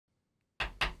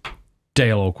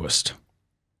Dale Ahlquist.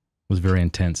 Was very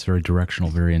intense, very directional,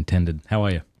 very intended. How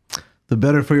are you? The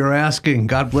better for your asking.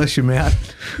 God bless you, Matt.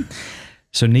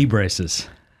 So knee braces.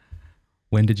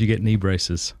 When did you get knee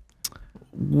braces?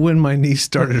 When my knee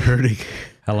started hurting.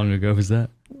 How long ago was that?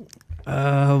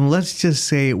 Let's just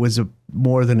say it was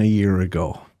more than a year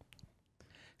ago.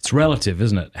 It's relative,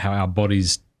 isn't it? How our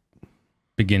bodies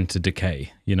begin to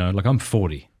decay. You know, like I'm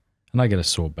 40 and I get a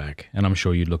sore back, and I'm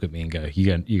sure you'd look at me and go,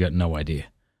 you got no idea.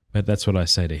 But that's what I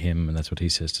say to him, and that's what he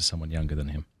says to someone younger than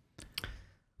him.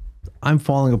 I'm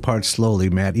falling apart slowly,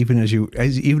 Matt. Even as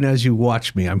you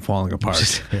watch me, I'm falling apart.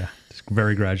 Just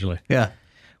very gradually. Yeah.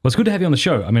 Well, it's good to have you on the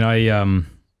show. I mean, I am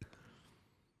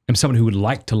someone who would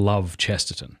like to love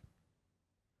Chesterton,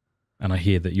 and I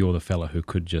hear that you're the fella who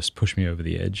could just push me over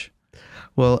the edge.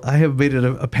 Well, I have made it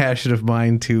a passion of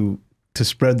mine to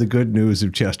spread the good news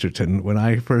of Chesterton. When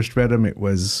I first read him, it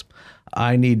was,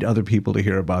 I need other people to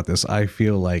hear about this. I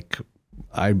feel like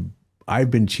I've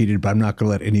been cheated, but I'm not going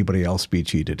to let anybody else be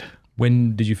cheated.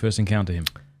 When did you first encounter him?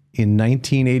 In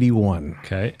 1981.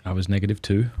 Okay, I was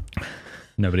 -2.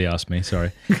 Nobody asked me,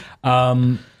 sorry.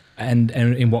 And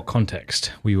in what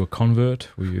context? Were you a convert?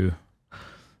 Were you?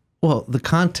 Well, the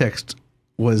context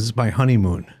was my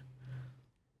honeymoon.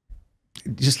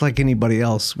 Just like anybody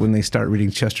else, when they start reading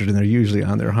Chesterton, they're usually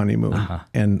on their honeymoon. Uh-huh.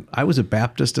 And I was a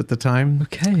Baptist at the time.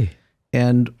 Okay.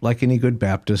 And like any good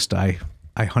Baptist, I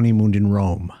honeymooned in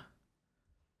Rome.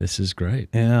 This is great.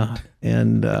 Yeah.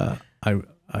 And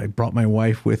I brought my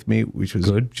wife with me, which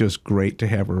was just great to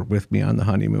have her with me on the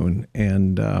honeymoon.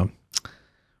 And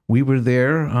we were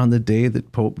there on the day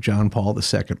that Pope John Paul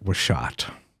II was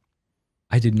shot.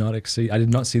 I did not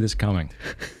see this coming.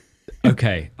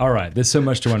 Okay, all right. There's so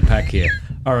much to unpack here.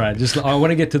 All right, I want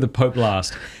to get to the Pope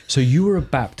last. So you were a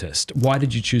Baptist. Why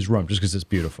did you choose Rome? Just because it's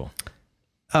beautiful?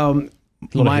 A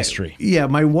lot of history. Yeah,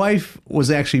 my wife was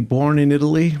actually born in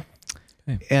Italy,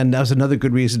 and that was another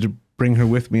good reason to bring her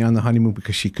with me on the honeymoon,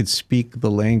 because she could speak the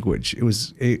language. It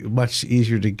was much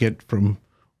easier to get from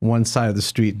one side of the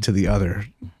street to the other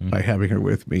by having her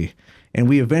with me. And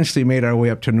we eventually made our way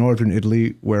up to northern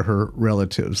Italy, where her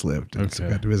relatives lived. And so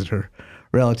I got to visit her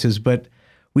relatives. But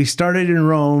we started in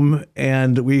Rome,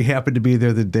 and we happened to be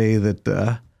there the day that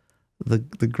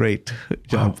the great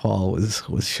John Paul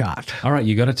was shot. All right,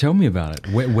 you got to tell me about it.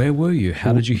 Where were you?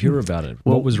 How did you hear about it?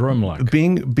 What was Rome like?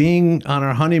 Being on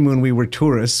our honeymoon, we were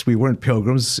tourists. We weren't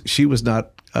pilgrims. She was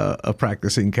not a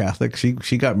practicing Catholic.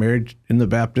 She got married in the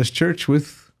Baptist church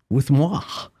with moi.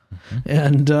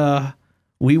 And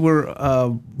we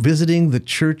were visiting the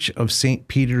Church of St.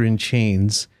 Peter in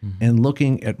Chains and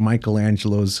looking at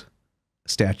Michelangelo's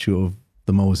statue of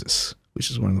the Moses, which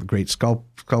is one of the great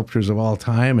sculptures of all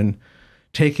time, and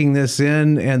taking this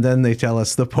in. And then they tell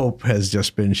us the Pope has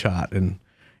just been shot, and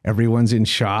everyone's in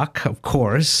shock, of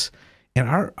course. And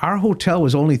our hotel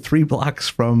was only 3 blocks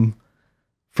from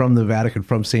the Vatican,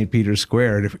 from St. Peter's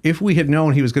Square. And if we had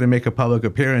known he was going to make a public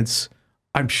appearance,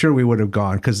 I'm sure we would have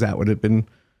gone, because that would have been,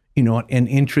 an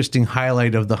interesting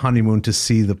highlight of the honeymoon to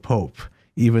see the Pope,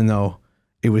 even though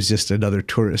it was just another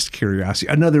tourist curiosity,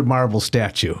 another marble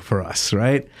statue for us,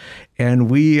 right? And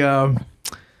we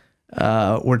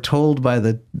were told by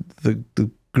the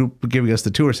group giving us the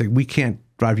tour, saying, we can't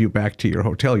drive you back to your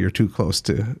hotel. You're too close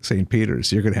to St.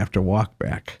 Peter's. You're going to have to walk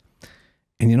back.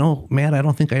 And Matt, I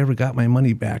don't think I ever got my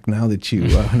money back now that you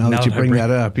bring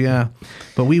that up. Yeah.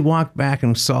 But we walked back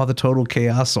and saw the total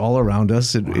chaos all around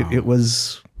us. It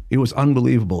was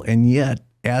unbelievable. And yet,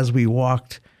 as we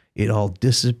walked, it all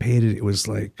dissipated. It was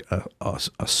like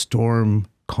a storm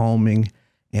calming,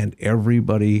 and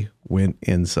everybody went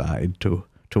inside to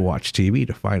watch TV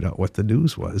to find out what the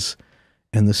news was.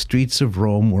 And the streets of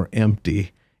Rome were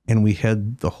empty, and we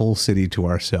had the whole city to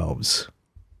ourselves.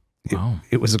 Wow.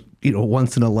 It was a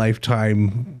once in a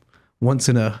lifetime, once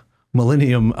in a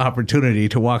millennium opportunity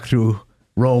to walk through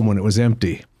Rome when it was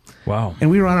empty. Wow. And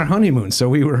we were on our honeymoon, so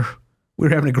we were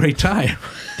having a great time.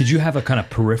 Did you have a kind of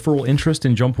peripheral interest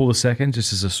in John Paul II,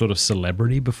 just as a sort of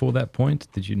celebrity before that point?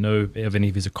 Did you know of any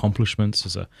of his accomplishments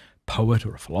as a poet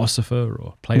or a philosopher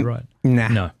or playwright? Nah.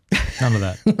 No, none of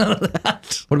that. None of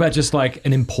that. What about just like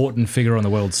an important figure on the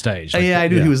world stage? Like, I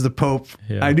knew he was the Pope.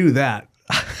 Yeah. I knew that.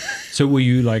 So were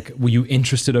you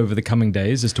interested over the coming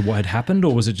days as to what had happened,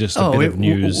 or was it just a bit of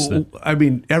news? I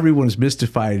mean, everyone's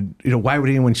mystified. Why would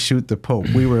anyone shoot the Pope?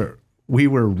 We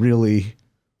were really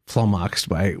flummoxed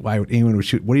by why would anyone would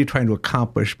shoot. What are you trying to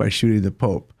accomplish by shooting the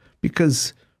Pope?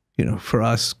 Because, for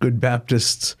us good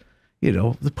Baptists,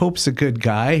 the Pope's a good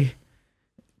guy,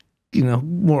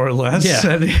 more or less.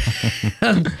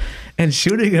 Yeah. And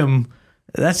shooting him,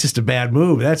 that's just a bad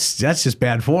move. That's just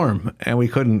bad form. And we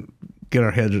couldn't get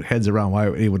our heads around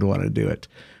why he would want to do it.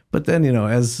 But then,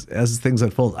 as things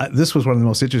unfold, this was one of the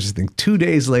most interesting things. 2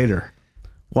 days later,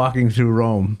 walking through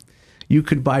Rome, you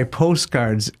could buy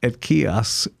postcards at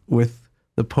kiosks with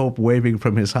the Pope waving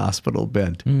from his hospital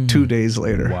bed 2 days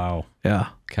later. Wow. Yeah.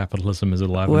 Capitalism is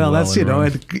alive and Well, well that's, in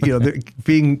Rome.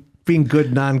 being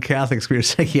good non-Catholics, we were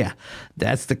saying, yeah,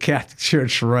 that's the Catholic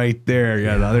Church right there.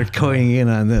 They're going in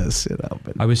on this.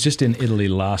 But I was just in Italy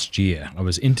last year. I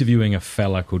was interviewing a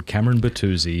fella called Cameron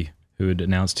Bertuzzi, who had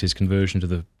announced his conversion to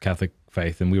the Catholic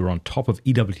faith, and we were on top of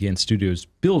EWTN Studios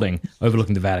building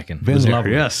overlooking the Vatican. It was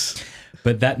lovely. Yes.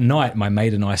 But that night, my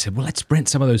mate and I said, well, let's rent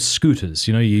some of those scooters.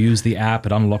 You use the app,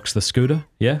 it unlocks the scooter.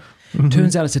 Yeah?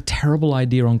 Turns out it's a terrible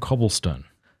idea on cobblestone.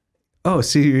 Oh,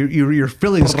 see, your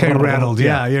feelings kind of rattled.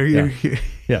 Yeah.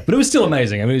 Yeah, but it was still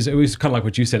amazing. I mean, it was kind of like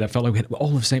what you said. I felt like we had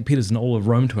all of St. Peter's and all of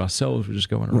Rome to ourselves. We're just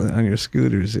going around. On your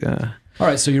scooters, yeah. All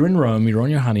right, so you're in Rome. You're on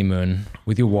your honeymoon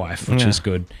with your wife, which is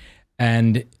good.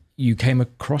 And you came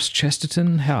across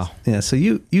Chesterton? How? Yeah, so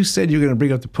you said you were going to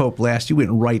bring up the Pope last. You went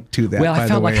right to that. Well, I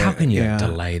felt like, how can you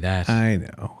delay that? I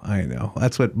know.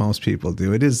 That's what most people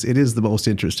do. It is the most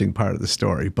interesting part of the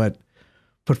story. But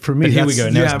for me, here we go.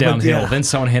 Now it's downhill. Then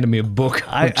someone handed me a book.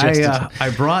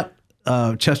 I brought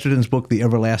Chesterton's book, The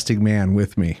Everlasting Man,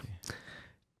 with me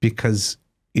because,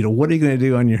 what are you going to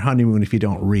do on your honeymoon if you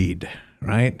don't read,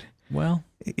 right? Well,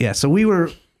 yeah. So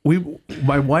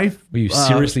my wife. Were you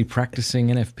seriously practicing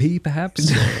NFP,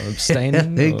 perhaps, or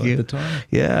abstaining Thank you. at the time?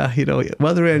 Yeah,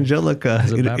 Mother Angelica,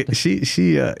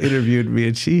 she interviewed me,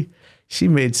 and she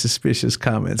made suspicious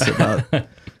comments about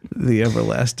the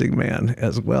Everlasting Man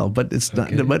as well. But it's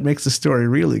not. Okay. What makes the story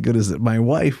really good is that my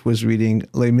wife was reading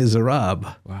Les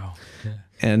Miserables. Wow.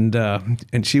 Yeah.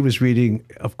 And she was reading,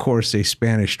 of course, a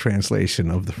Spanish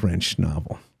translation of the French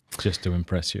novel. Just to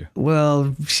impress you.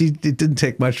 Well, it didn't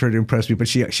take much for her to impress me, but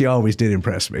she always did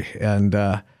impress me. And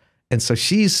so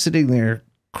she's sitting there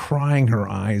crying her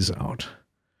eyes out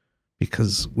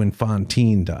because when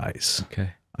Fantine dies.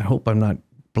 Okay. I hope I'm not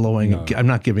I'm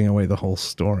not giving away the whole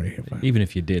story. Even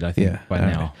if you did, I think by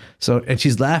now. Right. So, and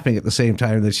she's laughing at the same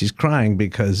time that she's crying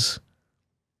because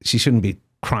she shouldn't be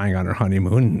crying on her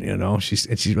honeymoon,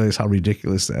 she realizes how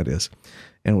ridiculous that is.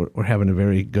 And we're having a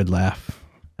very good laugh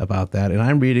about that. And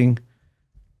I'm reading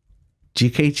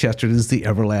G.K. Chesterton's The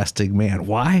Everlasting Man.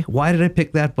 Why? Why did I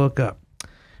pick that book up?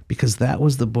 Because that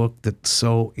was the book that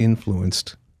so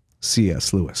influenced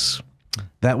C.S. Lewis.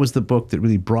 That was the book that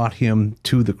really brought him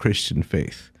to the Christian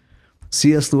faith.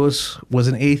 C.S. Lewis was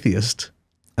an atheist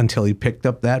until he picked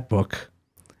up that book,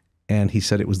 and he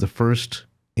said it was the first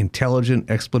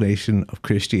intelligent explanation of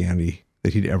Christianity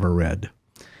that he'd ever read.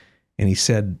 And he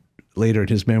said later in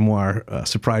his memoir,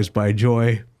 Surprised by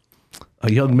Joy,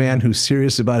 a young man who's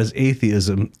serious about his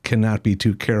atheism cannot be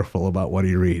too careful about what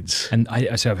he reads. And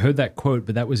I've heard that quote,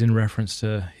 but that was in reference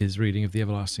to his reading of The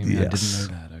Everlasting Man. Yes. I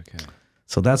didn't know that. Okay.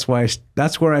 So that's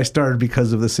where I started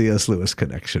because of the C.S. Lewis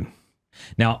connection.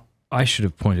 Now, I should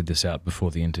have pointed this out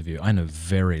before the interview. I know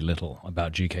very little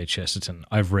about G.K. Chesterton.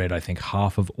 I've read, I think,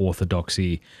 half of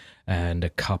Orthodoxy and a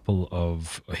couple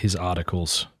of his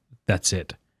articles. That's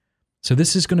it. So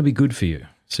this is going to be good for you.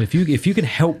 So if you can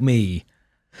help me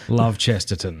love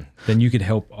Chesterton, then you could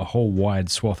help a whole wide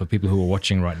swath of people who are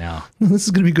watching right now. This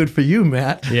is going to be good for you,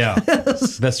 Matt. Yeah,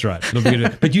 that's right. It'll be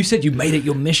good. But you said you made it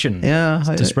your mission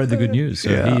to spread the good news. So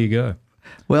here you go.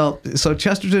 Well, so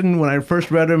Chesterton, when I first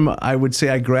read him, I would say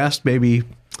I grasped maybe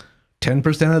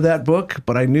 10% of that book,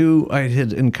 but I knew I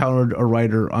had encountered a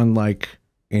writer unlike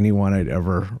anyone I'd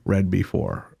ever read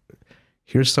before.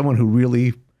 Here's someone who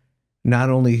really not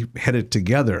only had it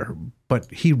together, but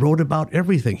he wrote about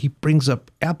everything. He brings up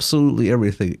absolutely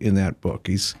everything in that book.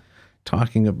 He's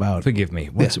talking about... Forgive me.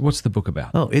 What's the book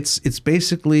about? Oh, it's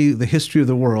basically the history of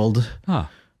the world.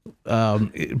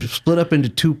 It's split up into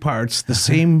two parts, the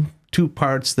same two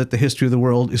parts that the history of the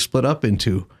world is split up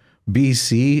into,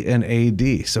 BC and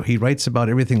AD. So he writes about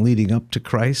everything leading up to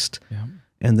Christ,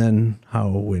 and then how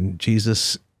when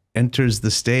Jesus enters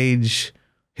the stage,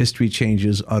 history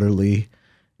changes utterly.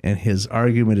 And his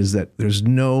argument is that there's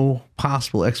no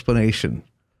possible explanation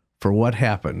for what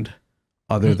happened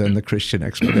other than the Christian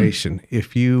explanation.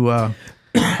 If you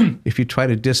try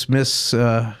to dismiss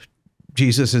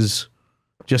Jesus as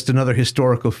just another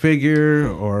historical figure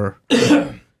or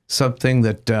something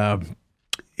that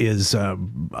is a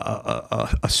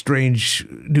strange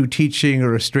new teaching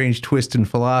or a strange twist in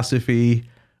philosophy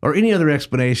or any other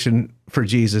explanation for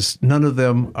Jesus, none of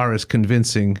them are as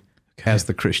convincing as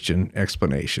the Christian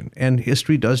explanation. And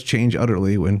history does change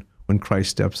utterly when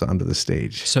Christ steps onto the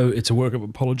stage. So it's a work of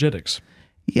apologetics.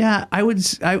 Yeah,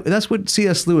 that's what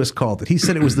C.S. Lewis called it. He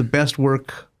said it was the best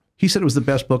work He said it was the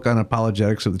best book on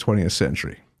apologetics of the 20th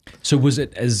century. So was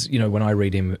it, as you know, when I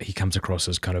read him, he comes across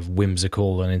as kind of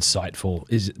whimsical and insightful.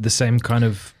 Is it the same kind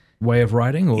of way of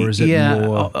writing, or is it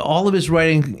more? All of his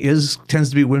writing tends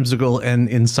to be whimsical and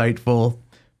insightful,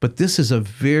 but this is a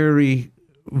very,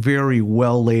 very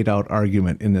well laid out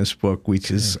argument in this book,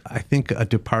 which is, I think, a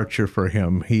departure for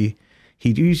him. He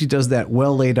usually does that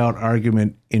well laid out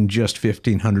argument in just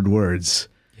 1,500 words.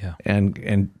 Yeah.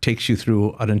 And takes you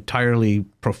through an entirely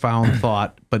profound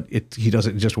thought, but he does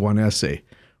it in just one essay.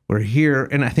 Where here,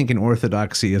 and I think in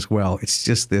orthodoxy as well, it's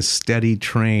just this steady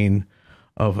train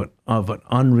of an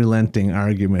unrelenting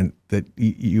argument that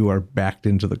you are backed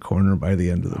into the corner by the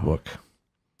end of the book.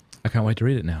 I can't wait to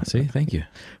read it now. See, thank you.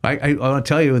 I want to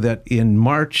tell you that in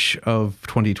March of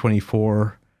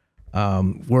 2024,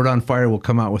 Word on Fire will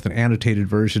come out with an annotated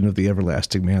version of The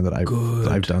Everlasting Man that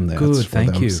I've done that. Good,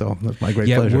 thank you. So that's my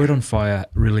great pleasure. Word on Fire,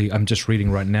 really, I'm just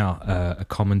reading right now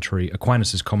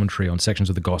Aquinas' commentary on sections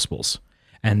of the Gospels.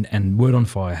 And Word on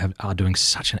Fire are doing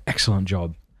such an excellent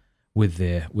job with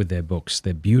their books.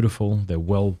 They're beautiful, they're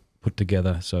well put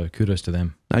together, so kudos to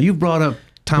them. Now, you brought up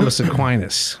Thomas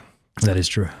Aquinas. That is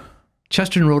true.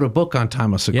 Chesterton wrote a book on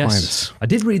Thomas Aquinas. Yes, I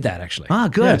did read that, actually. Ah,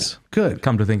 good, yes. Good.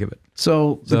 Come to think of it.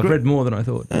 So I've read more than I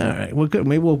thought. All right, well, good.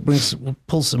 Maybe we'll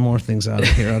pull some more things out of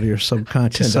here, out of your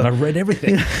subconscious. And I've read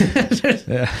everything.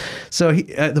 Yeah. So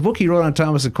the book he wrote on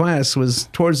Thomas Aquinas was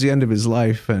towards the end of his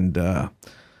life, and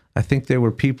I think there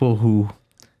were people who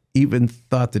even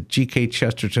thought that G.K.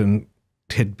 Chesterton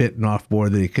had bitten off more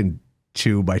than he could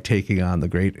chew by taking on the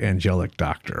great angelic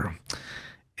doctor.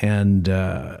 And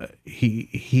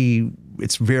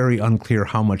it's very unclear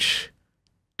how much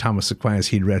Thomas Aquinas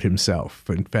he'd read himself.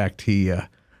 In fact, he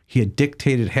had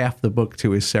dictated half the book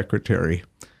to his secretary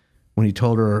when he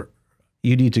told her,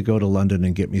 "You need to go to London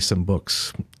and get me some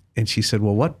books." And she said,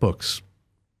 "Well, what books?"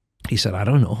 He said, "I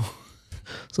don't know."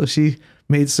 So she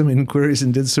made some inquiries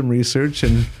and did some research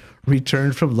and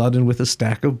returned from London with a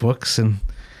stack of books. And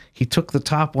he took the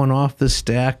top one off the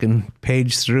stack and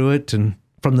paged through it and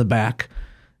from the back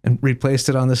and replaced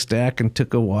it on the stack and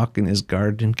took a walk in his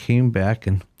garden and came back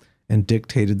and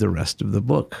dictated the rest of the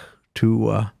book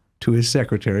to his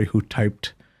secretary, who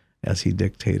typed as he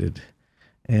dictated.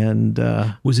 And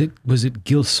was it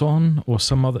Gilson or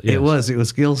some other? Yes. It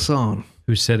was Gilson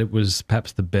Who said it was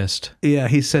perhaps the best. Yeah,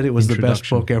 he said it was the best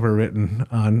book ever written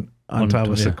on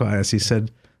Thomas Aquinas. He said,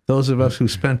 those of us who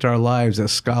spent our lives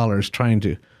as scholars trying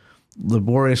to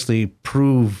laboriously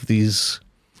prove these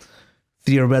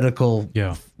theoretical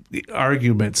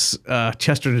arguments,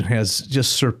 Chesterton has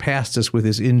just surpassed us with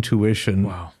his intuition.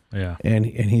 Wow. Yeah. And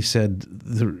he said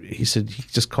he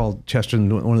just called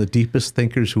Chesterton one of the deepest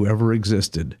thinkers who ever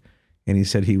existed. And he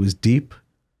said he was deep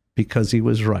because he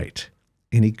was right.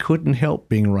 And he couldn't help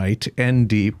being right and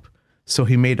deep, so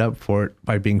he made up for it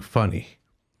by being funny.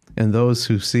 And those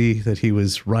who see that he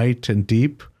was right and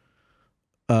deep,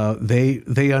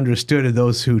 they understood. And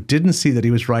those who didn't see that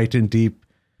he was right and deep,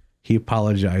 he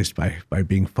apologized by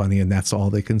being funny, and that's all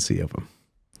they can see of him.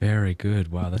 Very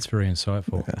good. Wow, that's very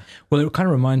insightful. Yeah. Well, it kind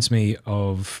of reminds me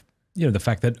of, the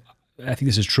fact that I think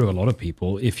this is true of a lot of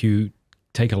people. If you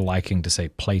take a liking to, say,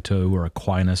 Plato or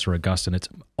Aquinas or Augustine, it's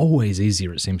always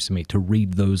easier, it seems to me, to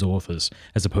read those authors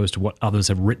as opposed to what others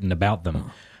have written about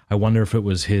them. I wonder if it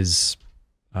was his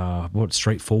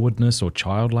straightforwardness or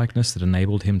childlikeness that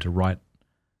enabled him to write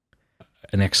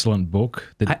an excellent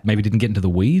book that maybe didn't get into the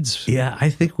weeds. Yeah, I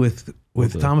think with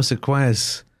Thomas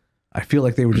Aquinas, I feel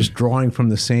like they were just drawing from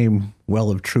the same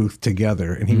well of truth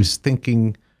together, and he was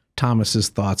thinking Thomas's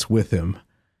thoughts with him.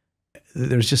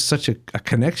 There's just such a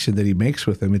connection that he makes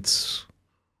with him. It's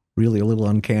really a little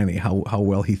uncanny how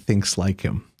well he thinks like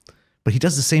him. But he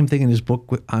does the same thing in his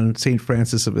book on St.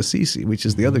 Francis of Assisi, which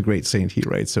is the other great saint he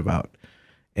writes about.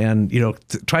 And,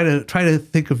 try to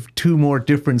think of two more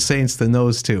different saints than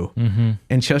those two. Mm-hmm.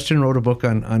 And Chesterton wrote a book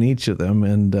on each of them,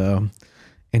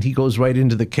 and he goes right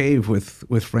into the cave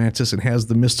with Francis and has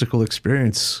the mystical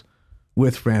experience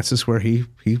with Francis where he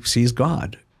sees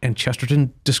God. And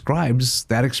Chesterton describes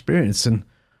that experience, and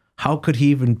how could he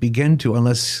even begin to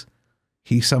unless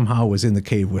he somehow was in the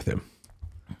cave with him?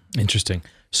 Interesting.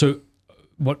 So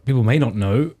what people may not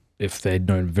know, if they'd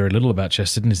known very little about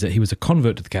Chesterton, is that he was a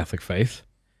convert to the Catholic faith.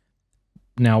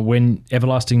 Now, when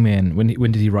Everlasting Man, when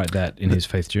did he write that in his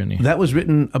faith journey? That was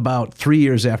written about 3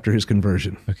 years after his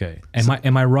conversion. Okay.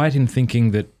 Am I right in thinking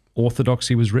that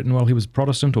Orthodoxy was written while he was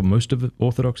Protestant, or most of it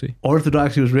Orthodoxy?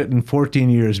 Orthodoxy was written 14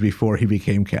 years before he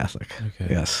became Catholic. Okay.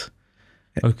 Yes.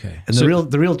 Okay. And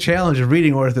the real challenge of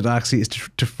reading Orthodoxy is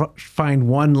to find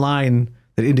one line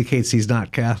that indicates he's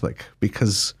not Catholic,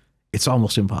 because it's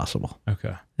almost impossible.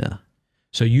 Okay. Yeah.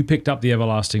 So you picked up the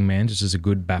Everlasting Man just as a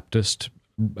good Baptist,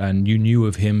 and you knew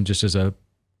of him just as a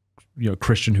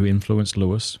Christian who influenced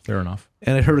Lewis. Fair enough.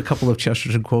 And I heard a couple of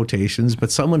Chesterton quotations,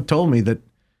 but someone told me,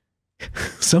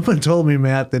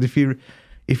 Matt, that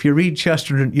if you read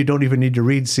Chesterton, you don't even need to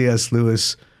read C.S.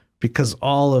 Lewis, because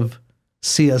all of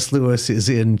C.S. Lewis is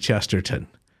in Chesterton.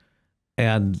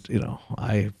 And,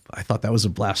 I thought that was a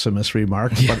blasphemous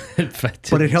remark,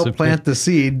 but it helped plant the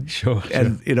seed. Sure.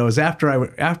 And, it was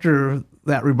after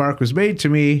that remark was made to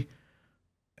me,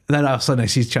 then all of a sudden I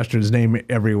see Chesterton's name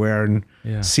everywhere and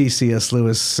see C.S.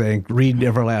 Lewis saying, read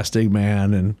Everlasting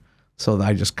Man. And so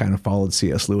I just kind of followed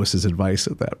C.S. Lewis's advice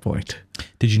at that point.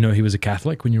 Did you know he was a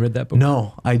Catholic when you read that book?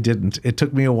 No, I didn't. It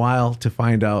took me a while to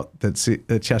find out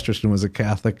that Chesterton was a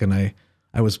Catholic, and I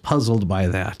was puzzled by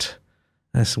that.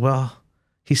 And I said, well,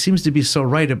 he seems to be so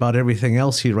right about everything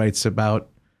else he writes about.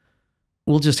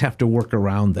 We'll just have to work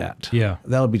around that. Yeah.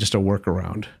 That'll be just a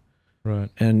workaround. Right.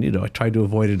 And, I tried to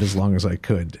avoid it as long as I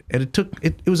could. And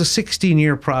it was a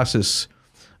 16-year process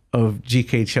of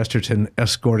G.K. Chesterton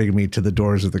escorting me to the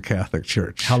doors of the Catholic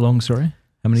Church. How long, sorry?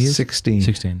 How many years? 16.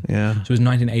 16. Yeah. So it was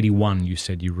 1981 you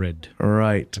said you read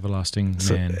Right. Everlasting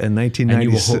So, Man. in 1996. And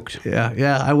you were hooked.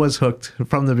 Yeah, I was hooked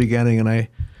from the beginning. And at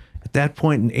that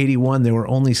point in 81, there were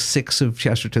only 6 of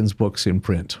Chesterton's books in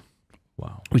print.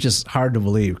 Wow. Which is hard to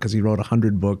believe because he wrote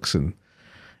 100 books. And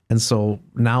so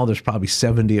now there's probably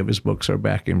 70 of his books are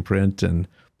back in print, and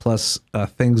plus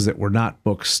things that were not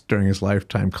books during his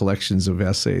lifetime, collections of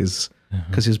essays,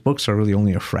 because his books are really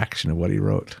only a fraction of what he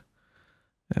wrote.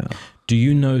 Yeah. Do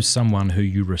you know someone who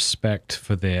you respect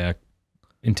for their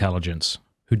intelligence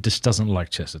who just doesn't like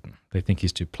Chesterton? They think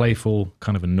he's too playful,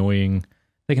 kind of annoying.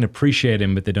 They can appreciate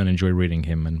him, but they don't enjoy reading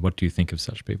him. And what do you think of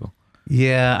such people?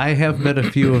 Yeah, I have met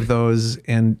a few of those,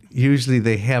 and usually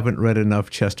they haven't read enough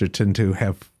Chesterton to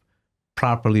have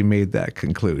properly made that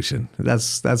conclusion.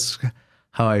 That's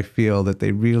how I feel, that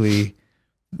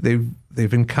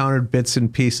they've encountered bits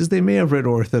and pieces. They may have read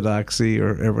Orthodoxy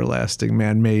or Everlasting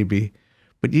Man, maybe,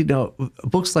 but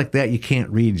books like that you can't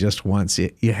read just once.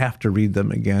 You have to read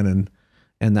them again,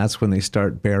 and that's when they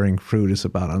start bearing fruit. Is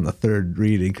about on the third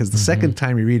reading, because the second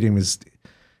time you read them is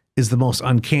the most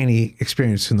uncanny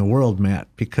experience in the world, Matt,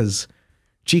 because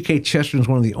G.K. Chesterton is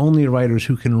one of the only writers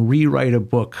who can rewrite a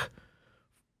book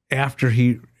after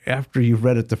you've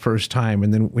read it the first time,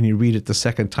 and then when you read it the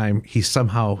second time, he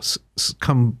somehow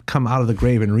come out of the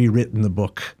grave and rewritten the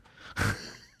book.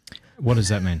 What does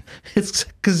that mean? It's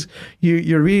because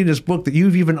you're reading this book that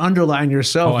you've even underlined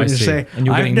yourself, and you say,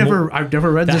 "I've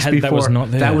never read this before. That was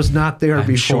not there. That was not there I'm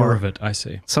before." Sure of it. I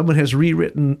see. Someone has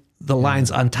rewritten the lines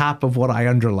on top of what I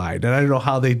underlined, and I don't know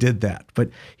how they did that,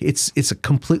 but it's a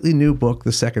completely new book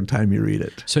the second time you read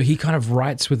it. So he kind of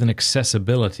writes with an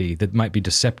accessibility that might be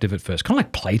deceptive at first, kind of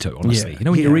like Plato, honestly.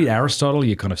 Yeah. When you read Aristotle,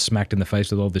 you're kind of smacked in the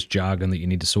face with all this jargon that you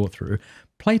need to sort through.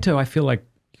 Plato, I feel like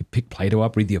you pick Plato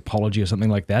up, read the Apology or something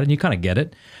like that, and you kind of get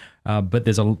it. But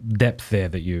there's a depth there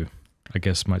that you, I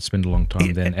guess, might spend a long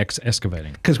time then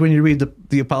excavating. Because when you read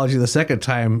the Apology the second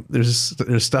time, there's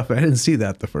stuff I didn't see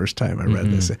that the first time I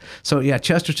read this. So yeah,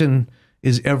 Chesterton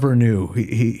is ever new.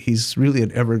 He's really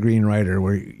an evergreen writer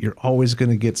where you're always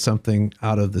going to get something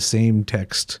out of the same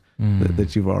text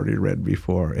that you've already read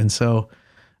before. And so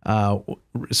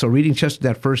reading Chesterton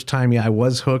that first time, I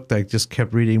was hooked. I just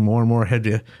kept reading more and more. I had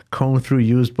to comb through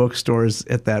used bookstores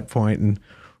at that point and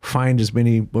find as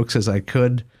many books as I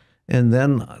could. And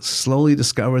then slowly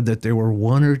discovered that there were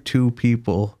 1 or 2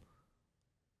 people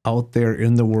out there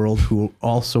in the world who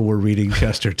also were reading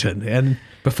Chesterton. And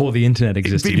before the internet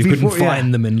existed, you couldn't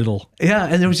find them in little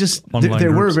and there was just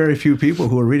there were very few people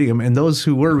who were reading them, and those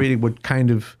who were reading would kind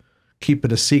of keep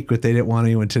it a secret. They didn't want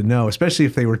anyone to know, especially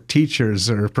if they were teachers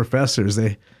or professors.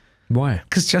 Why?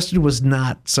 Because Chesterton was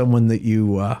not someone that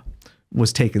you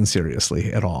was taken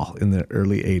seriously at all in the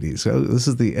early 80s. So this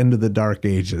is the end of the dark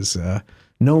ages.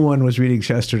 No one was reading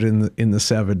Chesterton in the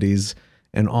 70s,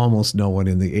 and almost no one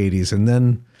in the 80s. And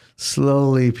then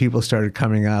slowly people started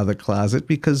coming out of the closet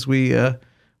because we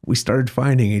started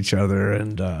finding each other.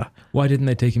 And why didn't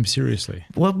they take him seriously?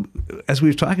 Well, as we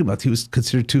were talking about, he was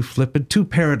considered too flippant, too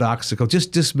paradoxical,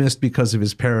 just dismissed because of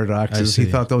his paradoxes. He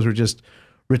thought those were just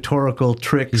rhetorical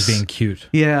tricks. He's being cute.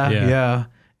 Yeah.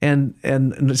 And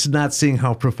it's not seeing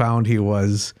how profound he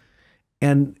was.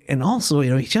 And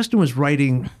also, Chesterton was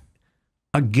writing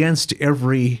against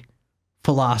every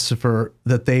philosopher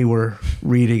that they were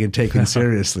reading and taking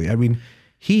seriously. I mean,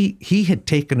 he had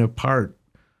taken apart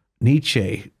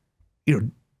Nietzsche,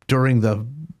 during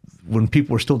when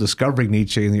people were still discovering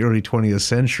Nietzsche in the early 20th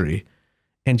century,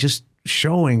 and just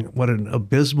showing what an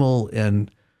abysmal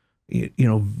and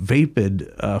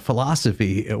vapid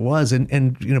philosophy it was,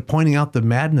 and pointing out the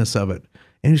madness of it.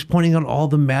 And he's pointing out all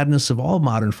the madness of all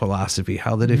modern philosophy,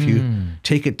 how that if you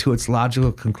take it to its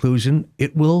logical conclusion,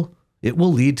 it will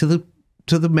lead to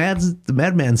the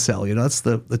madman's cell. That's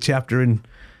the chapter in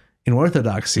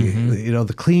Orthodoxy.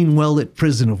 The clean, well-lit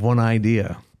prison of one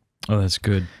idea. Oh, that's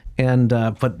good. And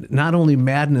but not only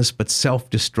madness, but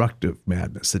self-destructive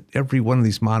madness. That every one of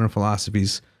these modern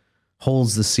philosophies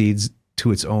holds the seeds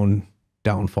to its own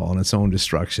downfall and its own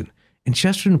destruction. And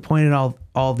Chesterton pointed out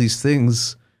all these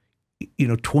things,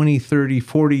 20, 30,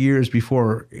 40 years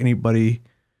before anybody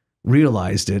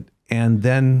realized it. And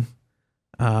then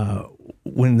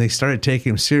when they started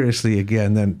taking him seriously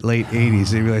again, then late 80s,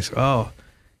 they realized,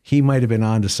 he might have been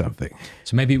onto something.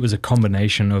 So maybe it was a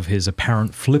combination of his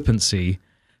apparent flippancy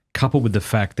coupled with the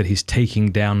fact that he's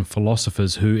taking down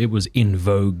philosophers who it was in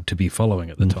vogue to be following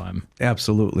at the time.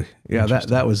 Absolutely. Yeah,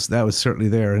 that was certainly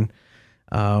there. And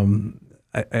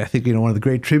I think, one of the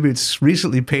great tributes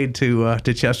recently paid to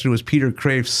Chesterton was Peter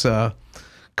Kreeft's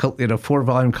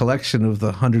 4-volume collection of the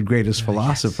 100 greatest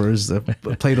philosophers,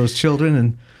 Plato's Children,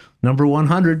 and number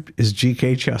 100 is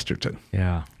G.K. Chesterton.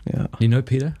 Yeah. You know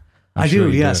Peter? I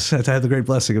do, yes. I had the great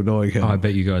blessing of knowing him. I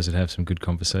bet you guys would have some good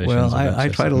conversations. Well, I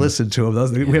try to listen to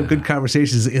him. We have good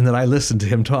conversations in that I listen to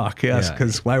him talk, yes,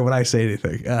 because why would I say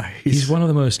anything? He's one of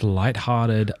the most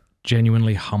lighthearted,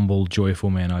 genuinely humble,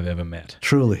 joyful men I've ever met.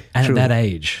 Truly. And at that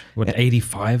age,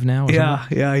 85 now?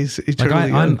 Yeah, he's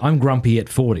eternally I'm grumpy at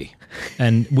 40.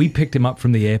 And we picked him up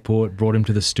from the airport, brought him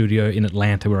to the studio in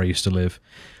Atlanta where I used to live.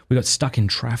 We got stuck in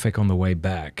traffic on the way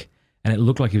back, and it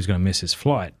looked like he was going to miss his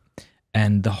flight.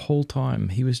 And the whole time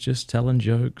he was just telling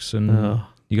jokes and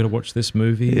you got to watch this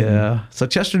movie. Yeah. So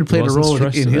Chesterton played a role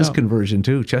in his conversion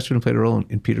too. Chesterton played a role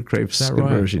in Peter Kreeft's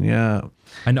conversion. Right? Yeah.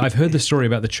 And I've heard the story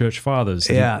about the Church Fathers.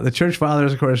 Yeah, the Church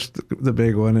Fathers, of course, the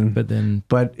big one.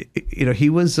 But he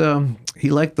was he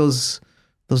liked those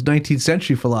 19th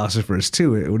century philosophers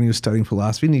too when he was studying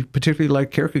philosophy, and he particularly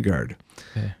liked Kierkegaard.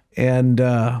 Okay. And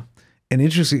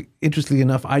interestingly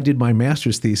enough, I did my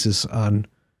master's thesis on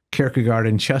Kierkegaard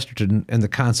and Chesterton and the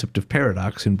concept of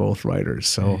paradox in both writers.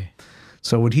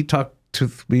 So when he talked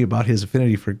to me about his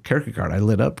affinity for Kierkegaard, I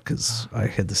lit up because I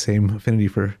had the same affinity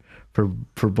for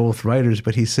both writers.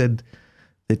 But he said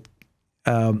that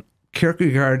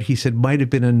Kierkegaard, he said, might have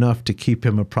been enough to keep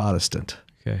him a Protestant.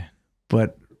 Okay.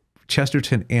 But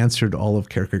Chesterton answered all of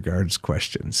Kierkegaard's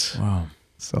questions. Wow.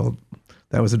 So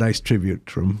that was a nice tribute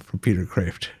from Peter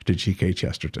Kreeft to G.K.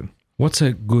 Chesterton. What's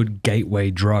a good gateway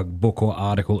drug, book, or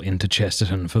article into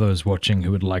Chesterton for those watching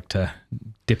who would like to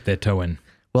dip their toe in?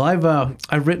 Well,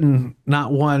 I've written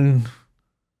not one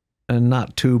and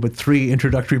not two, but 3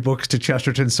 introductory books to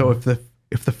Chesterton. So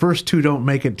if the first 2 don't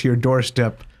make it to your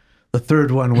doorstep, the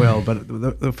third one will. But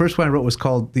the first one I wrote was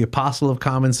called The Apostle of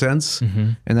Common Sense,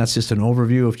 and that's just an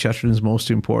overview of Chesterton's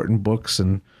most important books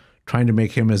and trying to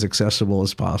make him as accessible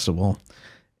as possible.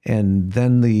 And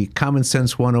then the Common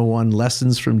Sense 101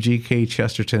 Lessons from G.K.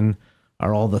 Chesterton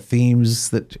are all the themes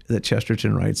that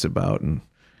Chesterton writes about. And,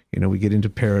 we get into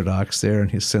paradox there and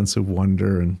his sense of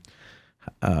wonder and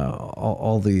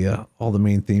all the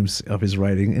main themes of his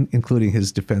writing, including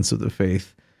his defense of the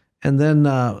faith. And then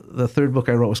the third book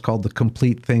I wrote was called The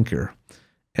Complete Thinker.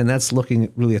 And that's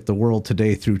looking really at the world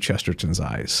today through Chesterton's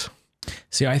eyes.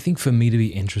 See, I think for me to be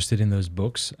interested in those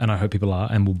books, and I hope people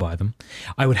are and will buy them,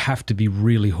 I would have to be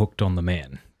really hooked on the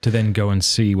man to then go and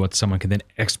see what someone can then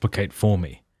explicate for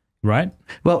me, right?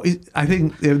 Well, I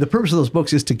think the purpose of those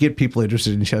books is to get people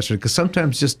interested in Chesterton, because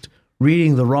sometimes just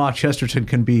reading the raw Chesterton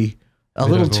can be a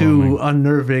little too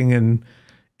unnerving and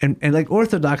like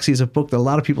Orthodoxy is a book that a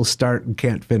lot of people start and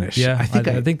can't finish. Yeah, I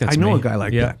think that's I know me. A guy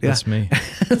like that. Yeah, that's me.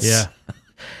 Yeah.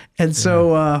 And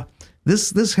so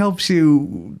this helps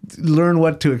you learn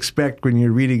what to expect when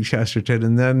you're reading Chesterton,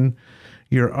 and then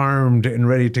you're armed and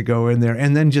ready to go in there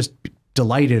and then just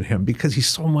delight in him because he's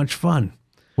so much fun.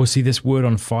 Well, see, this Word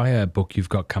on Fire book you've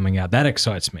got coming out, that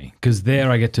excites me because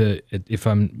there I get to, if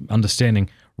I'm understanding,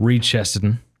 read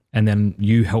Chesterton, and then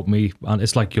you help me.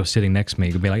 It's like you're sitting next to me.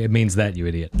 You'll be like, it means that, you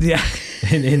idiot. Yeah.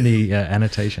 in the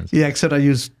annotations. Yeah, except I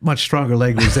use much stronger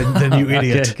language than you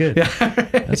idiot. Okay, good. Yeah.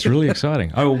 That's really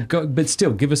exciting. Oh, but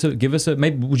still, give us a.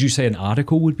 Maybe would you say an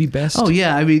article would be best? Oh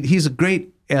yeah, I mean he's a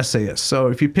great essayist. So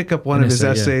if you pick up one of his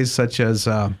essays, such as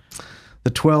The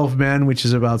 12 Men, which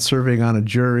is about serving on a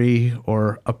jury,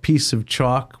 or A Piece of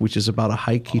Chalk, which is about a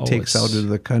hike he takes out into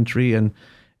the country, and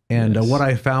What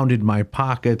I Found in My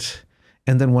Pocket.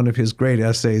 And then one of his great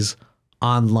essays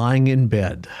on lying in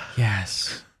bed.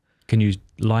 Yes.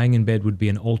 Lying in bed would be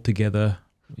an altogether...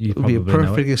 It would be a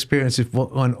perfect experience if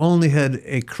one only had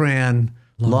a crayon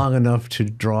long enough to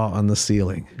draw on the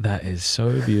ceiling. That is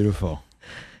so beautiful.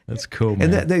 That's cool,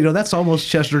 man. And that's almost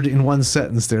Chesterton in one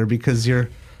sentence there, because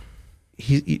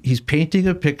he's painting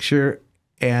a picture,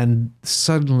 and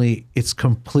suddenly it's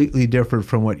completely different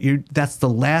from that's the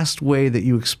last way that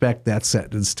you expect that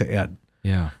sentence to end.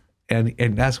 Yeah.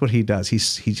 And that's what he does.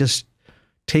 He just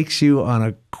takes you on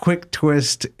a quick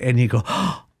twist, and you go,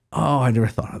 oh, I never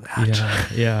thought of that. Yeah,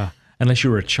 yeah. Unless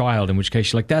you were a child, in which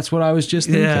case you're like, that's what I was just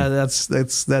thinking. Yeah,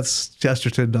 that's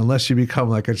Chesterton. Unless you become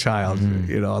like a child,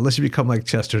 unless you become like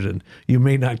Chesterton, you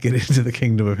may not get into the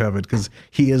kingdom of heaven, because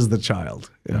he is the child.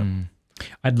 Yeah.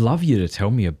 I'd love you to tell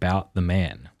me about the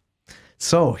man.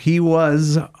 So he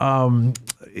was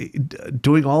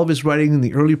doing all of his writing in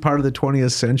the early part of the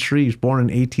 20th century. He was born in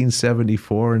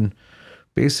 1874 and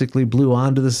basically blew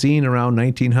onto the scene around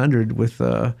 1900 with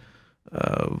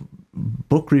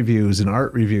book reviews and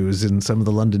art reviews in some of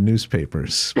the London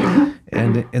newspapers.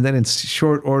 And then in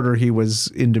short order, he was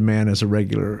in demand as a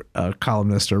regular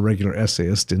columnist or regular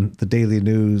essayist in the Daily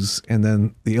News and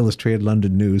then the Illustrated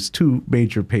London News, two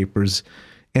major papers.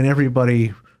 And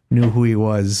everybody knew who he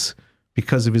was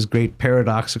because of his great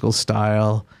paradoxical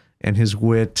style and his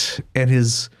wit and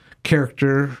his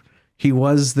character. He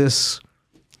was this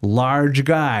large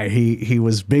guy. He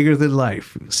was bigger than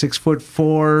life,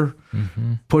 6'4",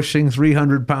 pushing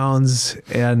 300 pounds,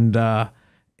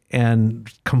 and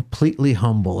completely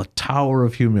humble, a tower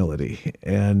of humility,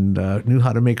 and knew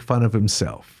how to make fun of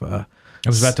himself. I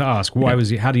was about to ask, why was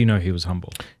he? How do you know he was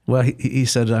humble? Well, he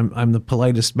said, I'm the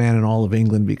politest man in all of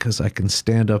England because I can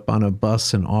stand up on a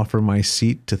bus and offer my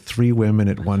seat to 3 women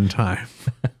at one time.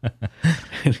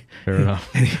 Fair enough.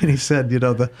 And he said,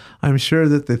 I'm sure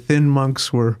that the thin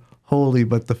monks were holy,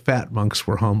 but the fat monks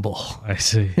were humble. I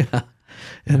see. Yeah.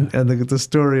 And the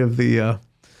story of the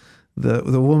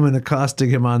woman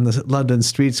accosting him on the London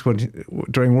streets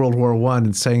during World War I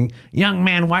and saying, "Young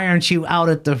man, why aren't you out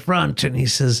at the front?" And he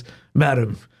says,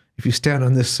 "Madam, if you stand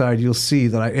on this side, you'll see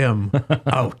that I am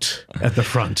out at the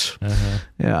front."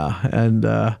 Yeah, and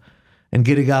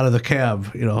getting out of the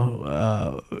cab,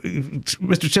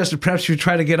 Mr. Chester, perhaps you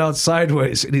try to get out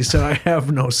sideways. And he said, "I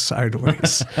have no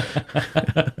sideways."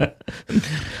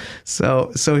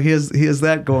 So he has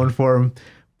that going for him.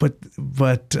 But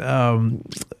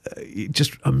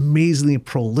just amazingly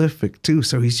prolific too.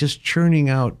 So he's just churning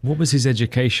out. What was his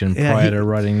education prior to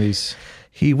writing these?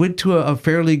 He went to a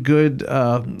fairly good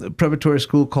preparatory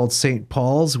school called St.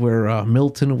 Paul's, where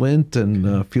Milton went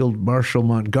and Field Marshal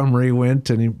Montgomery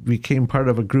went, and he became part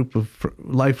of a group of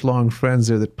lifelong friends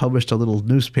there that published a little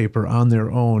newspaper on their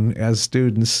own as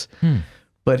students.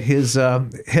 But his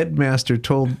headmaster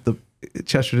told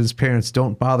Chesterton's parents,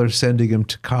 don't bother sending him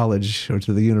to college or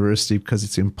to the university because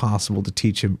it's impossible to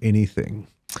teach him anything.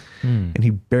 And he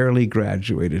barely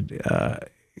graduated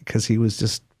because he was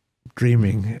just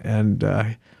dreaming and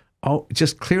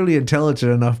just clearly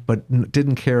intelligent enough, but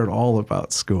didn't care at all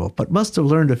about school, but must have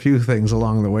learned a few things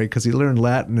along the way because he learned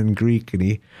Latin and Greek and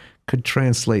he could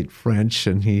translate French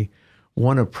and he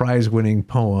won a prize-winning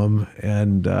poem.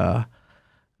 And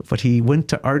but he went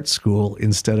to art school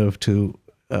instead of to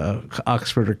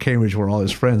Oxford or Cambridge, where all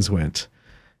his friends went,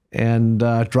 and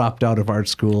dropped out of art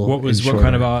school. What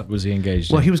kind of art was he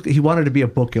engaged in? Well, he wanted to be a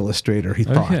book illustrator, he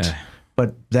thought,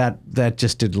 but that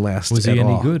just didn't last. Was he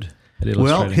any good at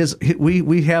illustrating? Well,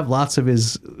 we have lots of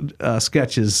his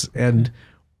sketches, and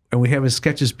we have his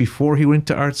sketches before he went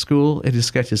to art school and his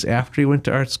sketches after he went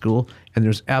to art school, and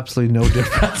there's absolutely no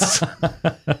difference.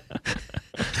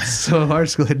 So art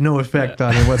school had no effect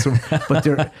on him whatsoever. But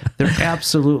they're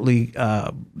absolutely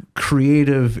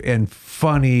creative and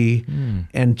funny,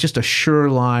 and just a sure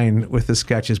line with the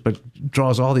sketches, but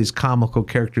draws all these comical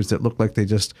characters that look like they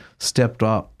just stepped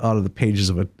out of the pages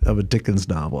of a Dickens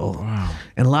novel. Wow.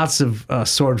 And lots of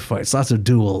sword fights, lots of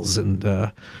duels,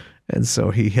 and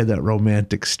so he had that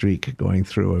romantic streak going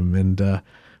through him.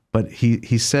 But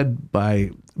he said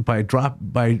by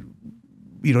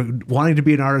wanting to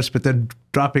be an artist, but then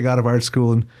dropping out of art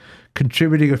school and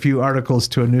contributing a few articles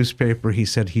to a newspaper, he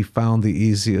said he found the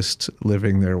easiest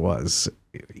living there was.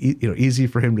 Easy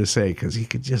for him to say because he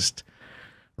could just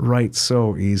write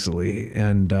so easily,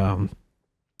 and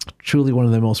truly one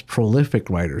of the most prolific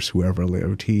writers who ever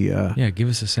lived. Give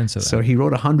us a sense of that. So he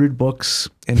wrote 100 books,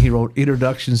 and he wrote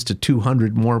introductions to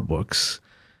 200 more books,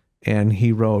 and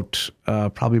he wrote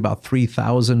probably about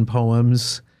 3,000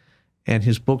 poems. And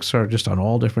his books are just on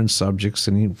all different subjects.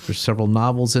 And there's several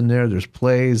novels in there. There's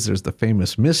plays. There's the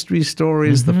famous mystery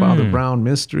stories, the Father Brown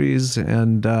mysteries.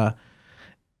 And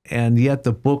yet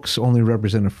the books only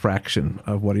represent a fraction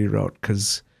of what he wrote,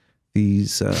 because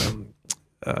these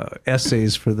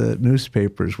essays for the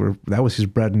newspapers. That was his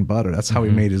bread and butter. That's how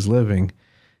he made his living.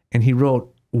 And he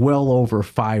wrote well over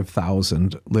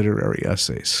 5,000 literary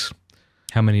essays.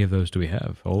 How many of those do we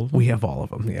have? All of them? We have all of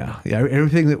them. Yeah.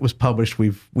 Everything that was published,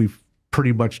 we've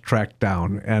pretty much tracked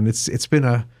down, and it's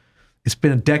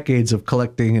been decades of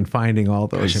collecting and finding all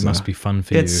those. Gosh, it must be fun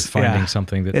for you finding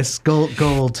something that it's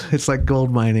gold. It's like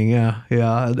gold mining. Yeah.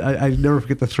 I never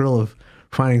forget the thrill of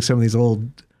finding some of these old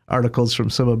articles from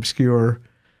some obscure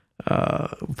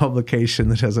publication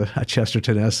that has a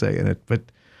Chesterton essay in it. But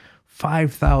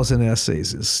 5,000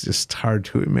 essays is just hard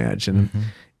to imagine.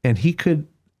 And he could.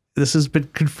 This has been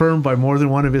confirmed by more than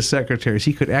one of his secretaries.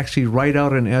 He could actually write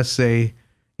out an essay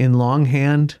in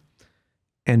longhand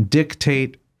and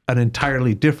dictate an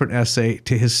entirely different essay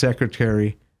to his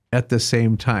secretary at the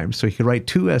same time. So he could write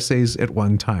 2 essays at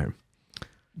one time.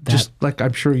 Just like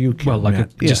I'm sure you can. Well,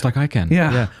 just like I can.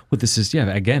 Yeah. Well, this is,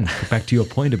 again, back to your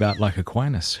point about like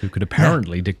Aquinas, who could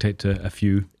apparently dictate to a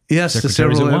few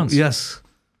secretaries at once. Yes.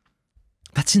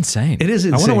 That's insane. It is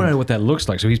insane. I want to know what that looks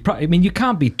like. So he's probably, you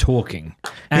can't be talking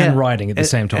and writing at the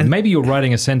same time. Maybe you're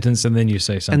writing a sentence and then you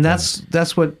say something. And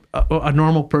that's what a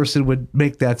normal person would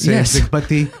make that same thing. But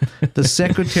the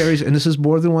secretaries, and this is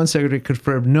more than one secretary,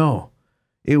 confirmed, no,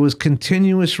 it was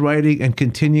continuous writing and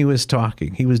continuous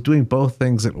talking. He was doing both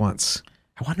things at once.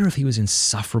 I wonder if he was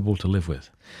insufferable to live with.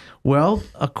 Well,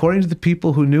 according to the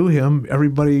people who knew him,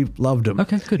 everybody loved him.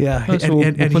 Okay, good. Yeah,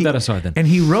 we'll put that aside then. And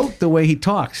he wrote the way he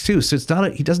talks too, so it's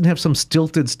not he doesn't have some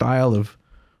stilted style of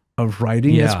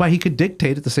writing. Yeah. That's why he could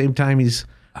dictate at the same time he's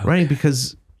writing,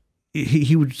 because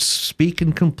he would speak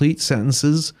in complete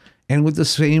sentences and with the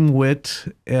same wit.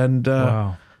 And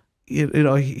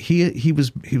he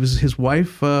was his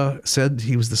wife said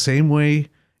he was the same way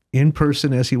in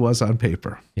person as he was on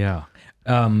paper. Yeah.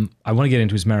 I want to get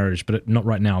into his marriage, but not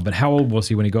right now. But how old was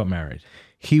he when he got married?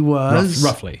 He was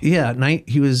roughly. Yeah,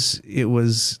 it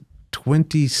was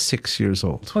 26 years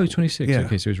old. Oh, he's 26. Yeah.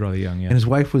 Okay, so he was rather young. Yeah. And his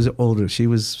wife was older. She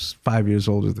was 5 years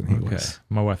older than he was.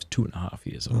 My wife's 2.5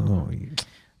 years old.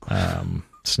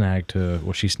 Snagged her,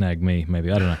 or she snagged me.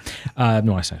 Maybe, I don't know.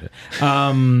 No, I snagged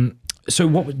her. So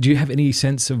do you have any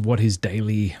sense of what his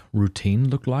daily routine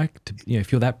looked like?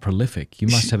 If you're that prolific, you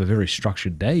must have a very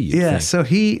structured day. Yeah, so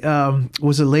he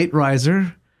was a late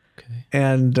riser,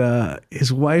 and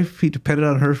his wife, he depended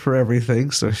on her for everything,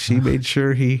 so she made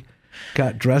sure he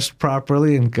got dressed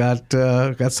properly and got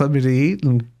something to eat,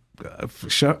 and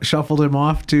shuffled him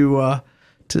off to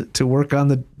work on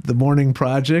the morning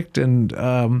project,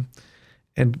 and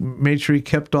made sure he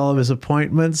kept all of his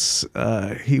appointments.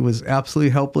 He was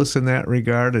absolutely helpless in that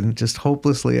regard, and just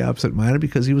hopelessly absent-minded,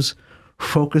 because he was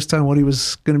focused on what he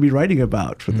was going to be writing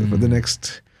about for the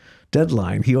next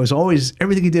deadline. He was always,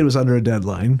 everything he did was under a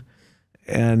deadline,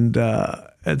 and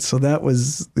so that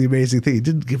was the amazing thing. He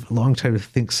didn't give a long time to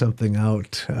think something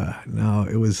out. No,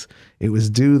 it was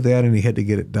due then, and he had to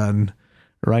get it done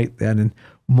right then. And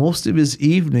most of his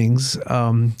evenings,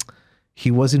 he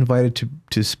was invited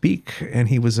to speak, and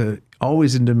he was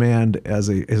always in demand as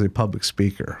a public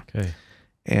speaker. Okay.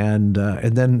 And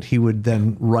then he would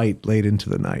then write late into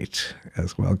the night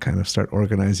as well, kind of start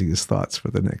organizing his thoughts for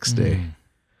the next day.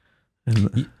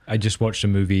 And I just watched a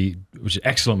movie, which is an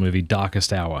excellent movie,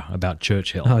 Darkest Hour, about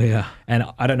Churchill. Oh, yeah. And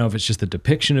I don't know if it's just the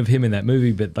depiction of him in that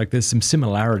movie, but like there's some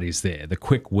similarities there. The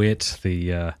quick wit,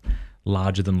 the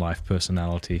larger-than-life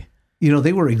personality.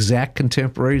 They were exact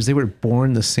contemporaries. They were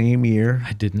born the same year.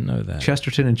 I didn't know that.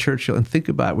 Chesterton and Churchill. And think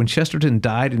about it. When Chesterton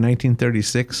died in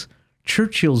 1936,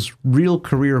 Churchill's real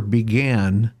career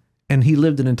began, and he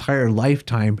lived an entire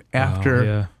lifetime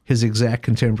after his exact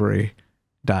contemporary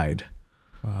died.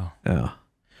 Wow. Yeah.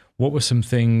 What were some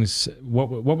things, what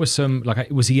were some,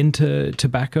 like, was he into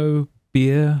tobacco,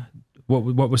 beer?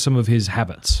 What were some of his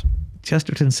habits?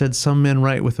 Chesterton said, some men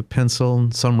write with a pencil,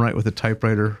 and some write with a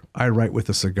typewriter. I write with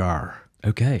a cigar.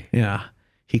 Okay. Yeah.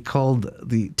 He called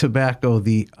the tobacco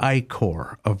the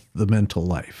ichor of the mental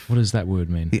life. What does that word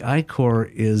mean? The ichor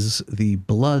is the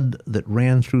blood that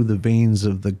ran through the veins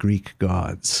of the Greek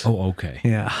gods. Oh, okay.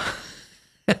 Yeah.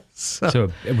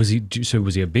 So was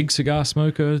he a big cigar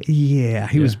smoker? Yeah,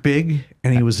 he was big,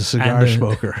 and he was a cigar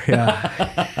smoker.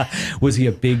 Yeah. Was he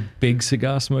a big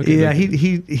cigar smoker? Yeah,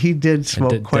 he did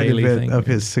smoke quite a bit of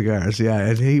his cigars. Yeah,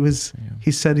 and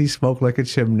he said he smoked like a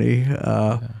chimney,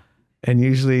 and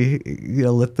usually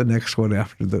lit the next one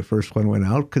after the first one went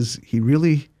out, because he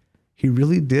really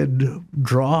did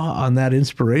draw on that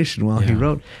inspiration while he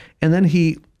wrote. And then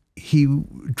he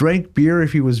drank beer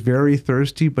if he was very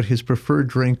thirsty, but his preferred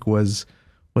drink was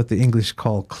what the English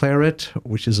call claret,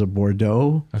 which is a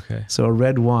Bordeaux. Okay. So a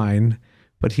red wine.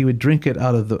 but he would drink it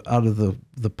out of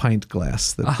the pint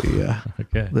glass that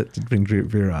that to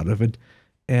drink beer out of it.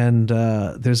 And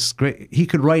there's great. He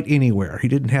could write anywhere. He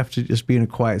didn't have to just be in a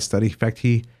quiet study. In fact,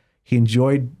 he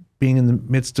enjoyed being in the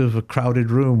midst of a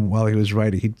crowded room while he was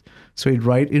writing. So he'd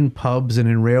write in pubs and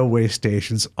in railway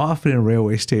stations, often in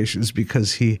railway stations,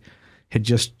 because he had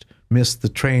just missed the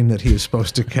train that he was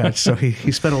supposed to catch. So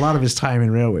he spent a lot of his time in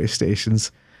railway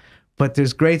stations. But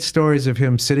there's great stories of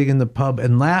him sitting in the pub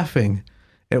and laughing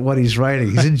at what he's writing.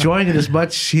 He's enjoying it as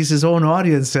much. He's his own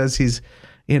audience as he's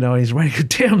writing.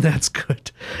 Damn, that's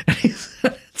good.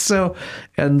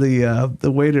 And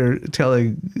the waiter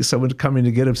telling someone coming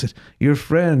to get him said, "Your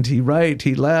friend, he write,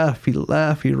 he laugh, he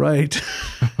write,"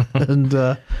 and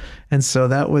so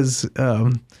that was,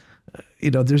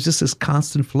 there's just this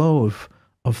constant flow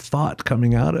of thought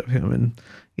coming out of him, and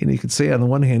you could say on the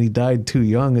one hand he died too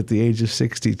young at the age of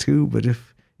 62, but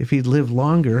if he'd lived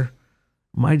longer,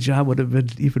 my job would have been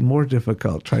even more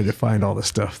difficult trying to find all the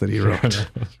stuff that he wrote.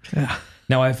 Yeah.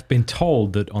 Now, I've been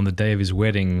told that on the day of his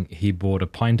wedding, he bought a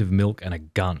pint of milk and a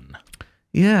gun.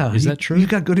 Yeah. Is that true? You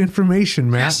got good information,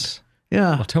 Matt. Yes.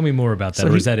 Yeah. Well, tell me more about that,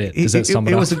 or is that it? Does that sum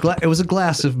it up? It was a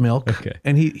glass of milk. Okay.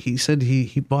 And he said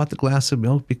he bought the glass of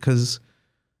milk because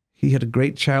he had a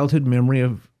great childhood memory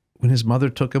of when his mother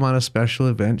took him on a special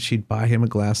event, she'd buy him a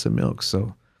glass of milk.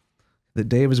 So the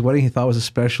day of his wedding, he thought was a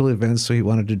special event, so he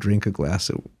wanted to drink a glass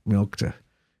of milk to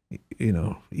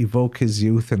evoke his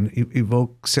youth and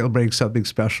celebrating something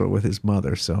special with his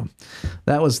mother. So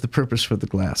that was the purpose for the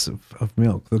glass of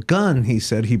milk. The gun, he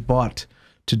said, he bought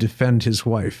to defend his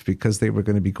wife because they were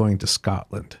going to be going to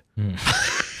Scotland.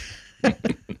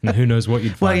 Now, who knows what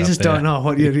you'd find. Well, you just don't know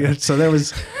what so there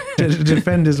was to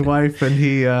defend his wife, and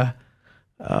he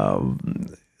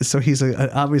so he's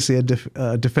obviously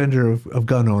a defender of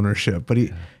gun ownership, but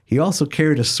he also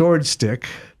carried a sword stick.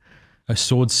 A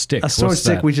sword stick. A sword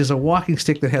stick, which is a walking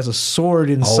stick that has a sword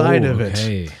inside of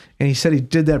it. And he said he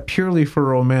did that purely for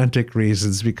romantic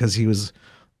reasons because he was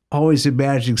always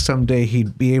imagining someday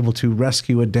he'd be able to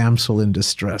rescue a damsel in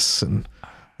distress, and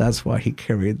that's why he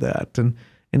carried that. And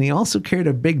he also carried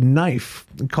a big knife.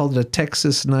 He called it a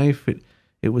Texas knife.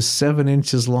 It was 7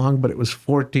 inches long, but it was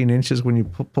 14 inches when you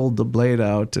pulled the blade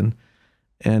out, and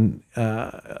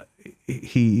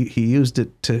he used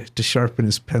it to sharpen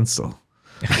his pencil.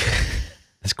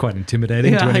 That's quite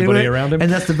intimidating to anybody around him.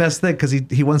 And that's the best thing, because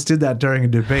he once did that during a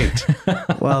debate.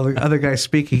 While the other guy's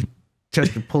speaking,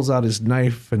 Chester pulls out his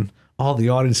knife, and all the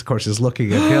audience, of course, is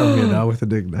looking at him, with a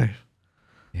big knife.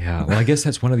 Yeah, well, I guess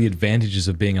that's one of the advantages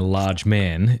of being a large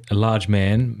man. A large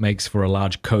man makes for a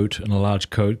large coat, and a large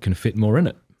coat can fit more in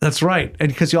it. That's right. And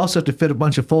because you also have to fit a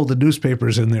bunch of folded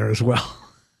newspapers in there as well.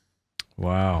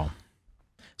 Wow.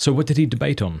 So what did he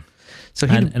debate on? So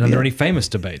and are there any famous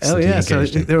debates? Oh, yeah. So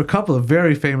there were a couple of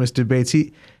very famous debates.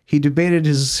 He debated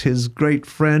his great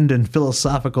friend and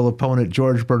philosophical opponent,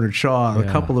 George Bernard Shaw, on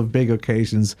a couple of big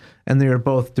occasions, and they were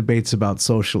both debates about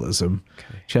socialism.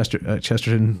 Okay.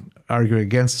 Chesterton arguing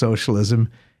against socialism,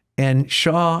 and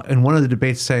Shaw in one of the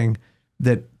debates saying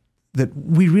that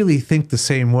we really think the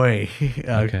same way.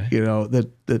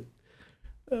 That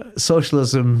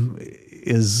socialism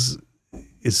is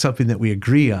something that we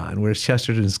agree on, whereas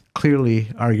Chesterton is clearly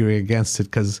arguing against it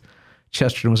because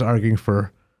Chesterton was arguing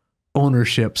for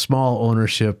ownership, small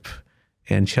ownership,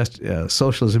 and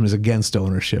socialism is against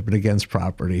ownership and against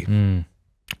property.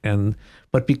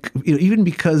 But even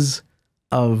because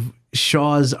of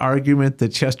Shaw's argument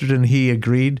that Chesterton he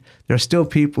agreed, there are still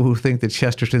people who think that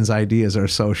Chesterton's ideas are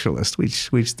socialist,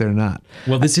 which they're not.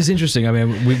 Well, this is interesting. I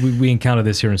mean, we encounter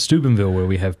this here in Steubenville, where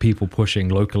we have people pushing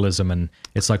localism, and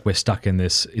it's like we're stuck in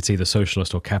this, it's either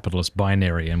socialist or capitalist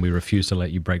binary, and we refuse to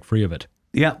let you break free of it.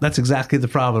 Yeah, that's exactly the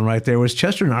problem right there. Whereas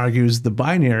Chesterton argues the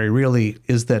binary really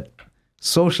is that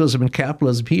socialism and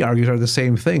capitalism, he argues, are the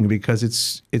same thing, because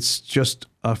it's just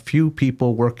a few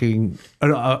people working,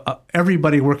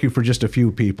 everybody working for just a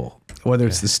few people, whether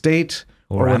it's the state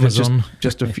or whether Amazon. It's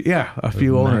just a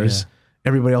few owners.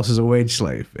 Everybody else is a wage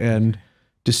slave. And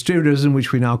distributism,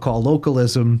 which we now call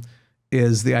localism,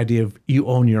 is the idea of you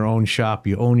own your own shop,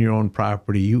 you own your own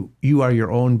property, you are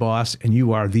your own boss, and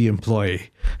you are the employee.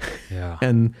 Yeah.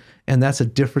 And that's a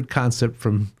different concept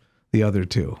from the other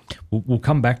two. We'll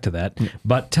come back to that.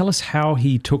 But tell us how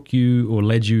he took you or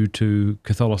led you to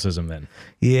Catholicism then.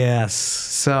 Yes.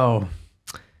 So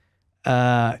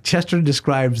Chesterton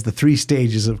describes the 3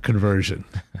 stages of conversion.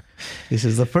 He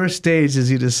says the first stage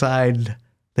is you decide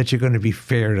that you're going to be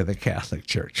fair to the Catholic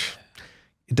Church.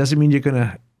 It doesn't mean you're going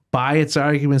to buy its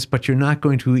arguments, but you're not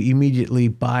going to immediately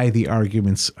buy the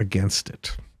arguments against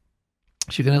it.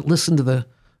 So you're going to listen to the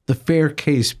fair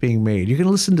case being made. You're going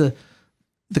to listen to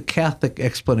the Catholic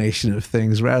explanation of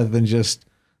things rather than just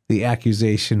the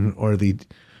accusation or the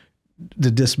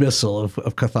dismissal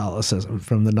of Catholicism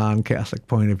from the non-Catholic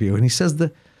point of view. And he says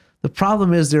the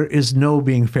problem is there is no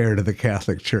being fair to the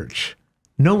Catholic Church.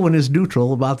 No one is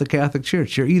neutral about the Catholic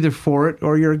Church. You're either for it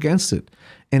or you're against it.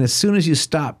 And as soon as you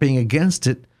stop being against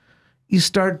it, you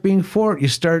start being for it. You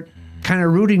start kind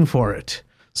of rooting for it.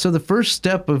 So the first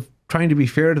step of trying to be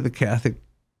fair to the Catholic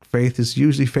faith is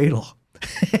usually fatal.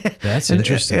 That's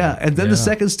interesting. Yeah. And then the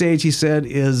second stage, he said,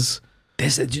 is...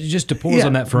 Just to pause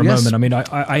on that for a moment. I mean,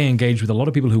 I engage with a lot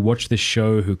of people who watch this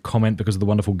show, who comment because of the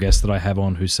wonderful guests that I have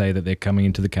on, who say that they're coming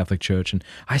into the Catholic Church. And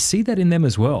I see that in them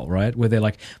as well, right? Where they're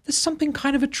like, there's something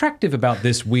kind of attractive about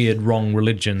this weird, wrong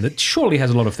religion that surely has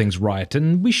a lot of things right.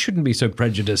 And we shouldn't be so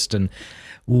prejudiced and,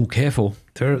 careful.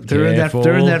 They're in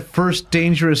that first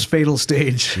dangerous, fatal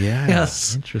stage. Yeah.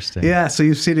 Yes. Interesting. Yeah. So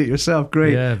you've seen it yourself.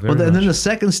 Great. Yeah, and then the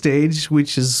second stage,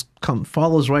 which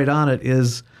follows right on it,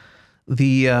 is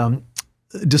the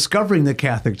discovering the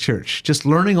Catholic Church, just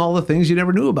learning all the things you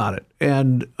never knew about it.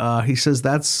 And he says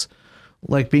that's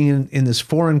like being in this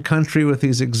foreign country with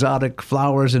these exotic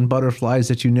flowers and butterflies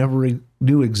that you never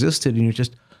knew existed, and you're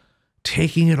just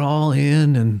taking it all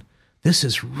in, and this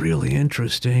is really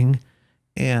interesting.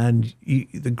 And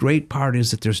the great part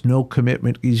is that there's no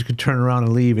commitment. You can turn around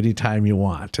and leave anytime you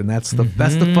want, and that's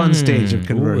the fun stage of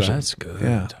conversion. Ooh, that's good.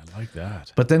 Yeah. I like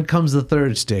that. But then comes the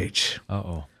third stage.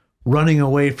 Uh-oh. Running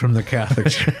away from the Catholic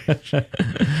Church.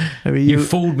 I mean, you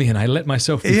fooled me, and I let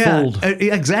myself be fooled.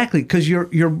 Exactly, because your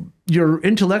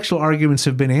intellectual arguments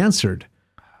have been answered,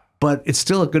 but it's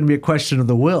still going to be a question of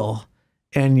the will,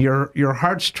 and your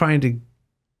heart's trying to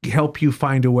help you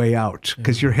find a way out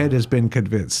because your head has been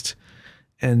convinced,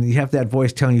 and you have that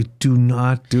voice telling you, "Do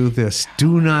not do this.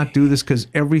 Do not do this, because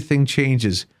everything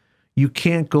changes. You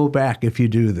can't go back if you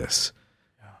do this."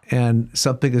 And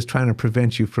something is trying to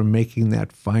prevent you from making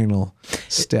that final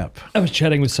step. I was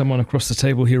chatting with someone across the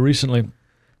table here recently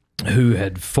who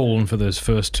had fallen for those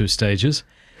first two stages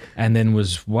and then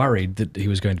was worried that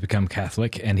he was going to become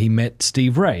Catholic. And he met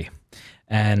Steve Ray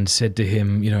and said to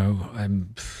him,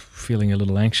 I'm feeling a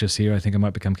little anxious here. I think I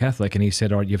might become Catholic. And he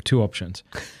said, all right, you have two options.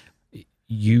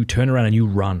 You turn around and you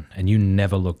run and you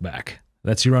never look back.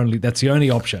 That's the only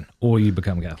option, or you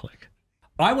become Catholic.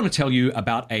 I want to tell you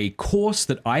about a course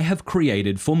that I have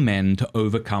created for men to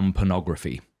overcome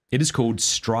pornography. It is called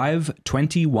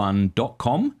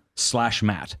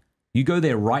strive21.com/Matt. You go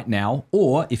there right now,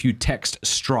 or if you text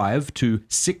STRIVE to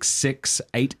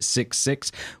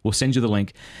 66866, we'll send you the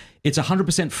link. It's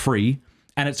 100% free,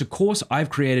 and it's a course I've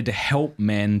created to help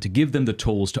men, to give them the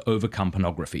tools to overcome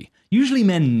pornography. Usually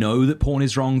men know that porn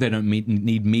is wrong. They don't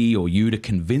need me or you to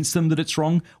convince them that it's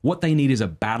wrong. What they need is a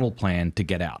battle plan to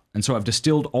get out. And so I've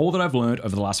distilled all that I've learned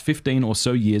over the last 15 or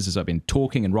so years as I've been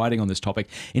talking and writing on this topic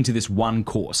into this one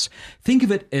course. Think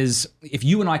of it as if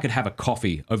you and I could have a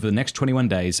coffee over the next 21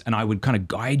 days and I would kind of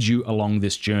guide you along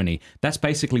this journey. That's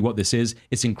basically what this is.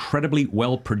 It's incredibly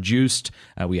well produced.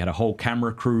 We had a whole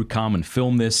camera crew come and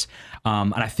film this.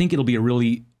 And I think it'll be a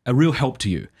real help to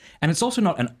you. And it's also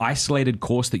not an isolated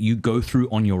course that you go through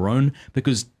on your own,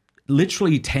 because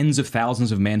literally tens of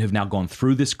thousands of men have now gone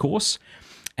through this course.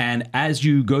 And as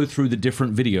you go through the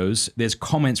different videos, there's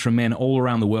comments from men all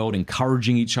around the world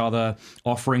encouraging each other,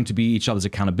 offering to be each other's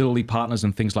accountability partners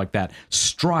and things like that.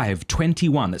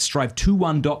 Strive21, that's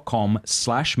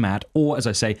strive21.com/Matt, or as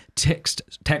I say, text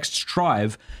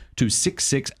STRIVE to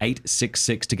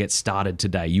 66866 to get started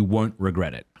today. You won't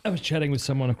regret it. I was chatting with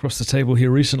someone across the table here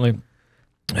recently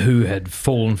who had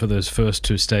fallen for those first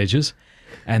two stages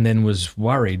and then was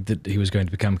worried that he was going to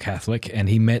become Catholic, and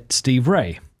he met Steve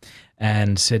Ray and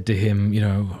said to him,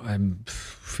 I'm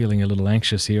feeling a little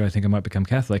anxious here. I think I might become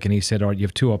Catholic. And he said, all right, you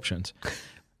have two options.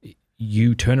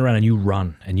 You turn around and you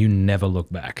run and you never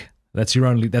look back. That's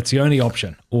the only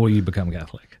option, or you become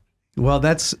Catholic. Well,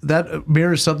 that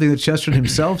mirrors something that Chesterton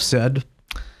himself said,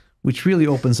 which really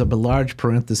opens up a large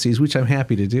parenthesis, which I'm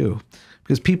happy to do.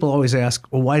 Because people always ask,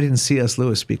 well, why didn't C.S.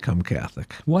 Lewis become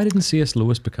Catholic? Why didn't C.S.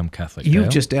 Lewis become Catholic? You've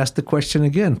just asked the question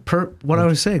again. Per what I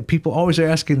was saying, people always are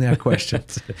asking that question.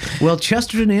 Well,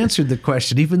 Chesterton answered the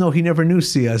question, even though he never knew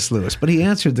C.S. Lewis, but he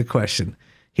answered the question.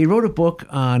 He wrote a book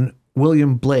on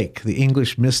William Blake, the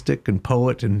English mystic and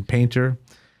poet and painter.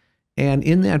 And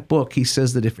in that book, he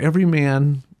says that if every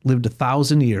man lived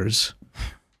 1,000 years,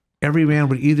 every man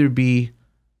would either be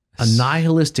a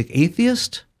nihilistic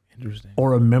atheist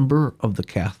or a member of the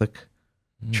Catholic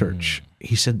Church.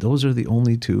 He said those are the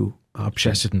only two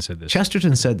options.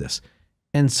 Chesterton said this.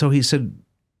 And so he said,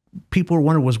 people were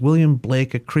wondering, was William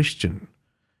Blake a Christian?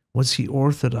 Was he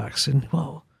Orthodox? And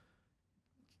well,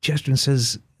 Chesterton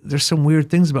says there's some weird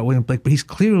things about William Blake, but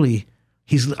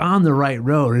he's on the right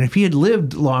road. And if he had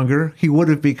lived longer, he would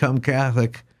have become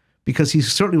Catholic, because he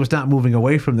certainly was not moving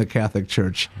away from the Catholic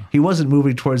Church. He wasn't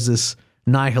moving towards this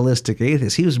nihilistic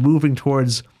atheist. He was moving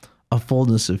towards a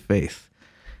fullness of faith.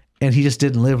 And he just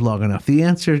didn't live long enough. The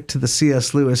answer to the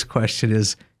C.S. Lewis question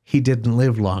is he didn't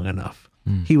live long enough.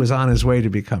 He was on his way to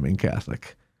becoming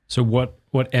Catholic. So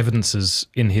what evidences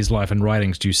in his life and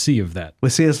writings do you see of that?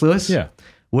 With C.S. Lewis? Yeah.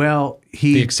 Well,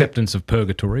 the acceptance of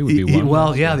purgatory would be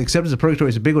one. The acceptance of purgatory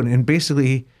is a big one. And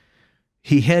basically,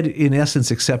 he had, in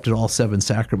essence, accepted all 7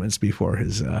 sacraments before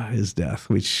his death,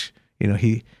 which,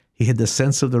 he had the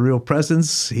sense of the real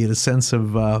presence. He had a sense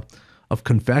of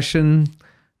confession.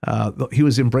 He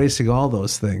was embracing all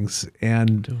those things.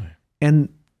 And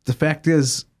the fact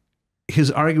is, his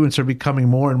arguments are becoming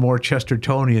more and more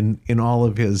Chestertonian in all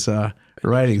of his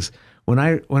writings. When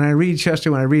I read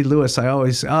Chester, when I read Lewis, I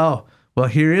always, well,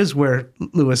 here is where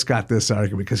Lewis got this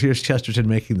argument, because here's Chesterton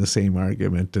making the same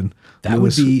argument, and that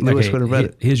Lewis would have read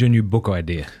it. Here's your new book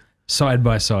idea, side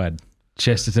by side,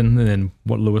 Chesterton, and then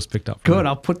what Lewis picked up. Good,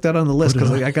 I'll put that on the list, because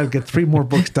I got to get 3 more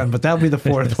books done, but that'll be the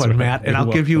 4th one, right. Matt, and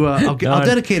I'll give you I'll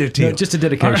dedicate it to you. Just a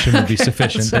dedication would be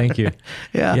sufficient. Thank you.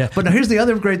 Yeah. But now here's the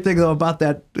other great thing though about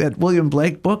that William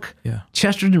Blake book. Yeah,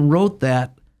 Chesterton wrote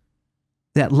that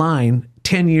line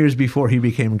 10 years before he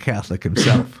became Catholic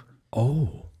himself.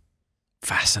 Oh,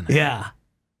 fascinating. Yeah.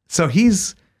 So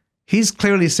he's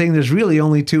clearly saying there's really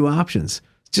only 2 options.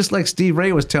 Just like Steve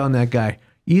Ray was telling that guy,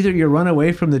 either you run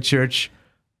away from the church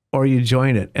or you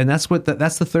join it. And that's the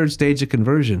 3rd stage of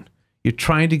conversion. You're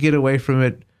trying to get away from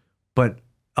it, but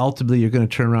ultimately you're going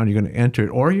to turn around, you're going to enter it,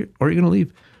 or you're going to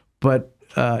leave. But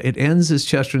it ends, as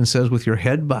Chesterton says, with your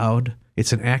head bowed.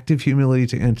 It's an act of humility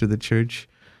to enter the church.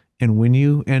 And when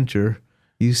you enter,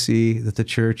 you see that the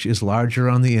church is larger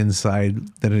on the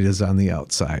inside than it is on the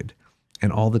outside.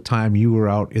 And all the time you were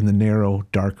out in the narrow,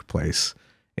 dark place.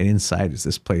 And inside is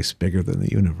this place bigger than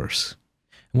the universe.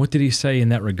 And what did he say in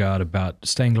that regard about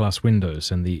stained glass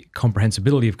windows and the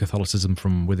comprehensibility of Catholicism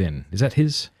from within? Is that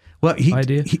his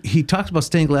idea? He talks about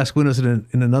stained glass windows in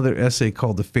another essay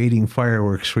called The Fading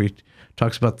Fireworks, where he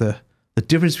talks about the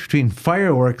difference between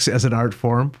fireworks as an art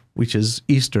form, which is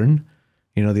Eastern,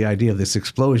 the idea of this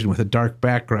explosion with a dark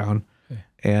background,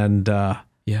 and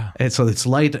so it's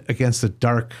light against a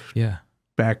dark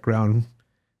background,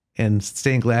 and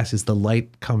stained glass is the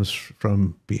light comes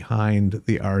from behind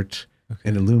the art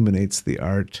and illuminates the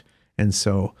art. And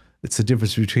so it's the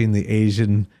difference between the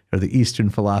Asian or the Eastern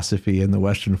philosophy and the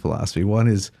Western philosophy. One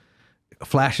is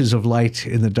flashes of light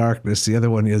in the darkness. The other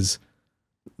one is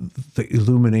the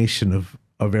illumination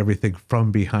of everything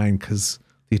from behind, because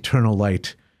the eternal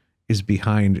light is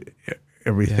behind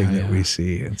everything that we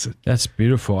see. That's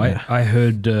beautiful. I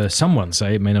heard someone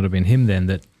say, it may not have been him then,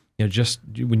 that just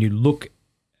when you look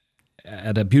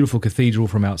at a beautiful cathedral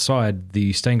from outside,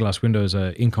 the stained glass windows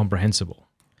are incomprehensible.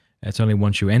 It's only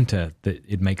once you enter that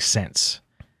it makes sense.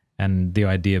 And the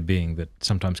idea being that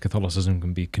sometimes Catholicism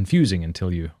can be confusing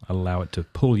until you allow it to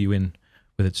pull you in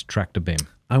with its tractor beam.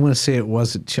 I'm going to say it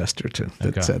wasn't Chesterton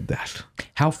that said that.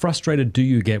 How frustrated do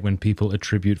you get when people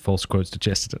attribute false quotes to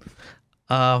Chesterton?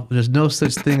 There's no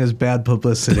such thing as bad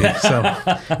publicity. So,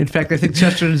 in fact, I think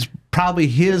Chesterton's probably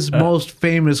his most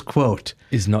famous quote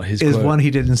is one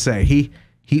he didn't say.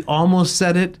 He almost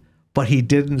said it, but he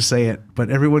didn't say it. But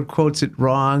everyone quotes it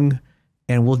wrong,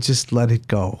 and we'll just let it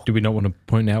go. Do we not want to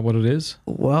point out what it is?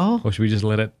 Well, or should we just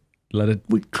let it?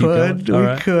 We could.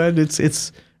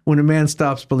 It's when a man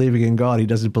stops believing in God, he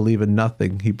doesn't believe in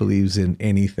nothing. He believes in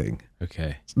anything.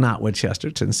 Okay, it's not what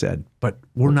Chesterton said, but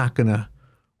we're not gonna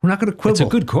quibble. It's a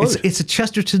good quote. It's a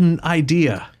Chesterton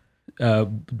idea.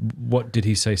 What did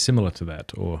he say similar to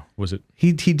that, or was it?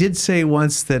 He did say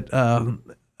once that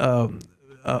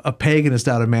a pagan is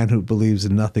not a man who believes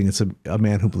in nothing. It's a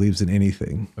man who believes in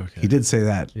anything. Okay. He did say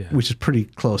that, which is pretty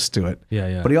close to it.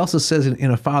 Yeah. But he also says in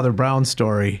a Father Brown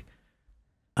story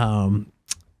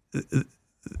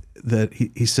that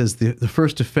he says the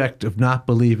first effect of not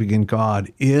believing in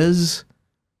God is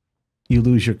you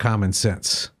lose your common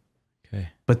sense. Okay.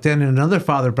 But then in another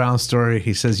Father Brown story,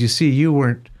 he says, you see, you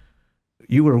were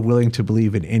willing to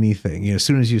believe in anything. As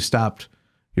soon as you stopped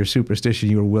your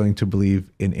superstition, you were willing to believe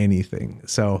in anything.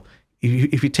 So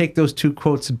if you take those 2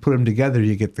 quotes and put them together,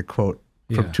 you get the quote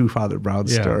from 2 Father Brown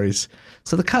stories.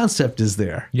 So the concept is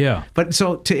there. Yeah. But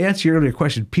so to answer your earlier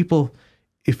question, people,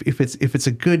 if it's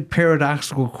a good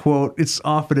paradoxical quote, it's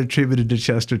often attributed to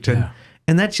Chesterton. Yeah.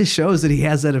 And that just shows that he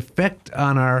has that effect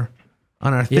on our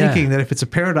thinking, that if it's a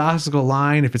paradoxical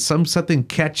line, if it's something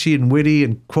catchy and witty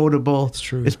and quotable, it's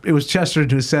true. It was Chesterton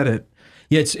who said it.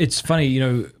 Yeah, it's funny, you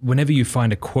know, whenever you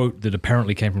find a quote that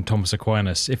apparently came from Thomas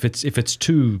Aquinas, if it's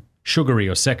too sugary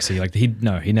or sexy, like he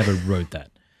never wrote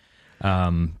that.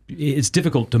 It's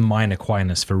difficult to mine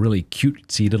Aquinas for really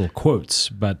cutesy little quotes,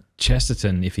 but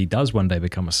Chesterton, if he does one day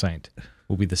become a saint,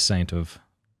 will be the saint of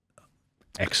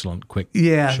excellent, quick,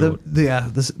 short.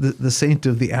 The saint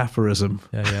of the aphorism.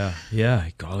 Yeah.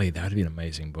 Golly, that would be an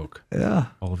amazing book. Yeah,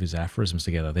 all of his aphorisms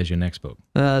together. There's your next book.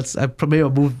 I probably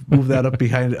will move that up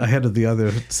ahead of the other.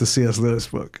 It's the C.S. Lewis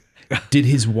book. Did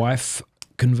his wife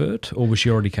convert, or was she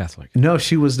already Catholic? No,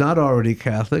 she was not already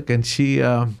Catholic, and she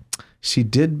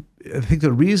did. I think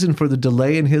the reason for the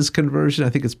delay in his conversion, I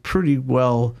think it's pretty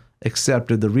well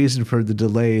accepted. The reason for the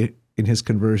delay in his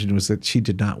conversion was that she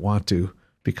did not want to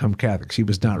become Catholic. She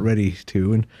was not ready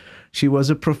to, and she was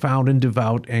a profound and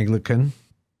devout Anglican,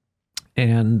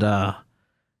 and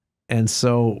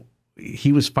so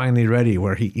he was finally ready,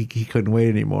 where he couldn't wait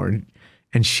anymore,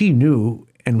 and she knew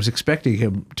and was expecting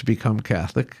him to become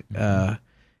Catholic.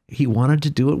 He wanted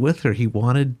to do it with her. He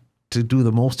wanted to do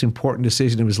the most important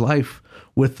decision of his life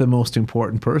with the most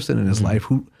important person in his life,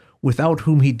 without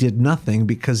whom he did nothing,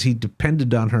 because he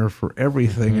depended on her for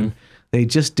everything, and they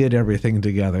just did everything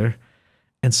together.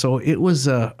 And so it was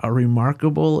a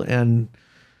remarkable and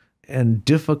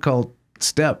difficult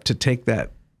step to take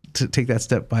that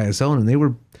step by his own. And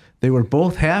they were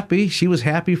both happy. She was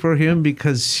happy for him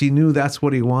because she knew that's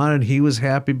what he wanted. He was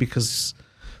happy because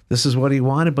this is what he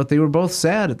wanted. But they were both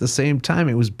sad at the same time.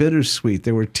 It was bittersweet.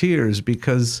 There were tears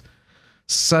because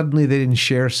suddenly they didn't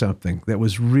share something that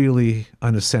was really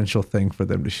an essential thing for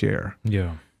them to share.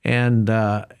 Yeah. And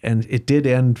it did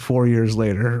end 4 years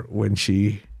later when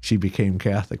she became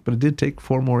Catholic, but it did take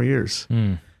 4 more years.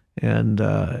 And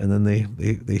then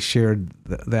they shared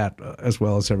that as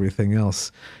well as everything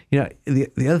else. You know,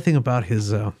 the other thing about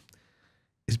his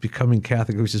becoming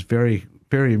Catholic, which is very,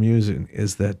 very amusing,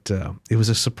 is that it was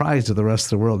a surprise to the rest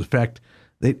of the world. In fact,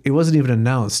 it wasn't even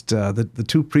announced. The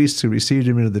 2 priests who received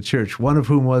him into the church, one of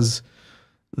whom was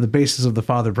the basis of the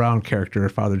Father Brown character,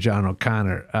 Father John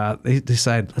O'Connor, they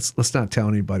decided, let's not tell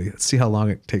anybody. Let's see how long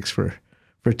it takes for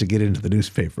it to get into the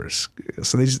newspapers.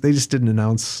 So they just didn't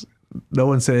announce. No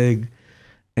one said,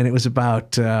 and it was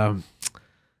about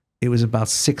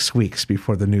 6 weeks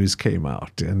before the news came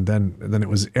out, and then it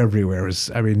was everywhere.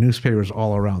 Newspapers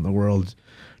all around the world.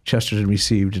 Chesterton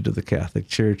received into the Catholic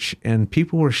Church, and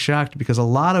people were shocked because a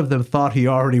lot of them thought he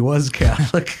already was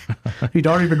Catholic. He'd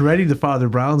already been reading the Father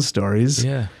Brown stories.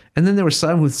 Yeah. And then there were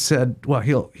some who said, well,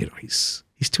 he's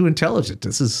too intelligent.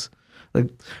 This is like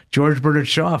George Bernard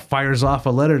Shaw fires off a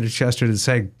letter to Chesterton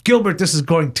saying, Gilbert, this is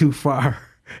going too far.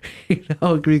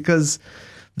 Because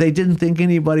they didn't think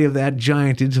anybody of that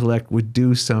giant intellect would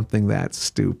do something that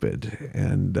stupid.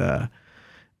 And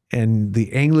the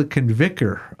Anglican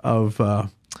vicar of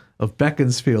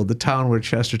Beaconsfield, the town where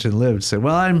Chesterton lived, said,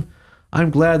 well, I'm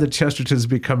glad that Chesterton's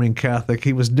becoming Catholic.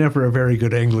 He was never a very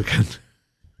good Anglican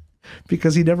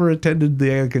because he never attended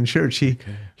the Anglican church. He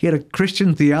had a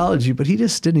Christian theology, but he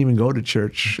just didn't even go to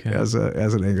church as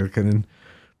an Anglican. And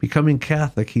becoming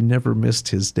Catholic, he never missed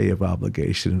his day of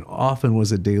obligation and often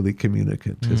was a daily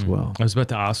communicant as well. I was about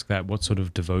to ask that. What sort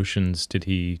of devotions did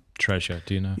he treasure?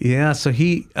 Do you know? Yeah, so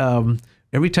he...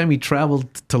 every time he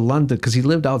traveled to London, because he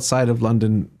lived outside of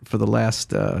London for the last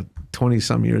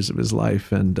 20-some years of his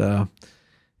life, and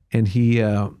he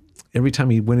every time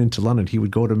he went into London, he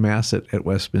would go to Mass at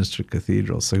Westminster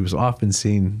Cathedral. So he was often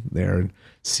seen there and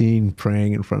seen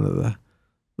praying in front of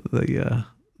the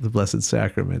Blessed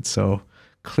Sacrament. So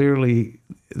clearly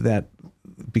that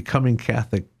becoming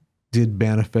Catholic did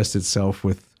manifest itself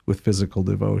with physical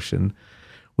devotion.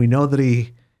 We know that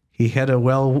he had a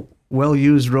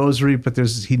well-used rosary, but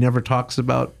he never talks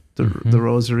about the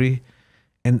rosary.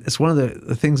 And it's one of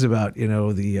the things about,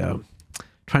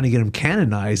 trying to get him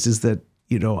canonized is that,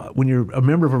 when you're a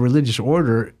member of a religious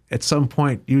order, at some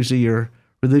point, usually your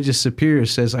religious superior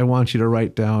says, I want you to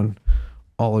write down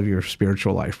all of your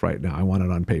spiritual life right now. I want it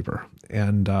on paper.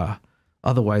 And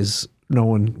otherwise, no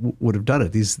one would have done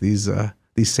it. These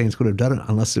saints would have done it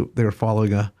unless they were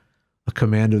following a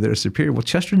command of their superior. Well,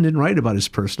 Chesterton didn't write about his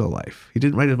personal life. He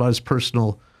didn't write about his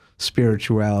personal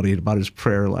spirituality, about his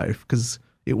prayer life, because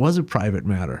it was a private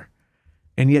matter.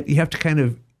 And yet you have to kind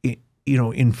of,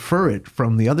 infer it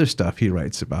from the other stuff he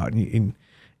writes about and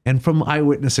from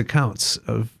eyewitness accounts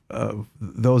of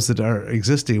those that are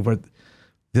existing, where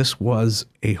this was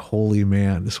a holy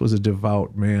man. This was a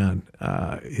devout man.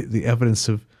 The evidence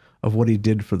of what he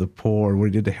did for the poor, what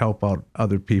he did to help out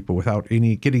other people without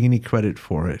getting any credit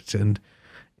for it. And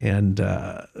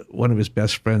one of his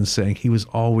best friends saying he was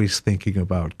always thinking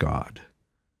about God.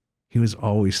 He was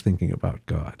always thinking about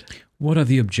God. What are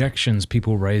the objections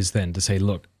people raise then to say,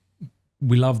 look,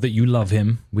 we love that you love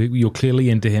him. You're clearly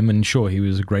into him, and sure, he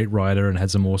was a great writer and had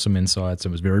some awesome insights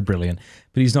and was very brilliant,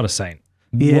 but he's not a saint.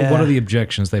 Yeah. What are the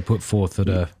objections they put forth that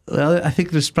are... Well, I think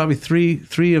there's probably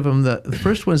three of them. The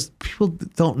first one is people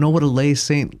don't know what a lay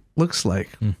saint looks like.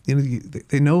 You know,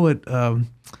 they know what...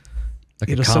 like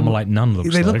a Carmelite nun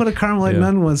looks like. They look what a Carmelite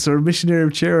nun was, or a missionary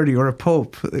of charity, or a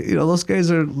pope. You know, those guys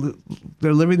they're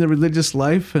living the religious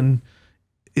life, and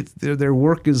their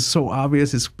work is so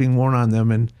obvious it's being worn on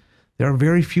them. And there are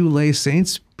very few lay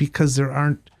saints because there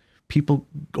aren't people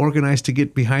organized to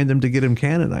get behind them to get them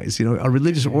canonized. You know, a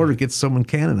religious order gets someone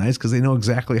canonized because they know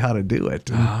exactly how to do it.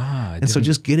 And so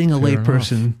just getting a lay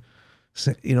person,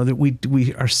 you know, that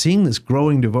we are seeing this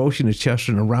growing devotion to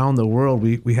Chesterton around the world.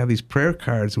 We have these prayer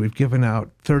cards. We've given out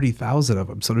 30,000 of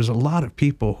them. So there's a lot of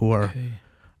people who are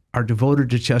devoted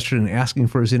to Chesterton and asking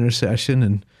for his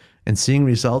intercession and seeing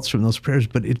results from those prayers.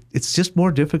 But it's just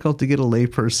more difficult to get a lay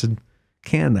person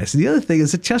canonized. The other thing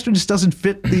is that Chesterton just doesn't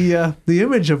fit the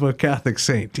image of a Catholic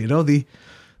saint. You know,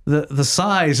 the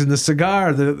size and the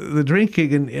cigar, the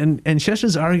drinking, and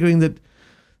Chesterton's arguing that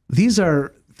these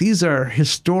are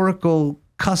historical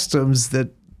customs that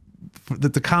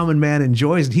the common man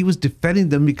enjoys, and he was defending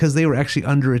them because they were actually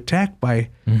under attack by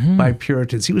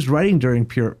Puritans. He was writing during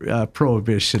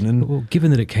Prohibition. And well,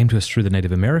 given that it came to us through the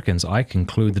Native Americans, I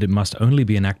conclude that it must only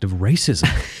be an act of racism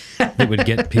that would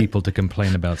get people to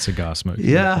complain about cigar smoking.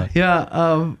 Yeah.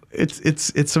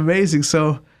 It's amazing.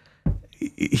 So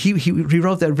he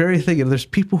wrote that very thing. And there's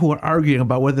people who are arguing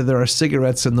about whether there are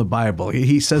cigarettes in the Bible.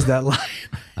 He says that line.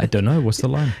 I don't know. What's the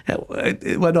line?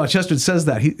 Well, no, Chesterton says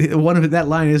that. That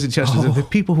line isn't Chesterton. The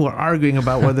people who are arguing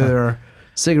about whether there are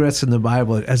cigarettes in the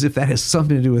Bible, as if that has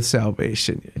something to do with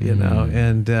salvation, you know.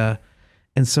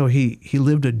 And so he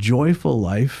lived a joyful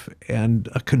life and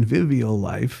a convivial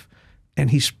life,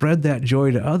 and he spread that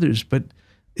joy to others. But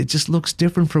it just looks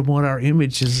different from what our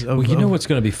image is of. Well, you know what's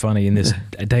going to be funny in this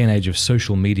day and age of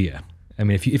social media? I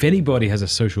mean, if anybody has a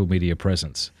social media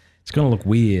presence, it's going to look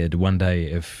weird one day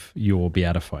if you're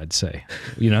beatified, say,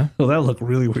 you know? Well, that'll look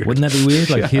really weird. Wouldn't that be weird?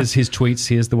 Like, here's his tweets,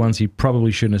 here's the ones he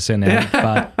probably shouldn't have sent out,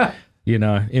 but, you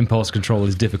know, impulse control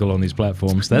is difficult on these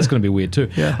platforms. That's going to be weird too.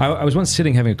 Yeah. I was once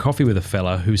sitting having a coffee with a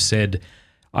fella who said,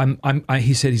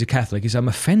 he said he's a Catholic. He said, I'm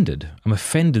offended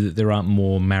that there aren't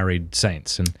more married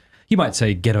saints. And you might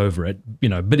say, get over it, you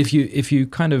know, but if you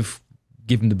kind of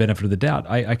give him the benefit of the doubt,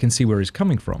 I can see where he's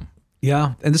coming from.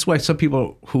 Yeah, and this is why some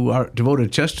people who are devoted to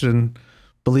Chesterton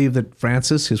believe that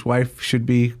Francis, his wife, should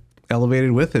be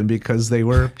elevated with him because they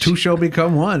were two shall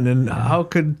become one. And how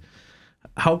could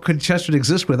Chesterton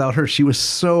exist without her? She was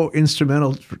so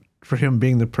instrumental for him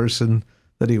being the person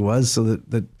that he was. So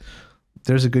that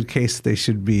there's a good case they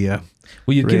should be. Well,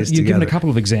 you've given a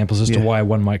couple of examples as to why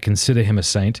one might consider him a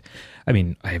saint. I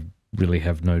mean, I really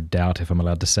have no doubt, if I'm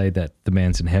allowed to say that, the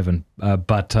man's in heaven.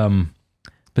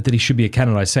 But that he should be a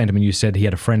canonized saint. I mean, you said he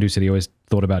had a friend who said he always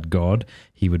thought about God.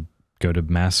 He would go to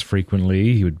Mass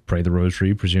frequently. He would pray the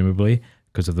rosary, presumably,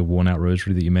 because of the worn-out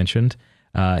rosary that you mentioned.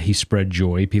 He spread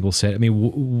joy, people said. I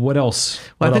mean, what else?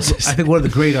 Well, I think one of the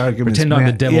great arguments... Pretend I'm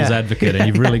the devil's advocate, and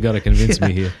you've really got to convince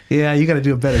me here. Yeah, you got to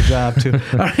do a better job, too.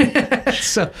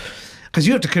 So, because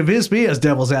you have to convince me as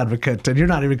devil's advocate, and you're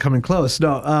not even coming close.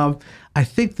 No, I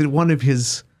think that one of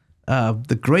his...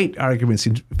 the great arguments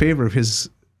in favor of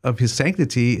his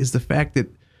sanctity is the fact that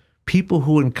people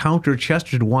who encounter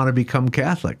Chesterton want to become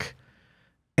Catholic.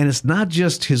 And it's not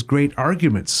just his great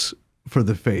arguments for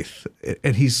the faith,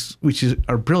 and which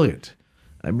are brilliant.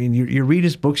 I mean, you read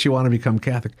his books, you want to become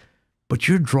Catholic, but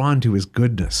you're drawn to his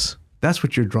goodness. That's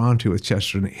what you're drawn to with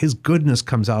Chesterton. His goodness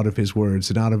comes out of his words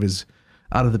and out of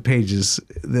the pages.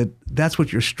 That's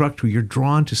what you're struck to. You're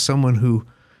drawn to someone who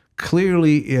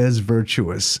clearly is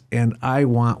virtuous, and I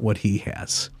want what he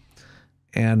has.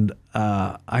 And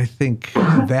I think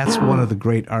that's one of the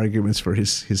great arguments for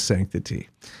his sanctity.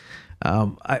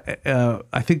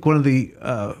 I think one of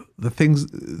the things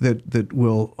that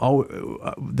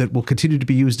will continue to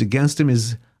be used against him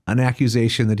is an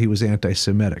accusation that he was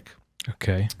anti-Semitic.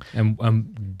 Okay,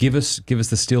 and give us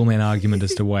the Steelman argument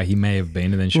as to why he may have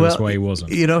been, and then show us why he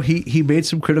wasn't. You know, he made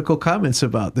some critical comments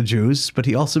about the Jews, but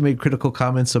he also made critical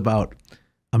comments about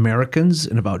Americans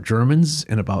and about Germans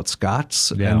and about Scots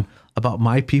and about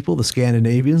my people, the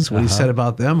Scandinavians. What he said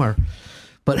about them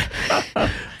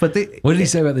but they. What did he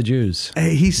say about the Jews?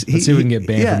 Let's see if we can get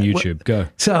banned from YouTube. Go.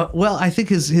 So, I think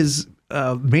his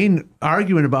main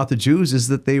argument about the Jews is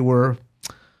that they were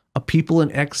a people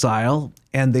in exile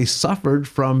and they suffered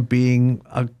from being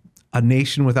a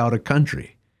nation without a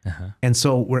country, and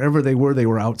so wherever they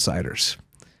were outsiders.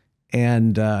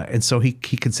 And so he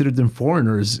considered them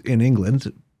foreigners in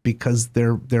England because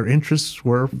their interests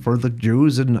were for the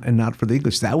Jews and not for the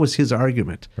English. That was his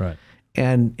argument. Right.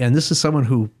 And this is someone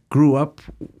who grew up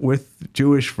with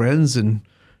Jewish friends and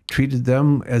treated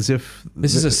them as if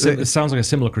it sounds like a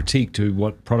similar critique to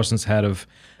what Protestants had of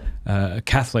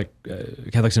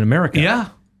Catholics in America. Yeah.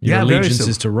 Your yeah, allegiance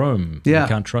is to Rome. Yeah. We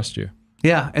can't trust you.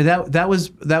 Yeah, and that was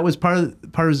part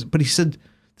of his, but he said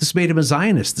this made him a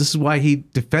Zionist. This is why he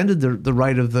defended the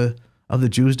right of the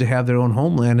Jews to have their own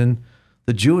homeland, and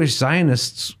the Jewish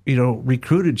Zionists,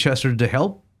 recruited Chesterton to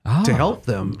help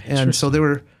them. And so there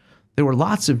were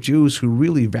lots of Jews who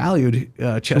really valued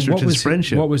Chesterton's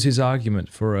friendship. What was his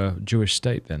argument for a Jewish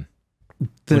state then?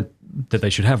 That they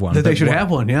should have one. That they should have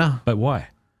one, yeah. But why?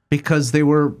 Because they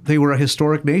were a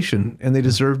historic nation and they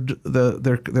deserved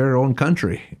their own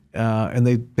country, and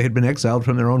they had been exiled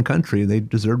from their own country. They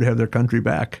deserved to have their country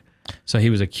back. So he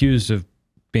was accused of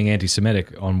being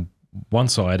anti-Semitic on one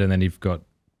side, and then you've got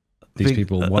these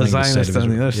people wanting a Zionist on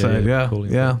the other side.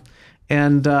 Yeah.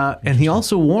 And he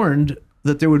also warned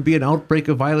that there would be an outbreak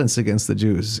of violence against the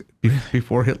Jews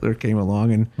before Hitler came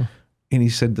along, and he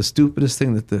said the stupidest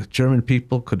thing that the German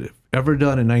people could have ever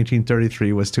done in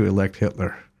 1933 was to elect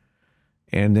Hitler.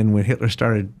 And then when Hitler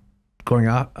started going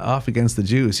off against the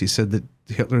Jews, he said that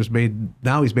he's made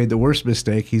the worst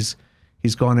mistake. He's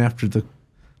gone after the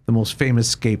most famous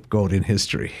scapegoat in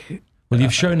history. Well,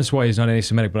 you've shown us why he's not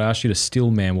anti-Semitic, but I asked you to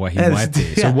still man why he might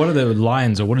be. So what are the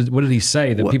lines, or what did he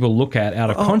say that people look at out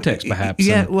of context, perhaps?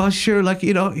 Yeah, well, sure. Like,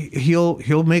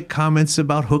 he'll make comments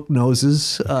about hook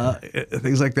noses,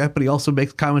 things like that, but he also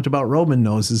makes comment about Roman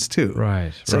noses too.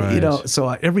 Right. So, so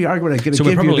every argument I get to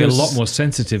give you, we're probably a lot more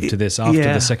sensitive to this after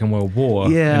the Second World War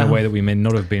in a way that we may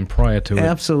not have been prior to it.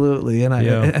 Absolutely, and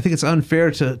I think it's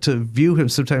unfair to view him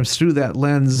sometimes through that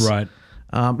lens. Right.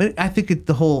 I think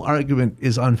the whole argument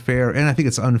is unfair, and I think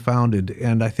it's unfounded.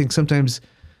 And I think sometimes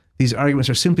these arguments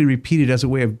are simply repeated as a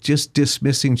way of just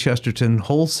dismissing Chesterton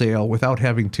wholesale without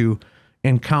having to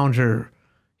encounter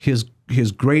his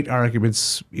great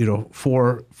arguments,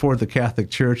 for the Catholic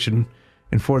Church and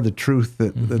for the truth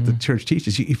that the Church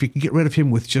teaches. If you can get rid of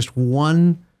him with just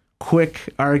one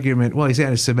quick argument, well, he's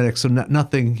anti-Semitic, so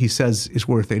nothing he says is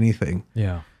worth anything.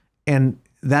 Yeah. And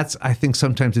I think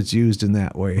sometimes it's used in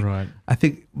that way. Right. I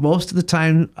think most of the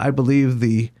time, I believe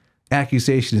the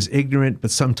accusation is ignorant, but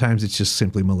sometimes it's just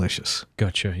simply malicious.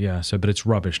 Gotcha. Yeah. But it's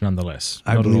rubbish nonetheless.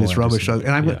 I believe it's rubbish.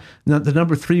 And the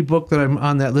number 3 book that I'm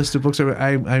on that list of books,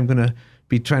 I'm going to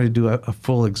be trying to do a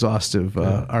full exhaustive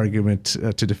argument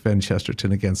to defend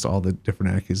Chesterton against all the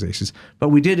different accusations. But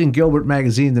we did in Gilbert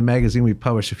Magazine, the magazine we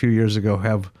published a few years ago,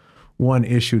 have one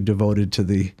issue devoted to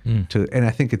and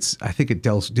I think it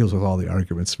deals with all the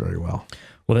arguments very well.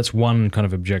 Well, that's one kind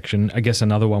of objection. I guess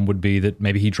another one would be that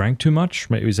maybe he drank too much.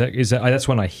 Maybe is that that's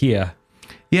one I hear.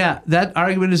 Yeah, that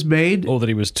argument is made. Or that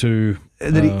he was too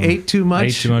that he ate too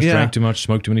much, drank too much,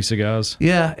 smoked too many cigars.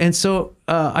 Yeah, and so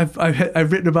I've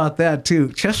written about that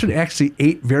too. Chesterton actually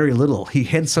ate very little. He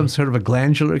had some sort of a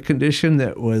glandular condition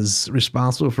that was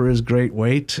responsible for his great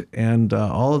weight, and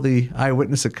all of the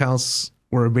eyewitness accounts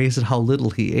were amazed at how little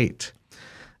he ate.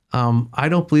 I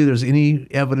don't believe there's any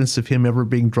evidence of him ever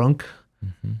being drunk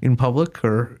in public,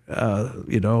 or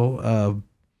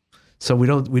so we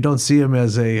don't see him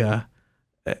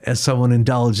as someone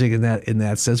indulging in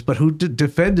that sense, but who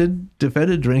defended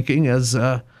drinking, as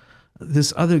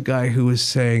this other guy who was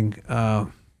saying,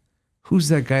 who's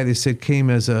that guy they said came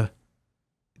as a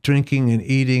drinking and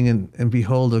eating and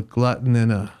behold a glutton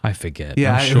and a... I forget.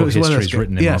 Yeah, I'm sure history's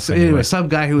written him off anyway. Some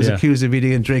guy who was accused of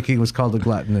eating and drinking was called a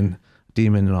glutton and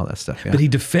demon and all that stuff. Yeah. But he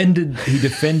defended,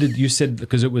 you said,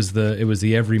 because it was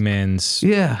the everyman's...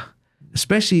 Yeah,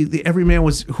 especially the everyman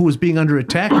who was being under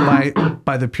attack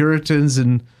by the Puritans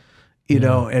and, and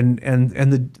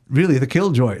the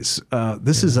killjoys.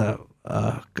 This is a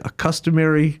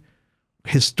customary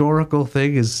historical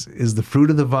thing, is the fruit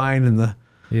of the vine and the...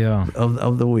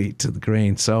 of the wheat, the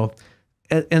grain. So,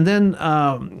 and then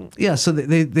so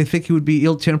they think he would be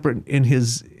ill-tempered in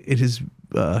his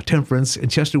temperance.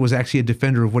 And Chester was actually a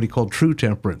defender of what he called true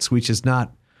temperance, which is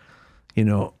not,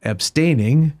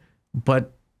 abstaining,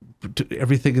 but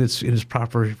everything in its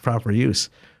proper use.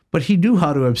 But he knew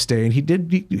how to abstain.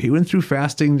 He went through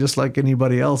fasting just like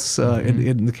anybody else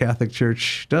in the Catholic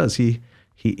Church does. He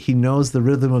knows the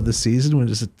rhythm of the season, when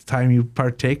it's the time you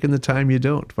partake and the time you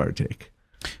don't partake.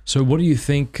 So what do you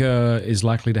think is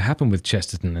likely to happen with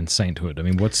Chesterton and sainthood? I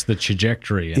mean, what's the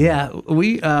trajectory?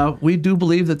 We do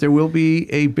believe that there will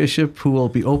be a bishop who will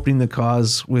be opening the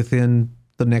cause within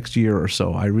the next year or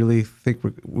so. I really think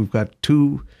we've got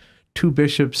two two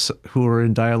bishops who we're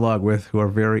in dialogue with who are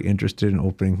very interested in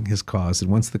opening his cause.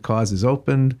 And once the cause is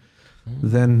opened,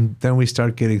 then we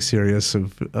start getting serious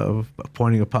of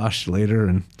appointing a postulator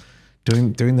and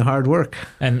doing the hard work.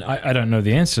 And I don't know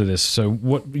the answer to this. So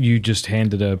what, you just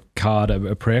handed a card,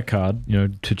 a prayer card,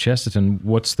 to Chesterton.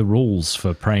 What's the rules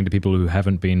for praying to people who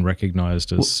haven't been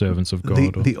recognized as servants of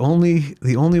God? The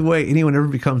only way anyone ever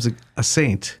becomes a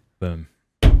saint. Boom.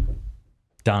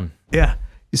 Done. Yeah.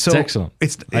 So it's excellent.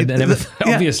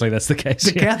 Obviously, that's the case.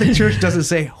 The Catholic Church doesn't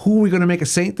say, who are we going to make a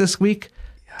saint this week?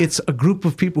 Yeah. It's a group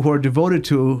of people who are devoted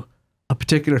to a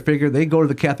particular figure. They go to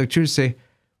the Catholic Church and say,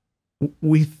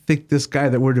 we think this guy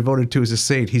that we're devoted to is a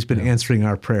saint. He's been answering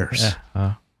our prayers.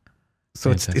 Yeah.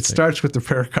 So it starts with the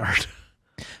prayer card.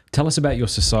 Tell us about your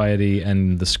society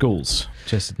and the schools,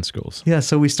 Chesterton schools. Yeah,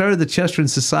 so we started the Chesterton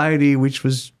Society, which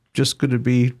was just going to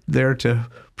be there to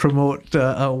promote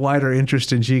a wider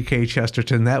interest in G.K.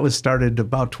 Chesterton. That was started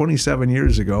about 27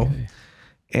 years ago. Okay.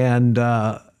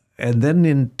 And then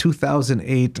in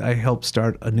 2008, I helped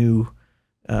start a new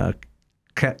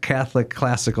Catholic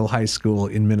classical high school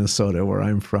in Minnesota, where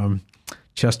I'm from,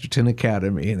 Chesterton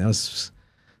Academy. And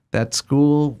that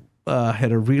school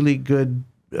had a really good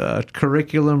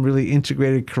curriculum, really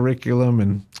integrated curriculum,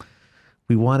 and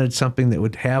we wanted something that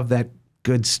would have that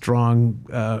good, strong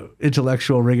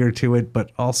intellectual rigor to it,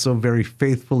 but also very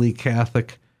faithfully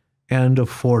Catholic and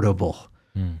affordable.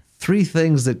 Three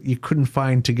things that you couldn't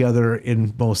find together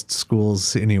in most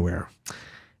schools anywhere.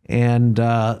 And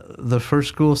the first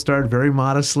school started very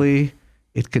modestly.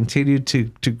 It continued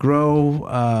to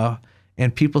grow,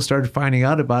 and people started finding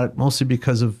out about it mostly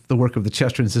because of the work of the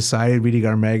Chesterton Society, reading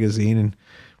our magazine. And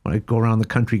when I go around the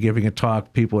country giving a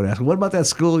talk, people would ask, what about that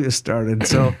school you started?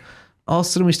 So all of a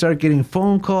sudden we started getting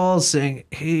phone calls saying,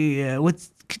 hey,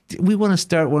 we want to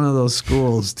start one of those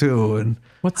schools too. And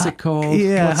what's it called?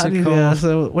 Yeah,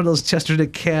 so one of those Chesterton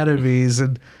Academies.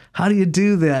 And how do you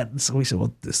do that? And so we said,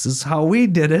 well, this is how we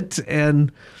did it.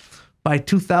 And by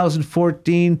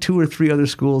 2014, 2 or 3 other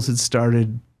schools had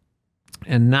started.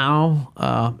 And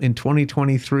now in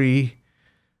 2023,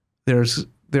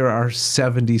 there are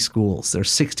 70 schools. There's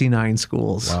 69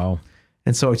 schools. Wow.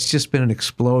 And so it's just been an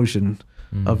explosion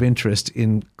of interest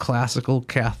in classical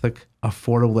Catholic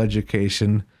affordable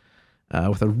education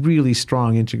with a really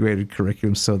strong integrated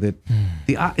curriculum, so that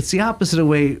it's the opposite of the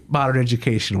way modern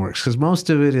education works, because most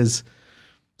of it is,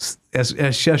 as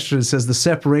Chesterton says, the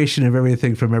separation of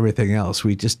everything from everything else.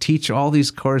 We just teach all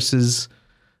these courses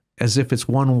as if it's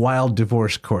one wild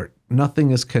divorce court.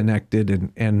 Nothing is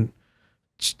connected, and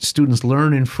students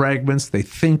learn in fragments, they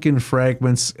think in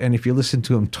fragments, and if you listen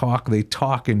to them talk, they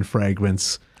talk in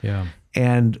fragments. Yeah.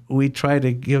 And we try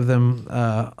to give them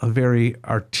a very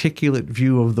articulate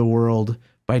view of the world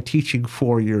by teaching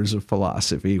 4 years of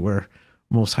philosophy, where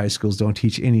most high schools don't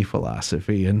teach any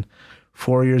philosophy, and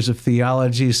 4 years of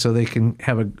theology so they can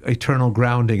have an eternal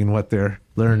grounding in what they're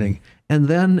learning. And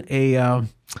then a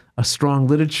strong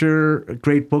literature,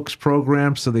 great books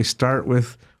program, so they start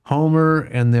with Homer,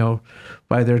 and they'll,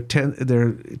 by their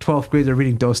 12th grade, they're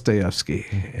reading Dostoevsky.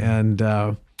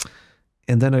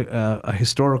 And then a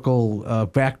historical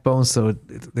backbone, so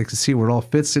they can see where it all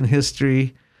fits in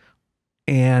history.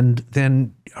 And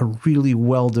then a really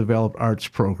well-developed arts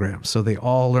program, so they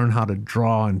all learn how to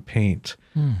draw and paint.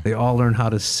 They all learn how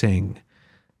to sing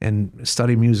and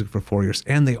study music for 4 years.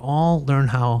 And they all learn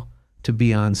how to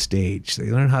be on stage.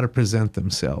 They learn how to present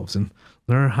themselves and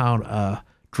learn how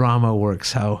drama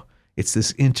works, how it's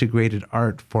this integrated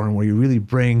art form where you really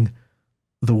bring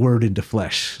the word into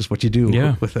flesh, is what you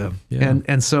do with them. Yeah.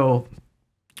 And so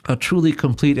a truly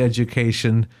complete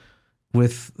education,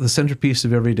 with the centerpiece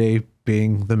of every day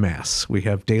being the Mass. We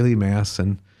have daily Mass,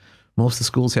 and most of the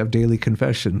schools have daily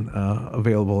confession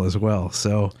available as well.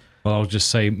 So, well, I'll just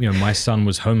say, my son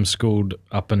was homeschooled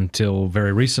up until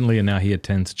very recently, and now he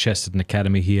attends Chesterton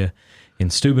Academy here in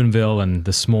Steubenville. And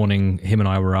this morning, him and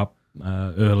I were up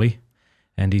early,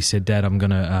 and he said, Dad, I'm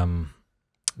going to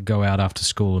go out after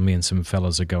school, and me and some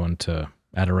fellas are going to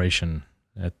adoration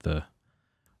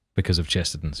because of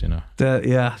Chesterton's,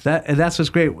 that's what's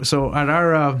great. So at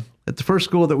at the first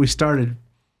school that we started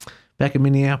back in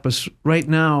Minneapolis, right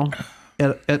now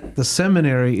at the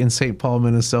seminary in St. Paul,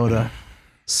 Minnesota,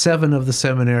 7 of the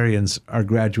seminarians are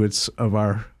graduates of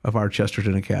our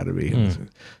Chesterton Academy.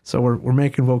 So we're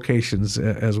making vocations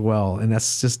as well, and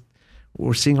that's just,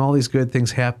 we're seeing all these good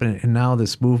things happen, and now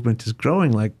this movement is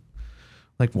growing like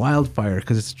wildfire,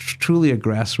 because it's truly a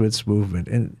grassroots movement.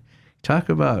 And talk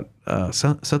about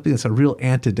something that's a real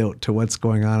antidote to what's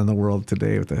going on in the world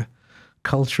today with the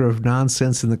culture of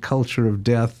nonsense and the culture of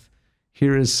death.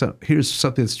 Here's something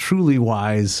that's truly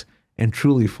wise and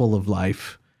truly full of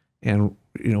life, and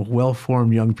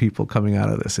well-formed young people coming out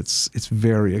of this. It's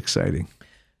very exciting.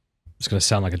 It's going to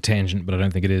sound like a tangent, but I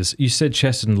don't think it is. You said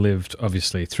Chesterton lived,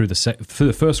 obviously, through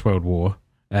the First World War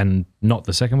and not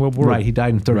the Second World War? Right, he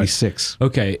died in 36. Right.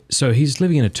 Okay, so he's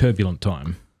living in a turbulent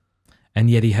time, and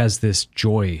yet he has this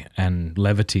joy and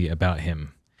levity about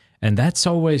him. And that's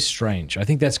always strange. I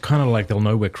think that's kind of like they'll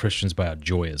know we're Christians by our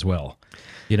joy as well.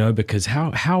 Because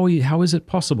how is it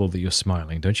possible that you're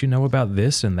smiling? Don't you know about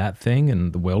this and that thing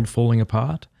and the world falling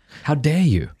apart? How dare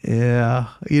you? Yeah.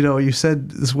 You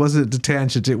said this wasn't a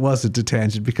tangent. It wasn't a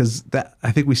tangent because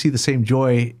I think we see the same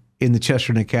joy in the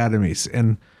Chesterton Academies.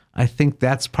 And I think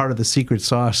that's part of the secret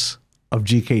sauce of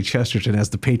G.K. Chesterton as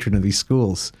the patron of these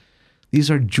schools.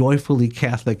 These are joyfully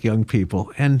Catholic young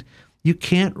people. And you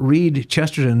can't read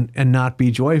Chesterton and not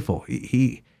be joyful.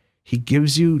 He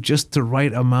gives you just the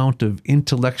right amount of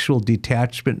intellectual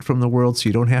detachment from the world so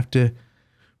you don't have to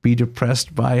be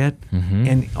depressed by it,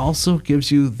 and also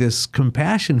gives you this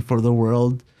compassion for the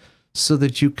world so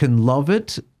that you can love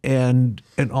it and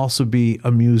also be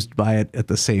amused by it at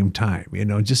the same time.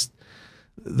 Just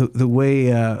the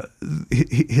way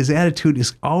his attitude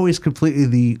is always completely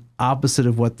the opposite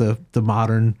of what the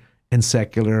modern and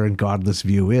secular and godless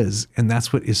view is. And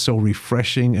that's what is so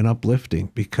refreshing and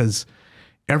uplifting, because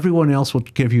everyone else will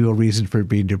give you a reason for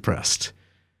being depressed.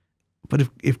 But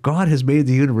if God has made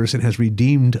the universe and has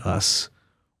redeemed us,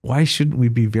 why shouldn't we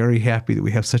be very happy that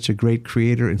we have such a great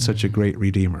creator and such a great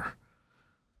redeemer?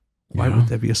 Why would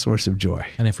that be a source of joy?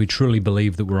 And if we truly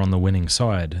believe that we're on the winning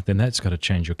side, then that's got to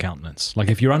change your countenance. Like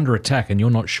if you're under attack and you're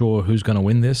not sure who's going to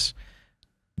win this,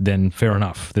 then fair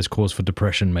enough. There's cause for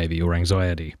depression maybe, or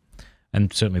anxiety.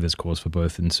 And certainly there's cause for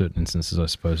both in certain instances, I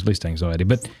suppose, at least anxiety.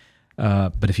 But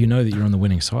if you know that you're on the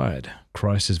winning side,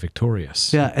 Christ is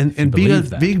victorious. Yeah, and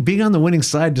being on the winning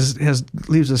side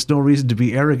leaves us no reason to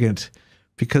be arrogant,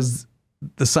 because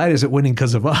the side isn't winning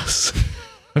because of us.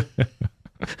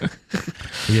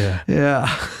 Yeah.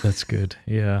 That's good.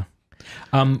 Yeah.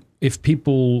 If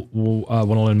people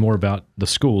want to learn more about the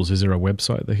schools, is there a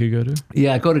website they could go to?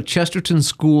 Yeah, go to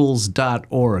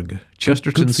chestertonschools.org.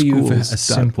 Good for you for a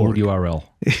simple URL.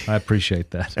 I appreciate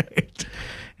that. Right.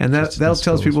 And that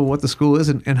tells people what the school is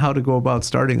and how to go about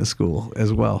starting a school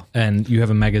as well. And you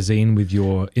have a magazine with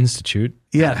your institute.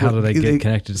 Yeah. How do they get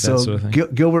connected to that sort of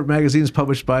thing? Gilbert Magazine is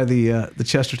published by the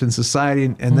Chesterton Society,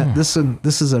 and this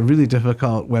is a really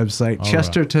difficult website,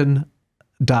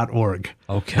 chesterton.org.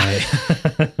 Okay.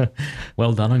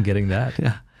 Well done on getting that.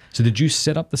 Yeah. So did you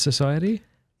set up the society?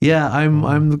 Yeah,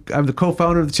 I'm the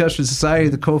co-founder of the Chesterton Society,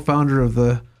 the co-founder of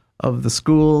the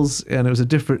schools, and it was a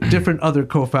different other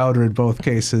co-founder in both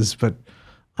cases, but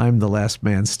I'm the last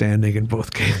man standing in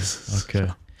both cases.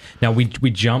 Okay. Now I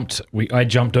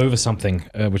jumped over something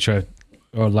which I'd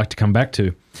like to come back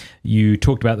to. You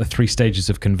talked about the 3 stages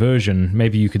of conversion.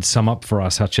 Maybe you could sum up for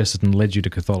us how Chesterton led you to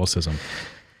Catholicism.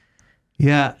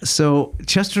 Yeah, so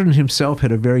Chesterton himself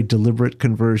had a very deliberate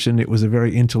conversion. It was a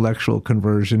very intellectual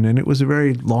conversion, and it was a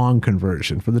very long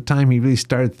conversion. From the time he really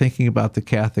started thinking about the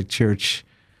Catholic Church,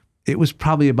 it was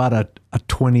probably about a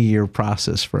 20-year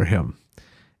process for him.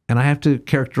 And I have to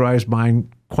characterize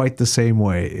mine quite the same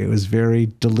way. It was very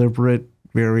deliberate,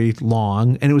 very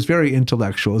long, and it was very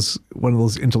intellectual. It was one of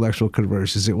those intellectual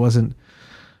conversions. It wasn't,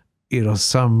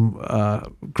 some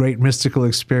great mystical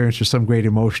experience or some great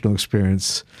emotional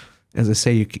experience. As I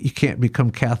say, you can't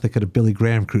become Catholic at a Billy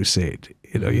Graham crusade.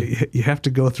 You have to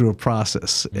go through a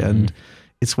process. Mm-hmm. And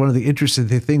it's one of the interesting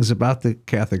things about the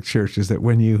Catholic Church is that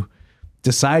when you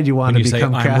decide you want to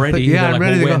become Catholic. I'm ready. Yeah, I'm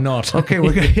ready to go. We're not. Okay,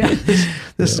 we're good. Yeah,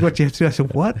 this is what you have to do. I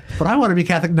said, what? But I want to be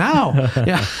Catholic now.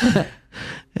 Yeah.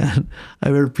 And I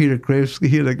remember Peter Graves,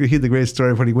 he had the great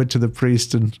story when he went to the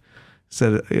priest and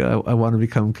said, I want to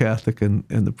become Catholic. And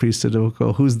the priest said, oh,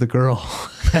 who's the girl?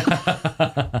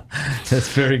 That's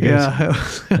very good. Yeah,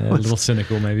 a little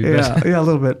cynical maybe. Yeah, a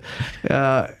little bit.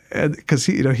 Because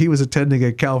he was attending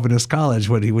a Calvinist college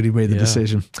when he made the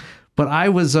decision. But I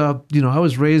was, I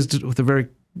was raised with a very,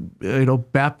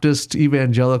 Baptist,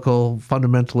 evangelical,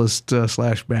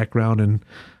 fundamentalist / background, and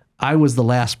I was the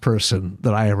last person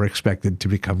that I ever expected to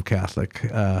become Catholic.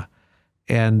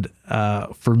 And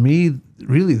for me,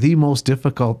 really the most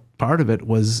difficult part of it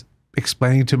was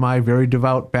explaining to my very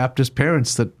devout Baptist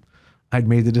parents that I'd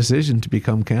made the decision to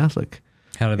become Catholic.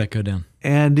 How did that go down?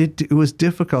 And it was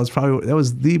difficult. It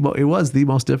was the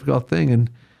most difficult thing, and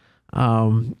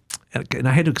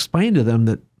I had to explain to them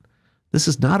that this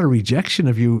is not a rejection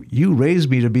of you. You raised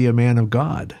me to be a man of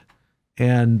God,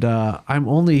 and I'm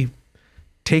only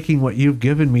taking what you've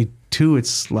given me to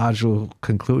its logical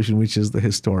conclusion, which is the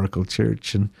historical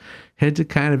church, and had to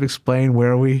kind of explain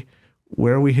where we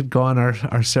where we had gone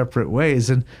our separate ways.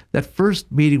 And that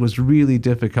first meeting was really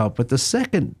difficult. But the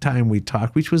second time we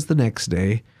talked, which was the next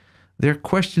day, their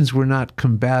questions were not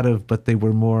combative, but they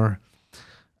were more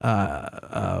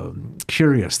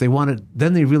curious. They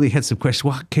really had some questions.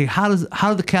 Well, okay, how do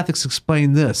the Catholics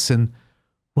explain this? And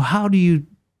well, how do you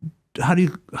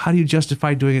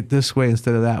justify doing it this way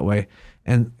instead of that way?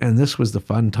 And this was the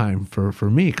fun time for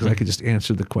me, because I could just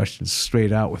answer the questions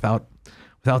straight out without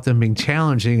them being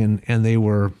challenging, and they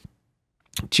were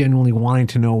genuinely wanting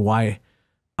to know why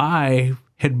I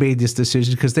had made this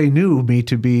decision, because they knew me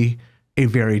to be a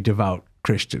very devout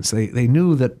Christian. So they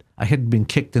knew that I hadn't been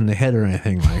kicked in the head or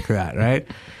anything like that, right?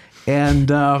 And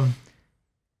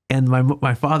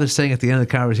my father saying at the end of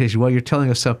the conversation, well, you're telling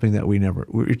us something that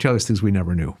you're telling us things we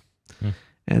never knew.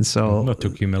 And so that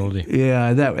took humility.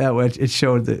 Yeah, that it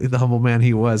showed the humble man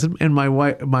he was. And my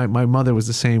wife, my mother was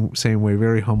the same way,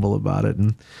 very humble about it.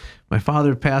 And my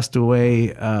father passed away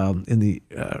in the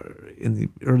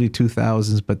early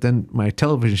 2000s, but then my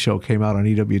television show came out on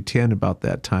EWTN about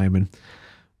that time, and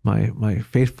my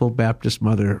faithful Baptist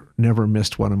mother never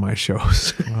missed one of my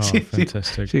shows. Oh,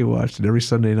 fantastic. She watched it every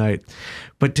Sunday night.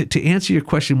 But to answer your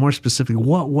question more specifically,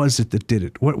 what was it that did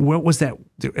it? What was that?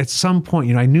 At some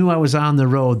point, I knew I was on the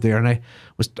road there, and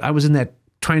I was in that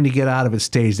trying to get out of it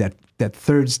stage, that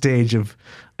third stage of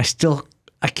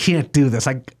I can't do this.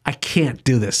 I can't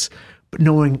do this. But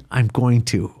knowing I'm going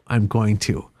to.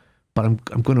 But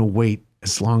I'm going to wait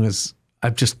as long as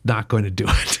I'm just not going to do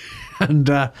it.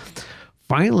 And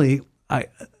finally, I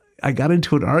got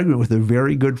into an argument with a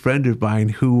very good friend of mine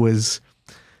who was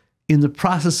in the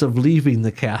process of leaving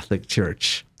the Catholic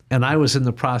Church, and I was in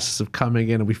the process of coming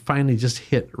in, and we finally just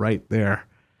hit right there.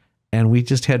 And we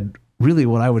just had really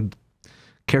what I would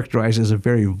characterize as a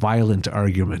very violent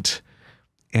argument.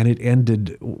 And it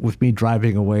ended with me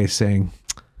driving away saying,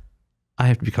 I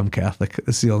have to become Catholic.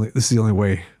 This is the only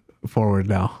way forward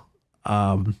now.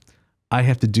 I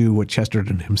have to do what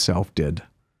Chesterton himself did.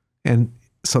 And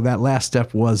so that last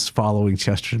step was following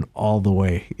Chesterton all the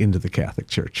way into the Catholic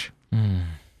Church.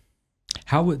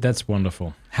 That's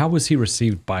wonderful. How was he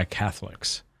received by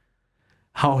Catholics?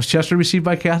 How was Chesterton received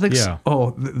by Catholics? Yeah.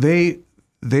 Oh,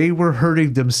 they were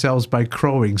hurting themselves by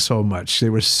crowing so much. They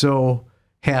were so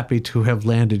happy to have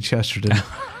landed Chesterton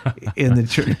in the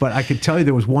church. But I could tell you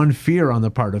there was one fear on the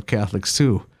part of Catholics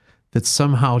too, that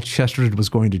somehow Chesterton was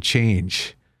going to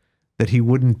change, that he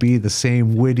wouldn't be the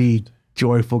same witty,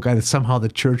 joyful guy, that somehow the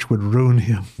church would ruin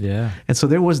him. Yeah. And so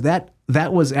there was that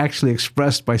was actually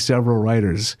expressed by several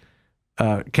writers,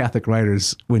 Catholic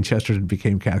writers, when Chesterton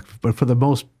became Catholic. But for the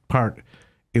most part,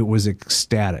 it was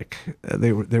ecstatic.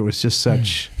 There was just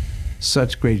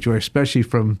such great joy, especially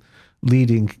from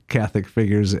leading Catholic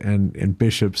figures and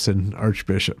bishops and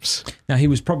archbishops. Now, he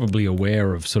was probably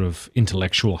aware of sort of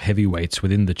intellectual heavyweights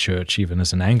within the church, even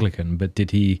as an Anglican, but did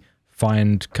he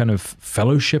find kind of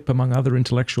fellowship among other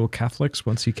intellectual Catholics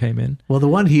once he came in? Well, the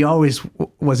one he always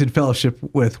was in fellowship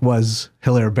with was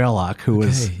Hilaire Belloc, who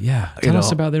was Tell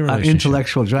us about their relationship. An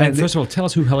intellectual giant. And first of all, tell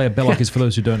us who Hilaire Belloc is for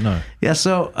those who don't know. Yeah,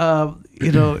 so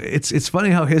it's funny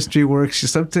how history works.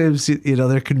 Sometimes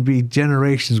there can be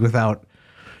generations without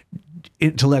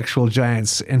intellectual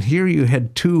giants, and here you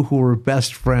had two who were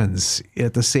best friends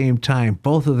at the same time.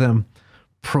 Both of them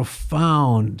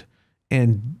profound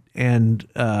and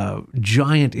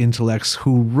giant intellects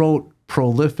who wrote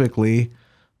prolifically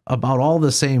about all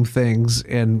the same things,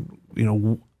 and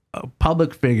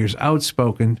public figures,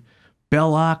 outspoken.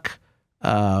 Belloc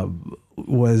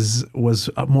was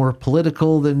more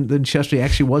political than Chester. He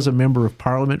actually was a member of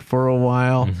Parliament for a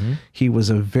while. Mm-hmm. He was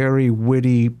a very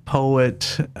witty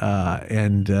poet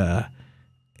and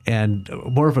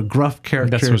more of a gruff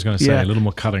character. That's what I was going to say. A little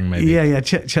more cutting, maybe. Yeah.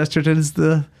 Chesterton's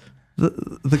the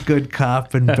good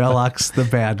cop, and Belloc's the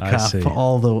bad cop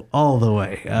all the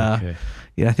way. Okay.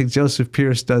 Yeah, I think Joseph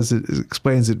Pierce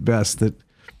explains it best, that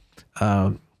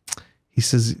he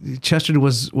says Chesterton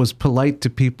was polite to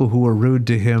people who were rude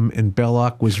to him, and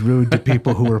Belloc was rude to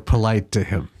people who were polite to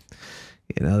him.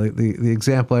 The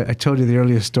example I told you, the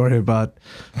earlier story about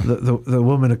the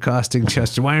woman accosting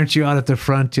Chesterton, why aren't you out at the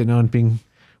front, and being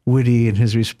witty in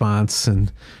his response,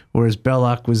 and whereas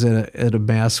Belloc was at a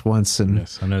mass once, and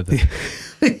yes, I know that.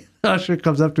 The usher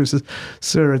comes up to him and says,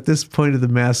 "Sir, at this point of the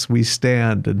mass we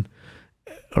stand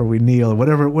or we kneel,"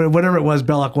 whatever it was.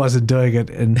 Belloc wasn't doing it,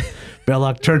 and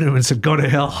Belloc turned to him and said, "Go to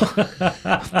hell."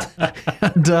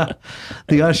 And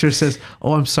the usher says,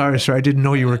 "Oh, I'm sorry, sir. I didn't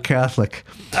know you were Catholic."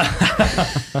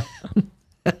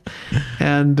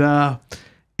 And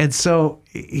so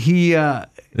he.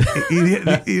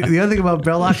 The other thing about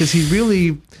Belloc is he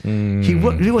really he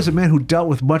was a man who dealt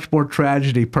with much more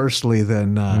tragedy personally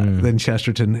than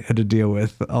Chesterton had to deal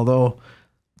with. Although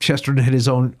Chesterton had his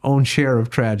own share of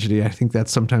tragedy, I think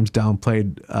that's sometimes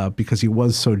downplayed because he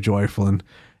was so joyful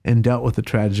and dealt with the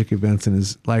tragic events in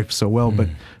his life so well. But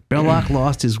Belloc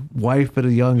lost his wife at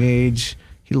a young age.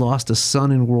 He lost a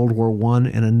son in World War I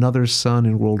and another son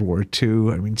in World War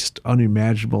II. I mean, just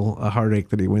unimaginable heartache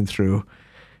that he went through.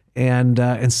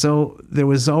 And so there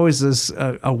was always this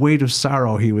a weight of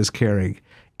sorrow he was carrying.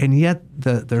 And yet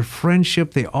their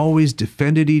friendship, they always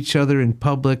defended each other in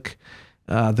public.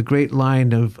 The great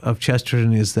line of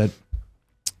Chesterton is that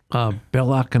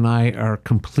Belloc and I are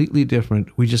completely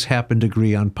different. We just happen to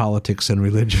agree on politics and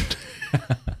religion.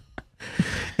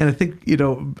 And I think,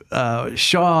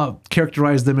 Shaw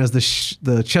characterized them as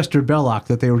the Chester Belloc,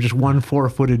 that they were just one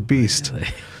four-footed beast. Really?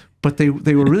 But they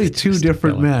were really two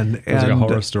different men. It was like a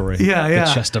horror story. Yeah.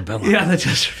 The Chester Belloc. Yeah, the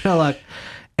Chester Belloc.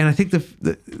 And I think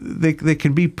they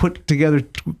can be put together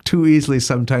too easily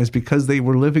sometimes because they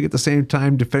were living at the same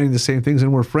time, defending the same things,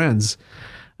 and were friends.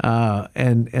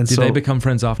 Did they become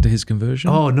friends after his conversion?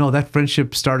 Oh no, that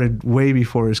friendship started way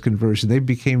before his conversion. They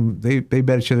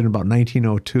met each other in about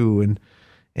 1902,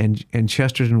 and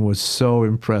Chesterton was so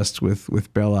impressed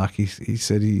with Belloc. He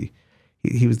said he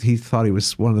thought he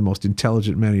was one of the most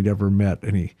intelligent men he'd ever met,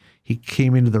 and he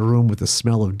came into the room with the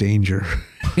smell of danger.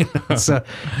 So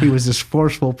he was this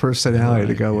forceful personality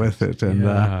to go with it, and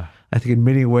I think in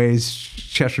many ways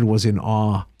Chesterton was in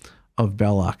awe of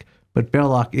Belloc. But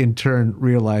Belloc, in turn,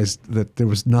 realized that there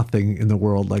was nothing in the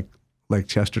world like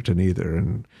Chesterton either.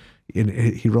 And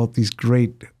he wrote these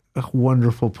great,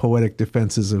 wonderful poetic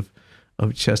defenses of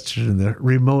Chesterton, the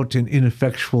remote and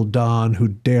ineffectual dawn who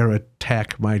dare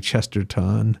attack my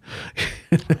Chesterton.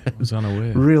 I was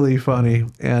unaware. Really funny.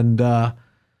 And then,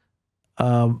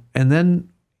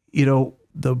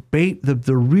 the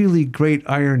really great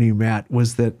irony, Matt,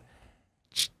 was that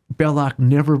Belloc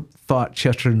never thought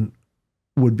Chesterton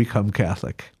would become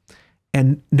Catholic,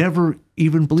 and never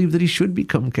even believed that he should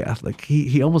become Catholic.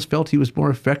 He almost felt he was more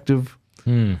effective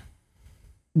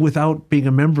without being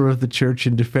a member of the church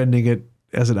and defending it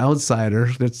as an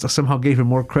outsider. That somehow gave him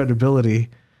more credibility,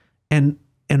 and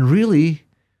really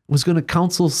was going to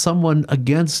counsel someone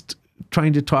against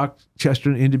trying to talk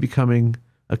Chesterton into becoming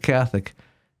a Catholic.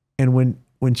 And when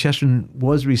Chesterton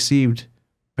was received,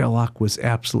 Belloc was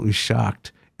absolutely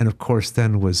shocked, and of course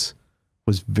then was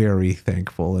very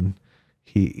thankful, and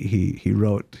he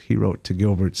wrote to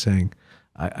Gilbert saying,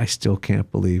 I still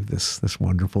can't believe this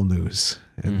wonderful news,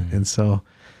 and so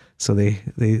they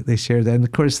shared that. And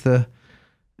of course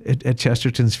at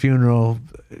Chesterton's funeral,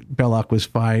 Belloc was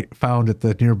found at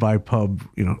the nearby pub,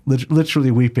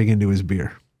 literally weeping into his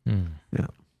beer.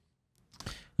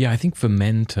 Yeah, I think for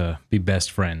men to be best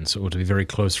friends or to be very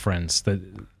close friends, that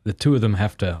the two of them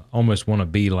have to almost want to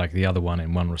be like the other one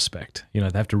in one respect. They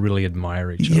have to really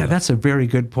admire each other. Yeah, that's a very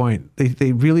good point.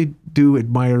 They really do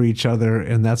admire each other,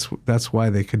 and that's why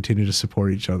they continue to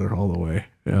support each other all the way.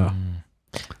 Yeah.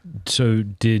 So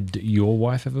did your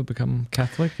wife ever become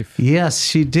Catholic? Yes,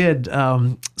 she did.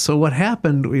 So what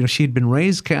happened, she'd been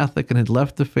raised Catholic and had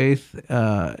left the faith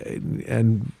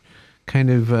and kind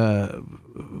of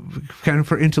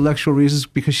for intellectual reasons,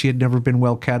 because she had never been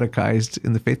well catechized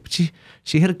in the faith. But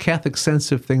she had a Catholic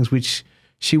sense of things, which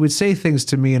she would say things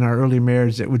to me in our early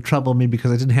marriage that would trouble me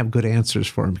because I didn't have good answers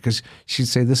for them, because she'd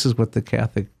say, this is what the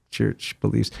Catholic Church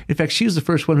believes. In fact, she was the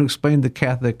first one who explained the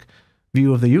Catholic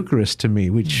view of the Eucharist to me,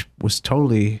 which was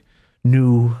totally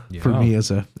new for me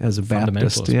as a Baptist.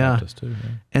 Baptist too, yeah.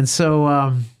 And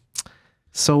so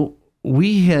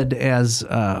we had,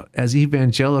 as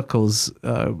evangelicals,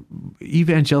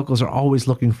 evangelicals are always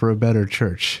looking for a better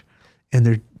church,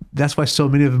 and that's why so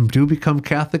many of them do become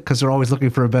Catholic, because they're always looking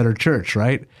for a better church,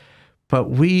 right?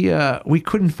 But we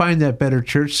couldn't find that better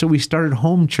church, so we started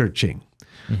home churching,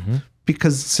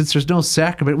 because since there's no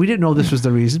sacrament, we didn't know this was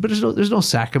the reason, but there's no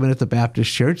sacrament at the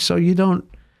Baptist church, so you don't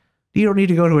need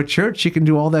to go to a church. You can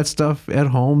do all that stuff at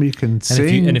home. You can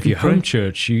sing. And if you're home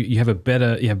church, you have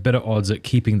better odds at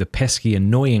keeping the pesky,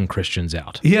 annoying Christians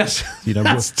out. Yes,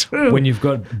 that's true. When you've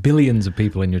got billions of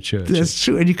people in your church. That's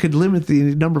true. And you could limit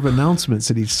the number of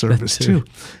announcements at each service too.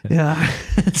 Yeah.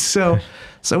 So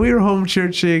we were home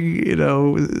churching,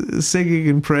 singing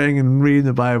and praying and reading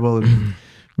the Bible, and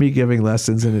me giving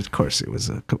lessons. And of course it was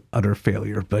an utter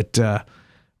failure,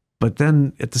 But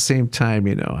then at the same time,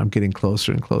 I'm getting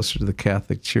closer and closer to the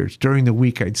Catholic Church. During the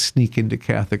week, I'd sneak into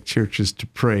Catholic churches to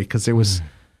pray because there was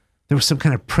some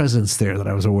kind of presence there that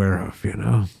I was aware of,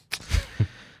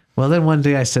 Well, then one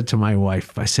day I said to my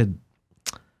wife,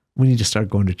 we need to start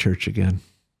going to church again.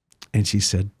 And she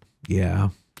said, yeah,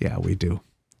 we do.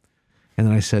 And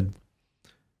then I said,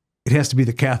 "It has to be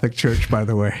the Catholic Church, by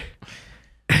the way."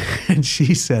 And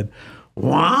she said,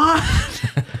 "What?"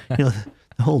 The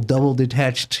whole double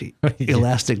detached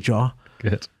elastic jaw.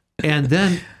 Good. And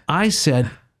then I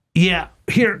said, "Yeah,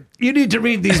 here, you need to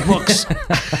read these books."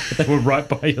 They were right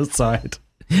by your side.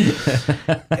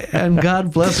 And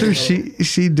God bless her,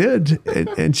 she did,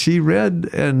 and she read,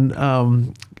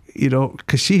 and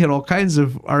because she had all kinds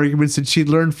of arguments that she'd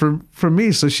learned from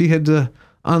me, so she had to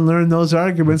unlearn those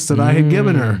arguments that I had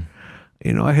given her.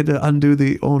 I had to undo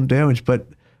the own damage. But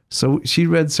so she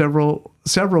read several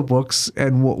books,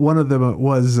 and one of them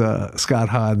was Scott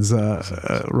Hahn's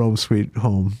Rome Sweet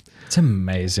Home. It's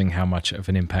amazing how much of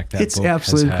an impact that It's book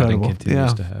absolutely has had incredible. and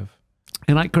continues to have.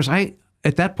 And of course,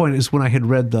 at that point is when I had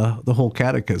read the whole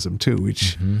catechism too,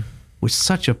 which was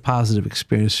such a positive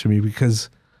experience for me, because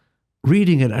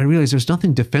reading it, I realized there's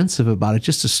nothing defensive about it,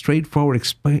 just a straightforward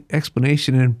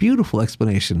explanation and a beautiful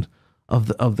explanation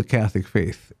of the Catholic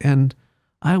faith. And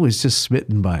I was just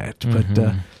smitten by it.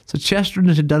 But so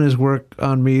Chesterton had done his work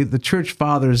on me. The Church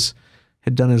Fathers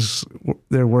had done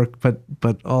their work, but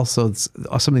also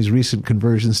some of these recent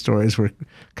conversion stories were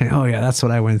kind of, oh yeah, that's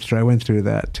what I went through. I went through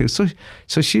that too.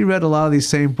 So she read a lot of these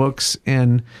same books,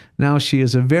 and now she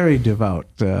is a very devout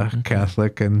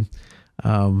Catholic. And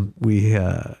we,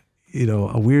 a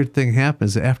weird thing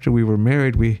happens. After we were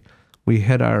married, we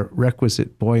had our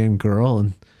requisite boy and girl,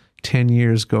 and 10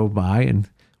 years go by, and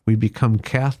we become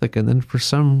Catholic, and then for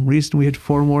some reason we had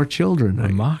 4 more children.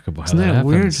 Remarkable. Isn't that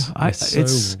weird?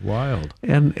 It's so wild.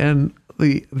 And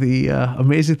the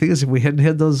amazing thing is, if we hadn't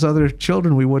had those other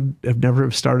children, we would have never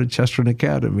have started Chesterton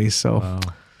Academy. So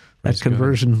that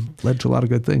conversion led to a lot of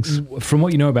good things. From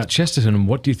what you know about Chesterton,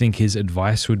 what do you think his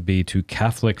advice would be to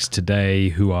Catholics today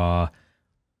who are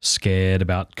scared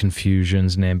about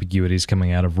confusions and ambiguities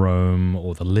coming out of Rome,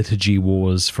 or the liturgy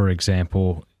wars, for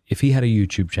example? If he had a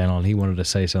YouTube channel and he wanted to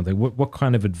say something, what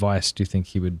kind of advice do you think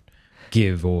he would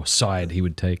give, or side he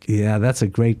would take? Yeah, that's a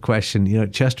great question.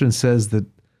 Chesterton says that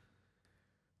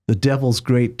the devil's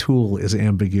great tool is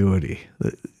ambiguity.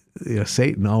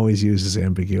 Satan always uses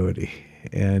ambiguity.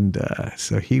 And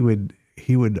so he would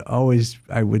always,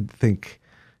 I would think,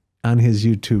 on his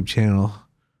YouTube channel,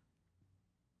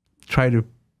 try to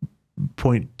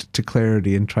point to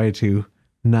clarity and try to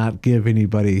not give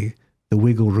anybody the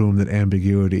wiggle room that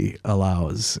ambiguity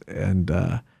allows. And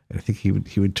I think he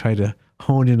would try to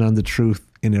hone in on the truth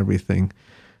in everything.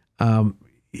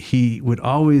 He would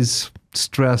always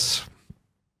stress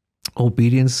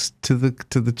obedience to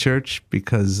the church,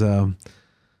 because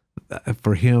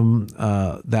for him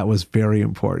that was very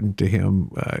important to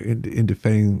him in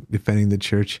defending the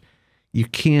church. You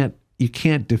can't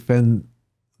defend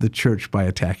the church by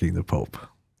attacking the Pope.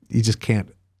 You just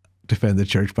can't defend the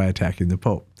church by attacking the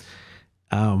Pope.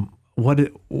 What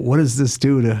does this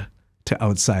do to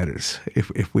outsiders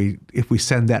if we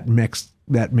send that mixed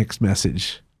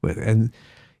message with? And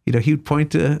he would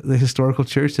point to the historical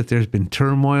church, that there's been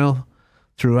turmoil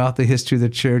throughout the history of the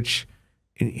church,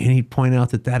 and he'd point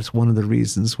out that that's one of the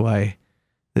reasons why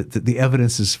the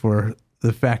evidence is for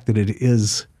the fact that it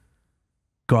is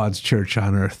God's church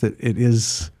on earth, that it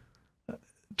is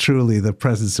truly the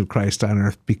presence of Christ on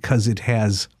earth, because it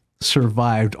has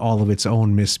survived all of its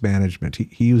own mismanagement.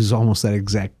 He uses almost that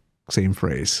exact same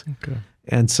phrase. Okay.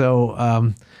 And so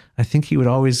I think he would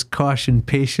always caution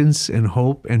patience and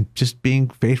hope and just being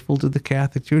faithful to the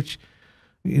Catholic Church.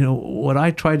 What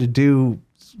I try to do,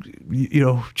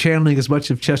 channeling as much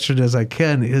of Chesterton as I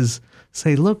can, is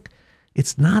say, look,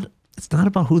 it's not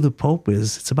about who the Pope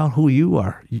is. It's about who you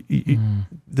are.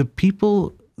 The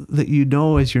people that you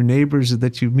know as your neighbors,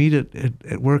 that you meet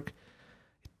at work,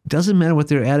 doesn't matter what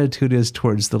their attitude is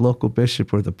towards the local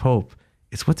bishop or the Pope.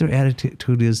 It's what their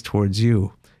attitude is towards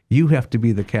you. You have to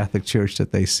be the Catholic Church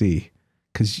that they see,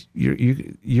 because you're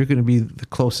going to be the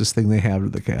closest thing they have to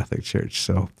the Catholic Church.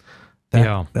 So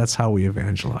that's how we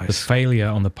evangelize. The failure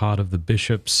on the part of the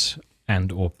bishops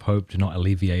and or Pope to not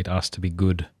alleviate us to be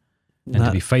good and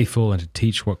to be faithful and to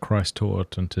teach what Christ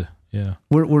taught, and to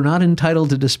We're not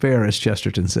entitled to despair, as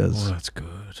Chesterton says. Oh, that's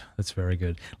good. That's very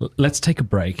good. Let's take a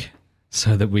break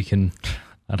so that we can,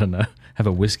 I don't know, have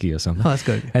a whiskey or something. Oh, that's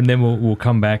good. And then we'll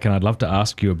come back, and I'd love to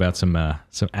ask you about some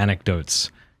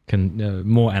anecdotes,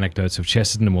 more anecdotes of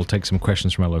Chesterton, and we'll take some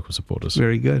questions from our local supporters.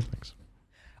 Very good. Thanks.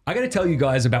 I got to tell you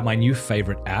guys about my new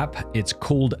favorite app. It's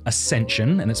called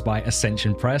Ascension, and it's by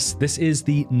Ascension Press. This is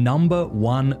the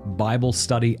 #1 Bible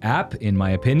study app, in my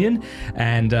opinion.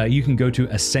 And you can go to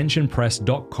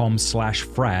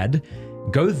ascensionpress.com/Fradd.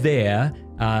 Go there.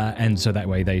 and so that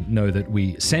way they know that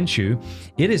we sent you.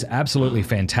 It is absolutely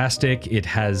fantastic. It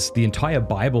has the entire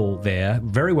Bible there,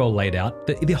 very well laid out.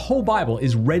 The whole Bible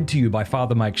is read to you by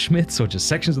Father Mike Schmitz, or just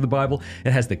sections of the Bible.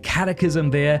 It has the catechism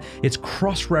there. It's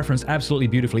cross-referenced absolutely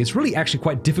beautifully. It's really actually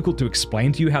quite difficult to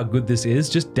explain to you how good this is.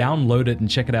 Just download it and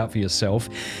check it out for yourself.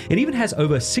 It even has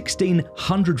over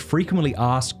 1,600 frequently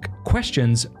asked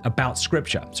questions about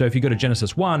Scripture. So if you go to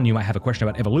Genesis 1, you might have a question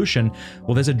about evolution.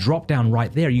 Well, there's a drop down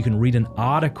right there. You can read an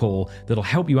article that'll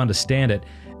help you understand it.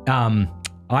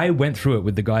 I went through it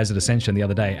with the guys at Ascension the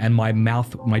other day, and my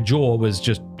jaw was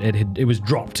just, it was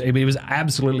dropped. It was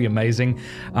absolutely amazing.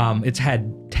 It's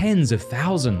had tens of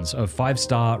thousands of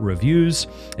 5-star reviews.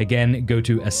 Again, go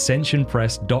to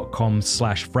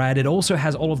ascensionpress.com/Fradd. It also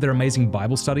has all of their amazing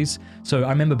Bible studies. So I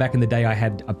remember back in the day, I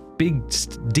had a big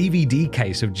DVD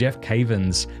case of Jeff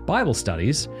Caven's Bible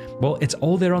studies. Well, it's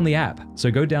all there on the app. So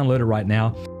go download it right now.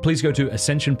 Please go to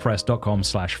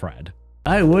ascensionpress.com/Fradd.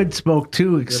 I would smoke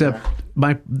too, except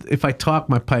if I talk,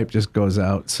 my pipe just goes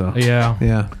out. So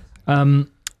yeah.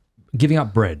 Giving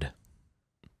up bread.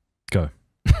 Go.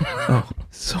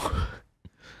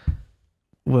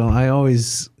 Well, I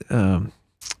always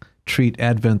treat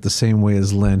Advent the same way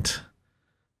as Lent.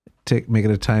 Make it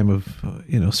a time of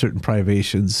certain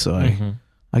privations. So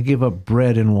I give up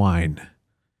bread and wine.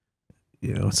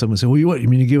 Someone said, "Well, you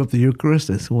mean you give up the Eucharist?"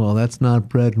 I said, "Well, that's not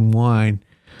bread and wine."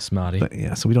 Smarty. But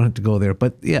yeah, so we don't have to go there.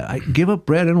 But yeah, I give up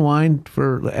bread and wine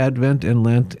for Advent and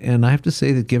Lent, and I have to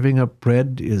say that giving up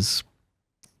bread is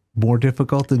more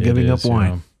difficult than giving up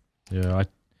wine. I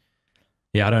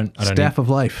don't. Staff of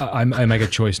life. I make a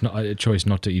choice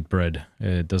not to eat bread.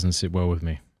 It doesn't sit well with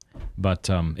me, but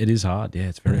it is hard. Yeah,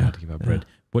 it's very hard to give up bread.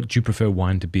 What do you prefer,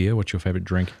 wine to beer? What's your favorite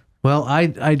drink? Well,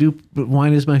 I do.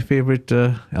 Wine is my favorite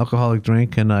alcoholic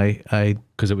drink, and I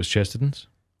because it was Chesterton's.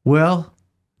 Well.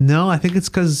 No, I think it's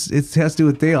because it has to do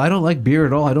with Dale. I don't like beer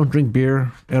at all. I don't drink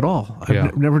beer at all.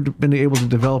 I've never been able to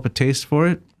develop a taste for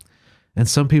it, and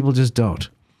some people just don't.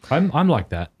 I'm like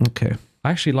that. Okay.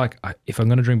 I actually like, if I'm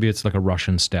going to drink beer, it's like a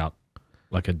Russian stout,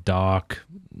 like a dark,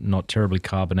 not terribly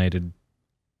carbonated.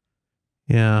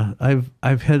 Yeah,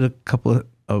 I've had a couple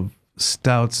of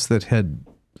stouts that had,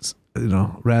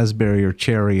 raspberry or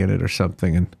cherry in it or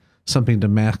something, and something to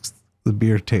mask the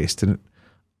beer taste, and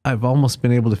I've almost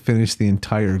been able to finish the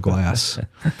entire glass.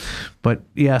 But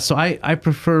yeah, so I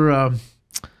prefer a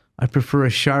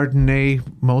Chardonnay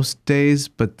most days,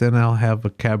 but then I'll have a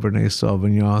Cabernet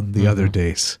Sauvignon the other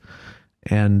days.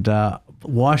 And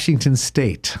Washington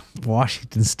State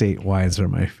wines are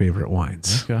my favorite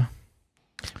wines. Okay.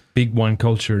 Big wine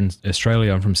culture in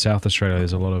Australia. I'm from South Australia.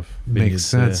 There's a lot of vineyards. Makes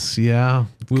sense, there. Yeah.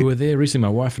 We were there recently,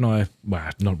 my wife and I, well,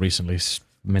 not recently,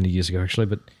 many years ago actually,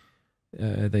 but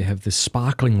they have this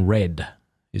sparkling red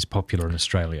is popular in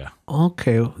Australia.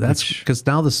 Okay, that's because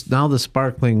now the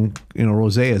sparkling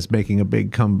rosé is making a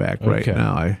big comeback right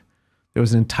now. There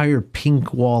was an entire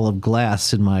pink wall of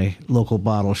glass in my local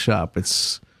bottle shop.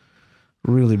 It's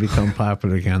really become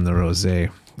popular again, the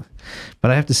rosé.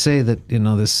 But I have to say that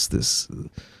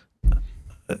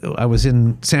I was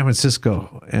in San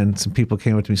Francisco and some people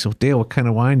came up to me and said, "Dale, what kind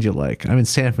of wine do you like?" I'm in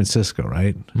San Francisco,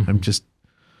 right? I'm just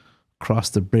across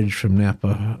the bridge from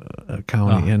Napa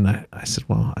County, and I said,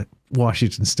 "Well,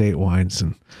 Washington State wines,"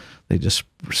 and they just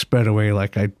spread away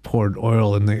like I poured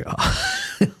oil in the.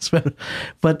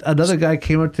 But another guy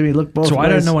came up to me, looked both ways. So I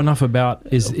don't know enough about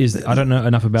I don't know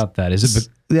enough about that. Is it?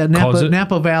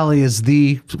 Napa Valley is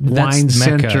the wine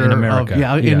center in America.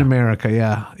 In America.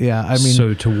 Yeah. I mean,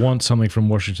 so to want something from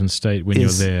Washington State when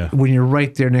you're there, when you're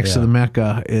right there next to the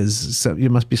Mecca, you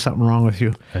must be something wrong with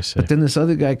you. I see. But then this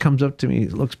other guy comes up to me,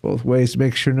 looks both ways to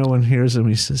make sure no one hears him.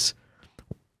 He says,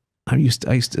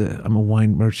 I'm a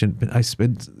wine merchant. I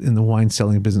spent in the wine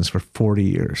selling business for 40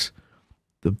 years.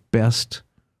 The best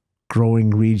growing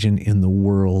region in the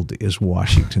world is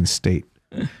Washington State.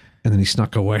 And then he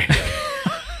snuck away.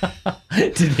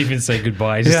 Didn't even say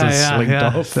goodbye. Just slinked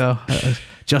off. So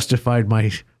justified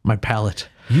my palate.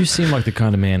 You seem like the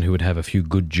kind of man who would have a few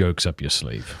good jokes up your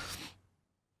sleeve.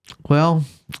 Well,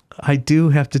 I do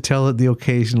have to tell the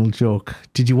occasional joke.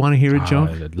 Did you want to hear a joke?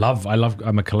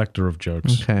 I'm a collector of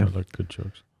jokes. Okay. I like good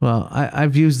jokes. Well,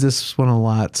 I've used this one a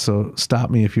lot, so stop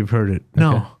me if you've heard it.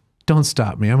 No, don't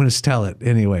stop me. I'm going to tell it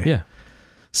anyway. Yeah.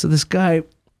 So this guy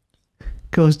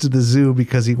goes to the zoo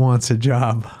because he wants a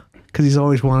job, because he's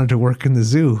always wanted to work in the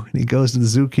zoo. And he goes to the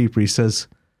zookeeper. He says,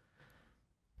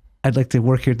 "I'd like to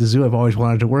work here at the zoo. I've always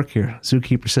wanted to work here."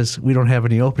 Zookeeper says, "We don't have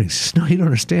any openings." He says, "No, you don't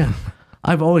understand.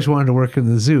 I've always wanted to work in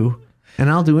the zoo, and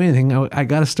I'll do anything. I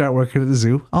got to start working at the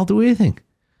zoo. I'll do anything."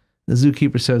 The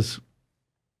zookeeper says,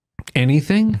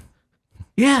 "Anything?"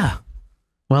 "Yeah."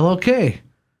 "Well, okay.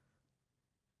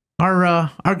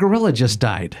 our gorilla just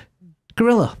died.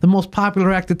 Gorilla, the most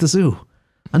popular act at the zoo.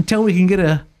 Until we can get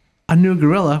a new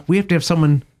gorilla, we have to have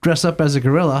someone dress up as a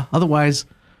gorilla. Otherwise,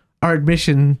 our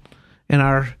admission and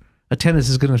our attendance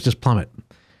is going to just plummet.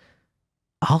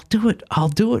 I'll do it.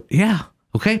 Yeah.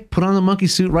 Okay, put on the monkey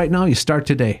suit right now. You start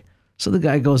today. So the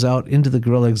guy goes out into the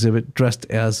gorilla exhibit dressed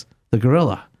as the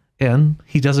gorilla. And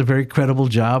he does a very credible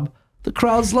job. The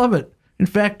crowds love it. In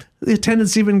fact, the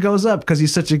attendance even goes up because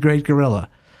he's such a great gorilla.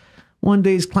 One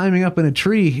day he's climbing up in a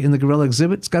tree in the gorilla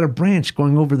exhibit. It's got a branch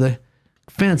going over the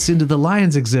fence into the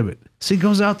lion's exhibit. So he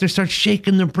goes out there, starts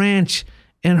shaking the branch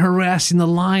and harassing the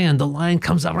lion. The lion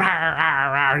comes up, rah,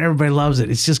 rah, rah, and everybody loves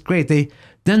it. It's just great.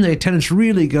 Then the attendance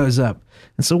really goes up.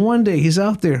 And so one day he's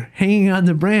out there hanging on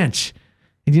the branch.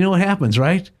 And you know what happens,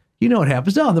 right? You know what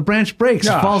happens. No, the branch breaks.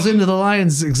 It falls into the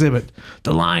lion's exhibit.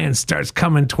 The lion starts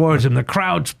coming towards him. The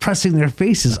crowd's pressing their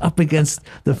faces up against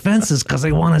the fences because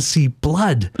they want to see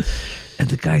blood. And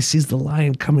the guy sees the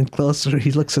lion coming closer.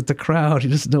 He looks at the crowd. He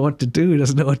doesn't know what to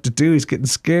do. He's getting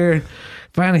scared.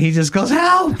 Finally, he just goes,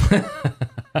 help!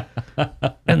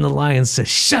 And the lion says,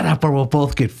 shut up or we'll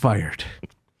both get fired.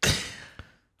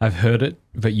 I've heard it,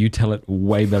 but you tell it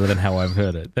way better than how I've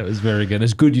heard it. That was very good.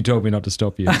 It's good you told me not to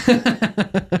stop you.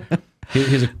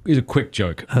 Here's a quick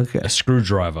joke. Okay. A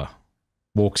screwdriver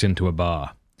walks into a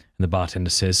bar, and the bartender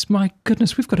says, my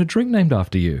goodness, we've got a drink named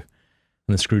after you.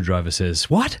 And the screwdriver says,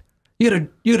 what? You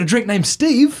got a drink named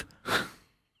Steve?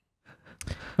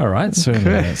 All right, so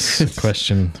that's a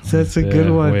question. That's a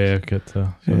good one. Where get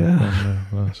the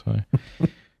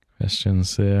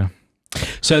questions there.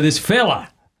 So this fella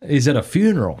is at a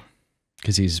funeral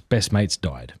because his best mate's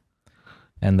died,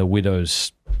 and the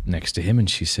widow's next to him, and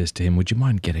she says to him, would you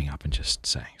mind getting up and just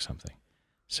saying something?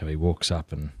 So he walks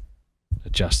up and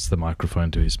adjusts the microphone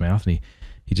to his mouth, and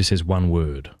he just says one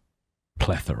word,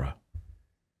 plethora,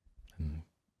 and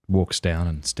walks down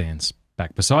and stands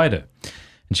back beside her,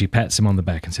 and she pats him on the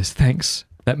back and says, thanks,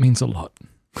 that means a lot.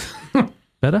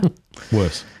 Better?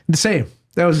 Worse? The same.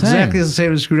 That was exactly the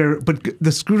same as the screwdriver, but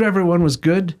the screwdriver one was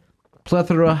good.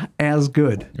 Plethora as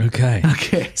good.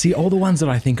 Okay. See, all the ones that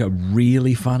I think are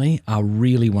really funny are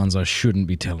really ones I shouldn't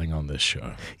be telling on this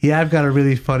show. Yeah, I've got a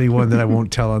really funny one that I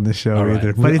won't tell on this show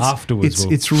either. But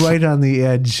it's right on the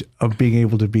edge of being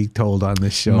able to be told on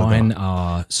this show. Mine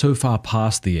are so far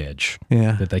past the edge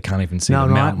that they can't even see the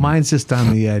mountain. Mine's just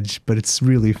on the edge, but it's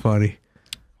really funny.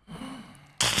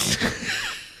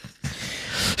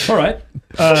 All right.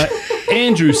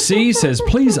 Andrew C. says,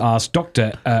 please ask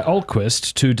Dr.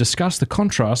 Ahlquist to discuss the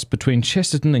contrast between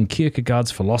Chesterton and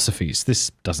Kierkegaard's philosophies.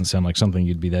 This doesn't sound like something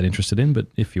you'd be that interested in, but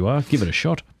if you are, give it a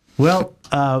shot. Well,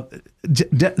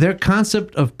 their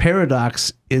concept of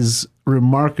paradox is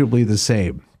remarkably the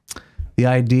same. The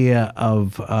idea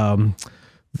of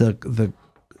the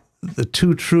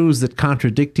two truths that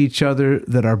contradict each other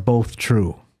that are both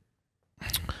true.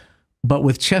 But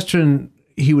with Chesterton,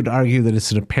 he would argue that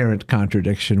it's an apparent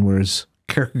contradiction, whereas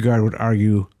Kierkegaard would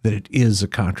argue that it is a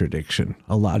contradiction,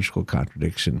 a logical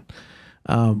contradiction.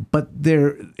 But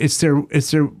they're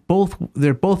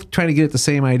both trying to get at the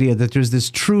same idea that there's this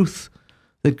truth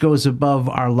that goes above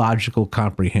our logical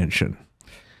comprehension.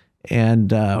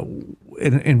 And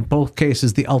in both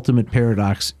cases, the ultimate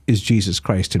paradox is Jesus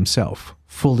Christ himself,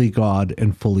 fully God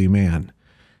and fully man.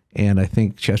 And I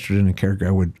think Chesterton and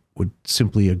Kierkegaard would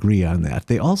simply agree on that.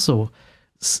 They also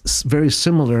very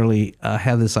similarly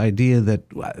have this idea that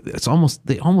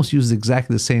they almost use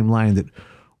exactly the same line, that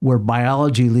where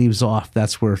biology leaves off,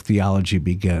 that's where theology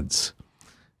begins.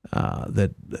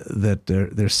 That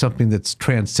there's something that's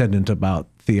transcendent about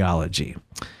theology.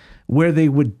 Where they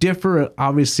would differ,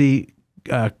 obviously,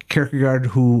 Kierkegaard,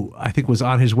 who I think was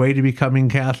on his way to becoming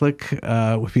Catholic,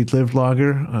 if he'd lived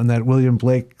longer, on that William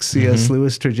Blake, C.S.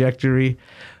 Lewis trajectory,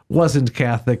 wasn't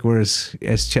Catholic, whereas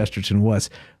Chesterton was.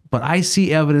 But I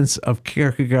see evidence of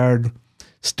Kierkegaard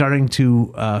starting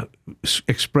to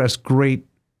express great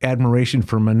admiration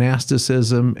for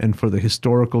monasticism and for the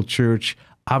historical church.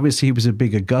 Obviously, he was a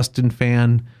big Augustine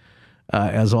fan,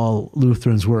 as all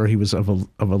Lutherans were. He was of a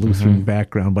Lutheran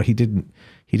background, but he didn't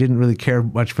really care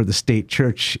much for the state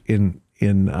church in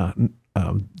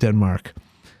Denmark.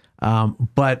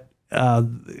 But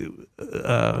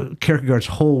Kierkegaard's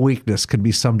whole weakness can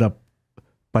be summed up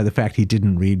by the fact he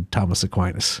didn't read Thomas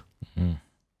Aquinas.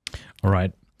 All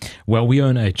right. Well, we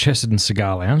own a Chesterton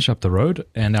Cigar Lounge up the road,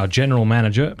 and our general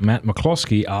manager, Matt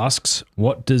McCloskey, asks,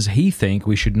 what does he think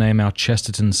we should name our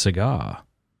Chesterton cigar?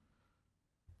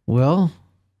 Well,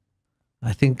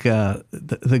 I think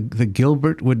the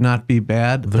Gilbert would not be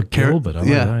bad. The Gilbert,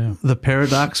 yeah. The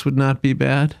Paradox would not be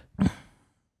bad.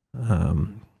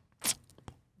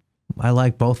 I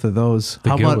like both of those. The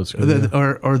How Gill about was good,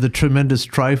 or the Tremendous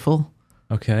Trifle?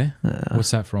 Okay.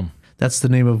 What's that from? That's the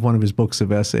name of one of his books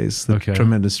of essays, The Okay.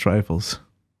 Tremendous Trifles.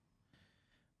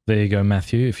 There you go,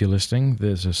 Matthew. If you're listening,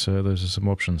 those are some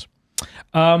options.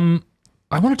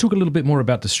 I want to talk a little bit more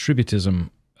about distributism,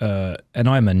 and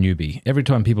I'm a newbie. Every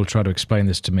time people try to explain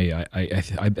this to me, I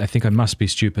think I must be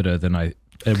stupider than I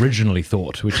originally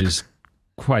thought, which is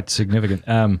quite significant.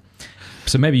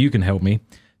 So maybe you can help me.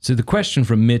 So the question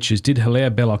from Mitch is, did Hilaire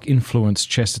Belloc influence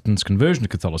Chesterton's conversion to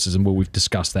Catholicism? Well, we've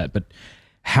discussed that, but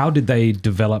how did they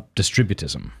develop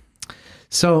distributism?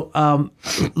 So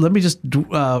let me just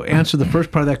answer the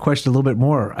first part of that question a little bit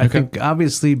more. I think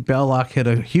obviously Belloc had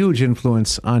a huge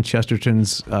influence on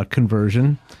Chesterton's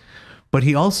conversion, but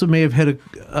he also may have had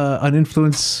an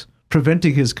influence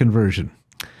preventing his conversion.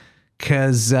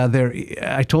 Because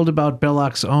I told about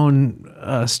Belloc's own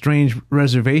strange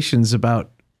reservations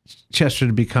about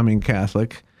Chesterton becoming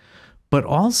Catholic, but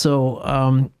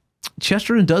also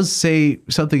Chesterton does say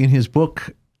something in his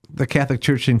book, The Catholic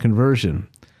Church in Conversion,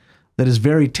 that is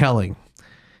very telling.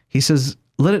 He says,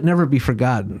 let it never be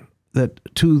forgotten that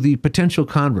to the potential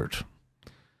convert,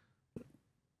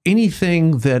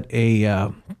 anything that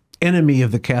a enemy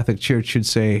of the Catholic Church should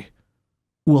say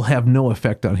will have no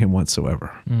effect on him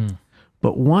whatsoever.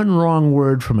 But one wrong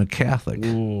word from a Catholic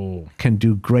can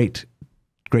do great,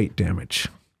 great damage.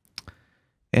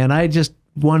 And I just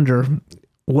wonder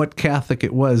what Catholic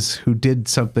it was who did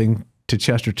something to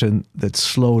Chesterton that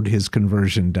slowed his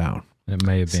conversion down. It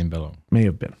may have been Belloc. May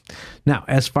have been. Now,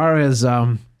 as far as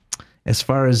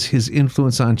his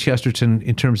influence on Chesterton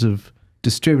in terms of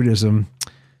distributism,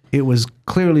 it was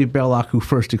clearly Belloc who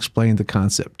first explained the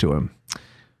concept to him.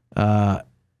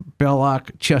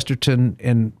 Belloc, Chesterton,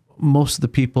 and most of the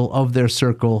people of their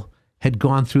circle had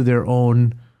gone through their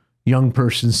own young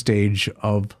person stage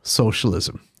of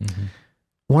socialism.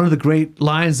 One of the great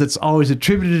lines that's always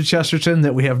attributed to Chesterton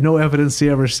that we have no evidence he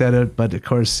ever said it, but of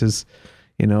course is,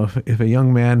 if a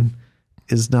young man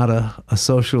is not a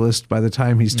socialist by the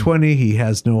time he's 20, he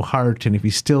has no heart, and if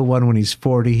he's still one when he's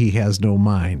 40, he has no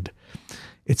mind.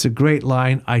 It's a great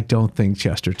line. I don't think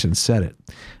Chesterton said it.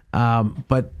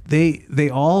 But they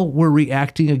all were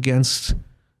reacting against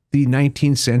the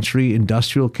 19th century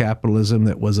industrial capitalism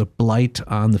that was a blight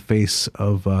on the face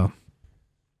of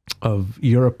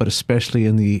Europe, but especially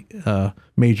in the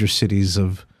major cities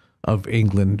of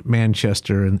England,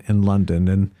 Manchester and London.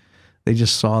 And they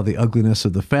just saw the ugliness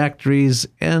of the factories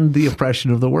and the oppression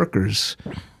of the workers.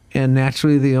 And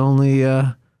naturally, the only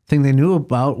thing they knew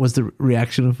about was the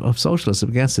reaction of socialism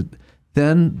against it.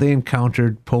 Then they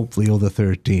encountered Pope Leo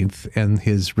XIII and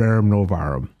his Rerum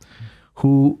Novarum,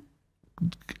 who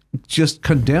just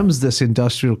condemns this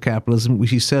industrial capitalism, which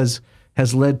he says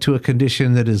has led to a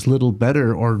condition that is little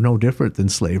better or no different than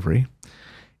slavery.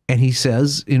 And he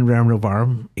says in Rerum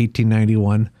Novarum,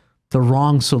 1891, the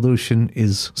wrong solution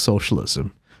is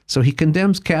socialism. So he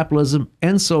condemns capitalism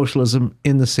and socialism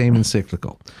in the same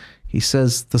encyclical. He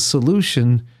says the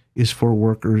solution is for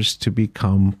workers to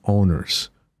become owners.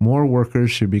 More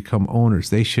workers should become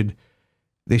owners. They should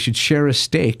share a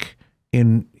stake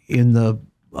in the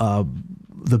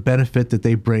benefit that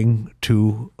they bring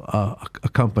to a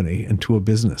company and to a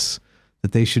business.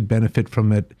 That they should benefit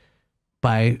from it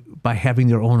by having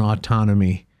their own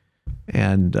autonomy.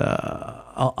 And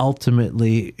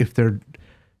ultimately, if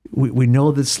we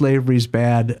know that slavery is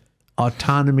bad,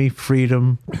 autonomy,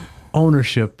 freedom,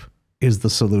 ownership is the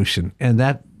solution. And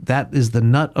that is the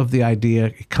nut of the idea.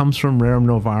 It comes from Rerum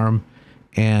Novarum,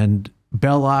 and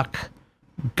Belloc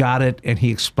got it, and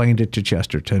he explained it to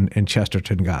Chesterton, and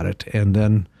Chesterton got it. And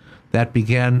then that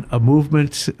began a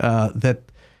movement that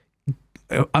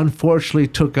unfortunately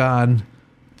took on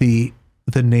the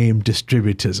name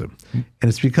distributism. And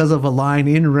it's because of a line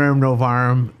in Rerum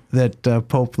Novarum that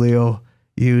Pope Leo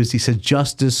used. He said,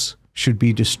 justice should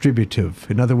be distributive.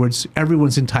 In other words,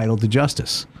 everyone's entitled to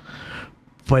justice.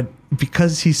 But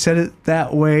because he said it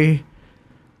that way,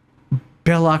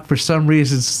 Belloc, for some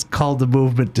reasons, called the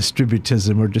movement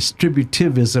distributism or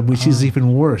distributivism, which is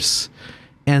even worse.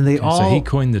 And so he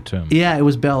coined the term. Yeah, it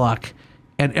was Belloc.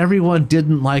 And everyone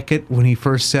didn't like it when he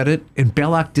first said it. And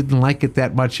Belloc didn't like it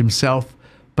that much himself,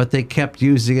 but they kept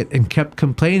using it and kept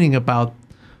complaining about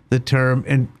the term.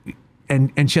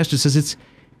 And Chester says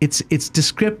it's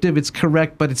descriptive, it's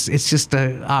correct, but it's just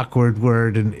an awkward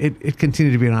word, and it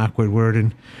continued to be an awkward word.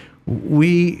 And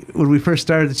when we first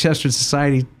started the Chesterton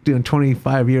Society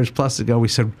 25 years plus ago, we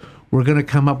said, we're going to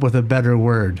come up with a better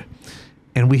word.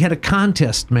 And we had a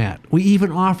contest, Matt. We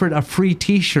even offered a free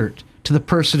T-shirt to the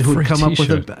person who would come up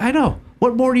with I know.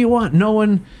 What more do you want? No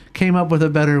one came up with a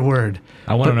better word.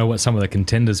 I want to know what some of the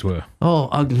contenders were. Oh,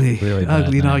 ugly, Really bad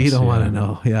ugly. No, you names, don't want to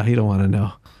know. Yeah, you don't want to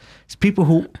know. It's people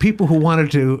who wanted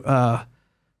to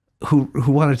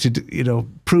who wanted to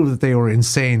prove that they were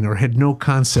insane or had no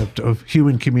concept of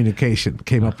human communication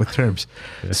came up with terms.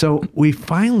 So we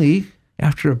finally,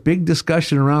 after a big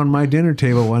discussion around my dinner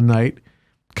table one night,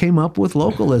 came up with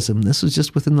localism. This was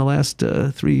just within the last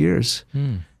 3 years.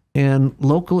 And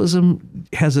localism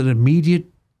has an immediate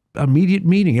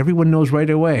meaning. Everyone knows right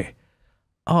away.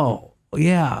 Oh,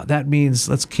 yeah, that means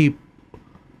let's keep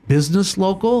business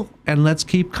local and let's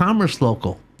keep commerce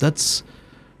local. That's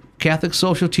Catholic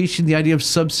social teaching, the idea of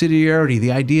subsidiarity,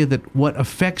 the idea that what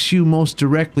affects you most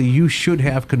directly, you should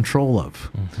have control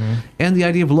of. And the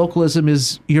idea of localism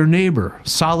is your neighbor.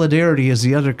 Solidarity is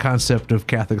the other concept of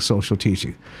Catholic social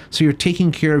teaching. So you're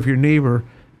taking care of your neighbor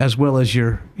as well as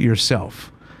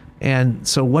yourself. And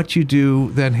so what you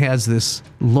do then has this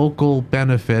local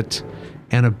benefit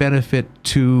and a benefit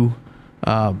to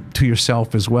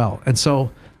yourself as well. And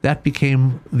so that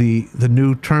became the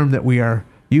new term that we are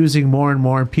using more and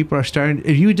more, and people are starting.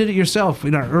 You did it yourself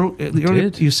in our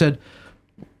early. You said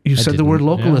the word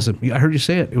localism. Yeah. I heard you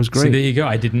say it. It was great. So there you go.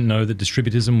 I didn't know that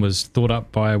distributism was thought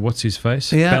up by what's his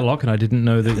face, Belloc, and I didn't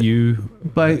know that you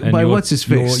by what's his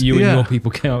face. You and your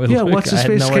people came up with. Yeah, what's his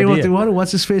face came with the one.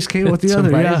 What's his face came with the other.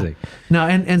 Amazing. Yeah. Now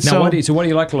and so why do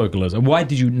you like localism? Why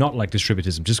did you not like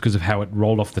distributism? Just because of how it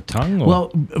rolled off the tongue? Or?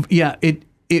 Well, yeah, it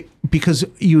because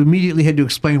you immediately had to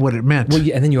explain what it meant. Well,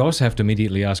 yeah, and then you also have to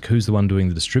immediately ask who's the one doing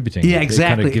the distributing. Yeah,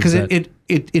 exactly, because it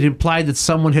implied that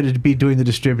someone had to be doing the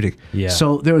distributing. Yeah.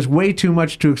 So there was way too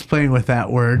much to explain with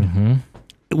that word,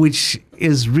 which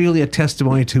is really a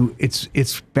testimony to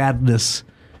its badness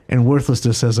and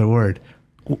worthlessness as a word.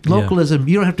 Localism,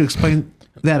 you don't have to explain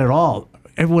that at all.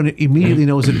 Everyone immediately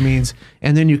knows what it means,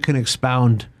 and then you can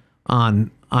expound on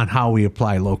how we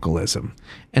apply localism.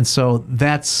 And so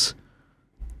that's,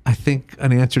 I think,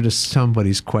 an answer to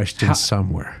somebody's question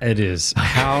somewhere. It is.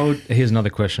 Here's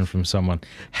another question from someone.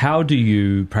 How do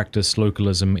you practice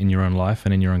localism in your own life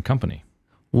and in your own company?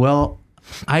 Well,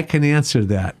 I can answer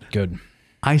that. Good.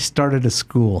 I started a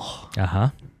school.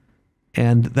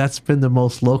 And that's been the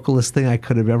most localist thing I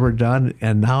could have ever done.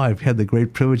 And now I've had the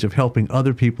great privilege of helping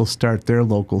other people start their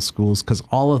local schools, because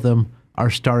all of them are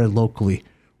started locally.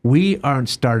 We aren't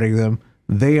starting them.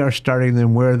 They are starting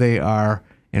them where they are.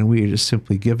 And we are just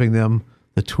simply giving them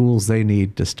the tools they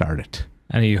need to start it.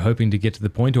 And are you hoping to get to the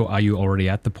point, or are you already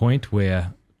at the point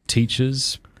where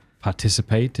teachers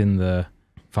participate in the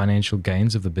financial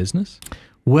gains of the business?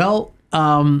 Well,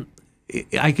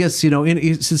 I guess,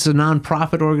 since it's a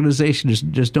nonprofit organization,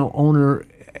 there's no owner,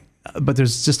 but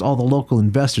there's just all the local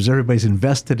investors. Everybody's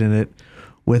invested in it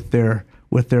with their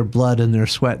blood and their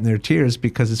sweat and their tears,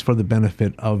 because it's for the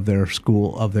benefit of their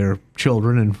school, of their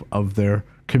children, and of their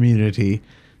community.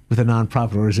 With a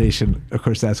nonprofit organization, of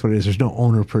course, that's what it is. There's no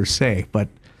owner per se, but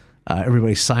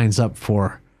everybody signs up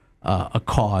for a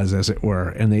cause, as it were,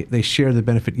 and they share the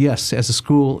benefit. Yes, as the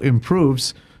school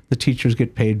improves, the teachers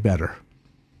get paid better.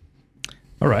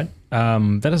 All right.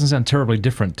 That doesn't sound terribly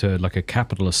different to like a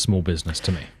capitalist small business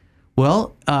to me.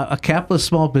 Well, a capitalist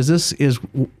small business is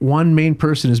one main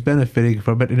person is benefiting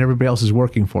from it, and everybody else is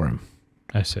working for him.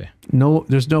 I see. No,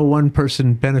 there's no one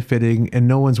person benefiting, and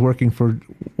no one's working for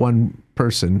one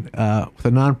person. With a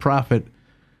nonprofit,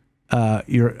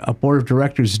 a board of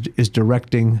directors is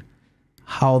directing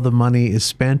how the money is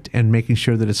spent and making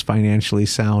sure that it's financially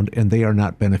sound, and they are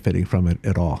not benefiting from it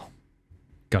at all.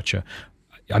 Gotcha.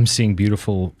 I'm seeing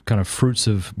beautiful kind of fruits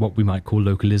of what we might call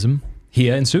localism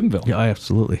here in Steubenville. Yeah,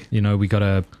 absolutely. We got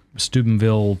a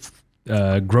Steubenville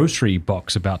grocery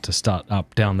box about to start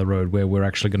up down the road, where we're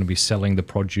actually going to be selling the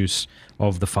produce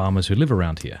of the farmers who live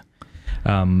around here.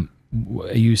 Are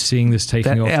you seeing this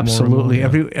taking off? Absolutely. More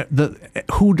and more?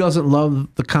 Who doesn't love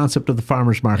the concept of the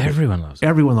farmer's market? Everyone loves it.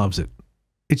 Everyone loves it.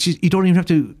 It's just, you don't even have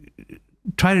to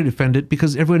try to defend it,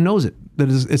 because everyone knows it, that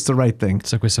it's the right thing.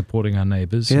 It's like we're supporting our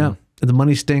neighbors. Yeah. And the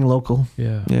money's staying local.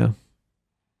 Yeah. Yeah.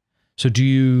 So do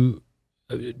you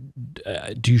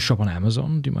shop on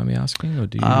Amazon? Do you mind me asking, or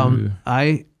do you?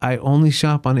 I only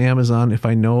shop on Amazon if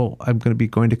I know I'm going to be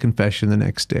going to confession the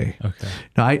next day. Okay.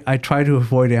 Now I try to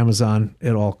avoid Amazon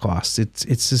at all costs.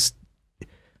 It's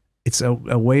a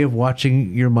way of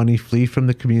watching your money flee from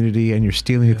the community, and you're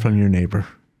stealing it from your neighbor.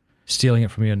 Stealing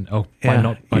it from you, by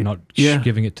not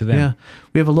giving it to them. Yeah.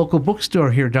 We have a local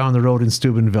bookstore here down the road in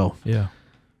Steubenville. Yeah.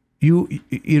 A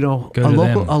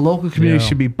local community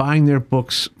should be buying their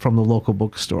books from the local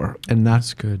bookstore, and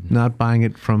not buying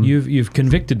it from. You've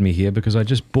convicted me here, because I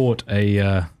just bought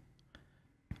a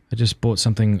I just bought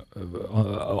something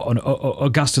on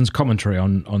Augustine's commentary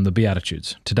on the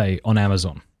Beatitudes today on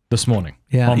Amazon this morning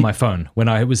on my phone when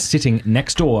I was sitting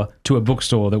next door to a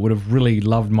bookstore that would have really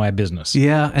loved my business.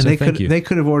 Yeah, and so they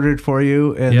could have ordered for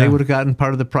you, and they would have gotten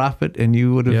part of the profit, and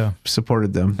you would have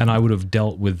supported them. And I would have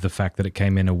dealt with the fact that it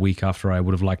came in a week after I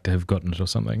would have liked to have gotten it or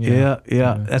something. Yeah.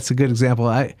 That's a good example.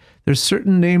 There's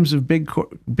certain names of big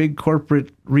corporate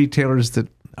retailers that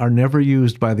are never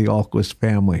used by the Ahlquist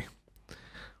family.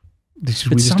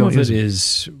 But some of it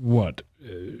is what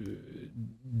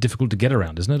difficult to get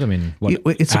around, isn't it? I mean,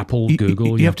 it's Apple,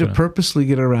 Google. You have to purposely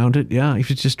get around it. Yeah, you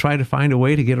should just try to find a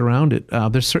way to get around it.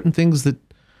 There's certain things that,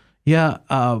 when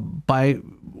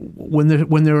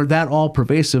they're that all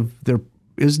pervasive, there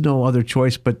is no other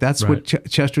choice. But that's what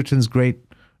Chesterton's great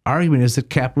argument is,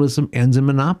 that capitalism ends in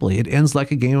monopoly. It ends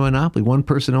like a game of Monopoly. One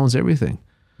person owns everything.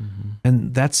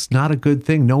 And that's not a good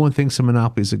thing. No one thinks a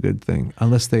monopoly is a good thing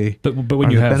unless they. But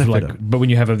when you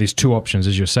have these two options,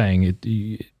 as you're saying,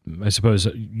 I suppose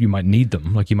you might need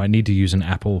them. Like you might need to use an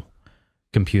Apple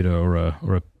computer or a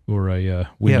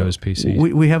Windows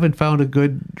PC. We haven't found a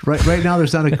good right now.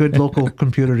 There's not a good local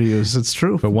computer to use. It's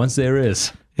true. But once there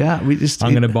is, I'm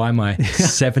going to buy my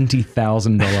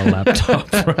 $70,000 laptop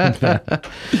from there.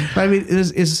 I mean,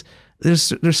 there's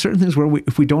certain things where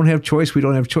if we don't have choice, we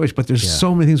don't have choice. But there's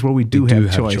so many things where we do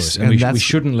have choice. And we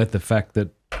shouldn't let the fact that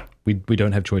we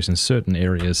don't have choice in certain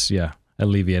areas,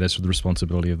 alleviate us with the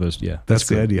responsibility of those. Yeah, that's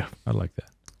the idea. I like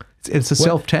that. It's a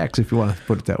self-tax, if you want to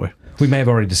put it that way. We may have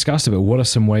already discussed it, but what are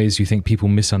some ways you think people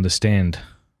misunderstand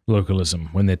localism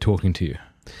when they're talking to you,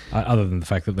 other than the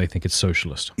fact that they think it's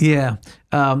socialist? Yeah,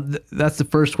 that's the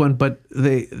first one. But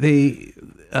they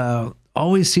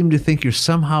always seem to think you're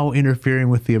somehow interfering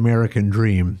with the American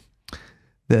dream,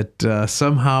 that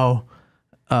somehow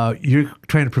you're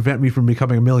trying to prevent me from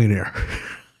becoming a millionaire.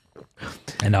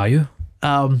 And are you?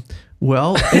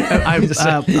 Well,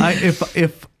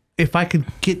 if I could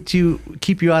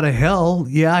keep you out of hell,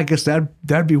 I guess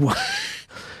that'd be one.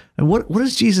 And what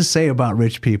does Jesus say about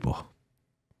rich people?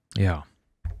 Yeah,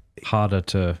 harder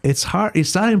to. It's hard.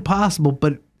 It's not impossible,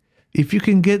 but if you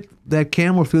can get that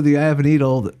camel through the eye of a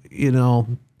needle,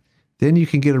 then you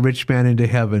can get a rich man into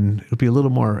heaven. It'll be a little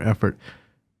more effort.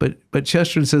 But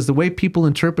Chesterton says the way people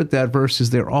interpret that verse is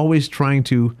they're always trying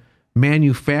to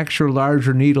manufacture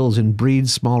larger needles and breed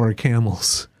smaller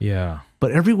camels. Yeah.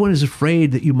 But everyone is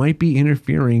afraid that you might be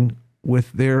interfering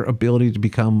with their ability to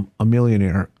become a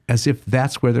millionaire, as if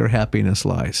that's where their happiness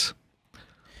lies.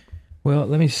 Well,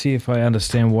 let me see if I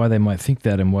understand why they might think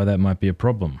that and why that might be a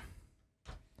problem.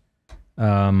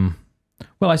 Well,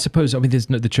 I suppose,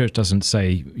 the church doesn't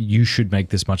say you should make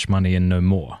this much money and no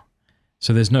more.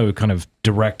 So there's no kind of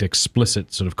direct,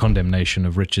 explicit sort of condemnation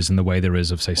of riches in the way there is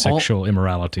of, say, sexual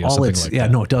immorality or something like that. Yeah,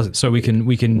 no, it doesn't. So we do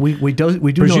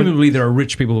presumably there are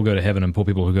rich people who go to heaven and poor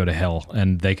people who go to hell,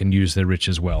 and they can use their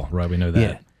riches well, right? We know that.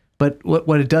 Yeah, but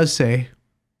what it does say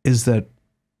is that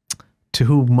to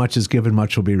whom much is given,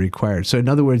 much will be required. So in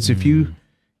other words, if you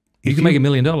can make $1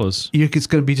 million, it's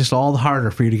going to be just all the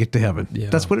harder for you to get to heaven. Yeah.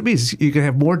 That's what it means. You can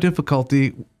have more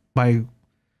difficulty by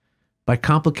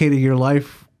complicating your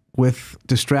life with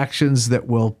distractions that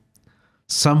will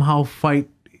somehow fight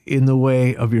in the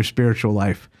way of your spiritual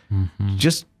life. Mm-hmm.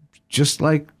 Just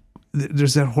like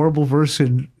there's that horrible verse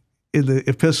in the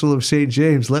Epistle of St.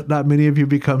 James, let not many of you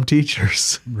become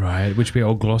teachers. Right, which we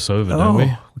all gloss over, don't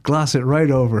we? Gloss it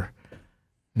right over.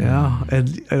 Yeah,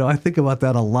 and I think about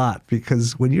that a lot,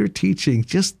 because when you're teaching,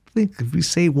 just think, if you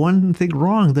say one thing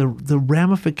wrong, the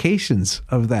ramifications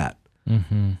of that.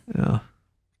 Mm-hmm. Yeah.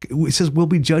 It says we'll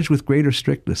be judged with greater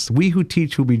strictness. We who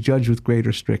teach will be judged with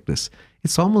greater strictness.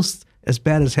 It's almost as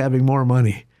bad as having more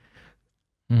money.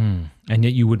 And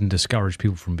yet you wouldn't discourage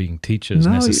people from being teachers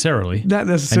necessarily. Not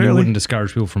necessarily. And you wouldn't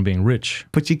discourage people from being rich.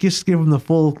 But you just give them the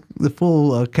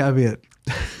full caveat.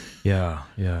 Yeah.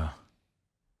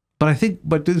 But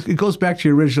it goes back to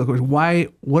your original question. What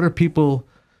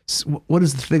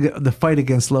is the fight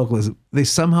against localism? They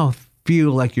somehow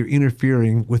feel like you're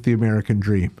interfering with the American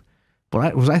dream.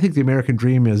 But I think the American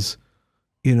dream is,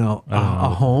 a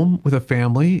home with a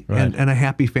family, right, and a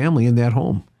happy family in that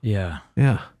home. Yeah.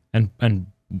 Yeah. And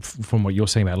from what you're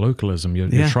saying about localism,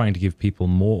 you're trying to give people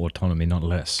more autonomy, not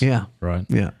less. Yeah. Right?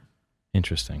 Yeah.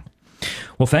 Interesting.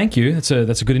 Well, thank you. That's a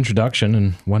good introduction,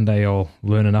 and one day I'll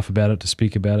learn enough about it to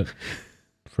speak about it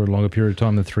for a longer period of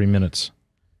time than 3 minutes.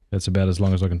 That's about as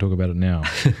long as I can talk about it now.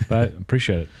 But I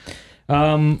appreciate it.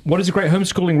 What is a great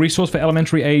homeschooling resource for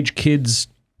elementary age kids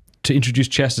to introduce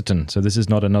Chesterton? So this is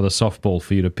not another softball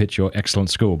for you to pitch your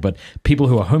excellent school, but people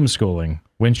who are homeschooling,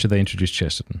 when should they introduce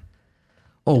Chesterton?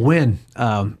 Oh, when?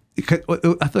 I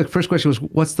thought the first question was,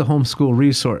 what's the homeschool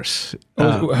resource?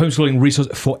 Homeschooling resource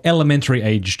for elementary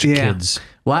aged kids.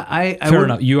 Well, Fair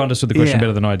enough. You understood the question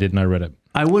better than I did, and I read it.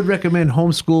 I would recommend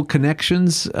Homeschool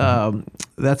Connections.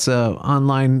 That's a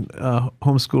online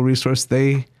homeschool resource.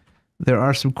 There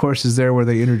are some courses there where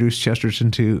they introduce Chesterton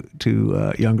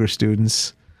to younger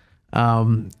students,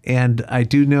 and I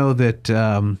do know that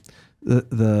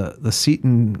the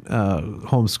Seton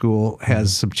homeschool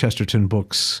has some Chesterton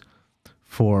books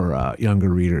for younger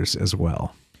readers as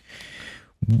well.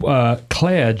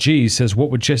 Claire G says, what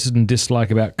would Chesterton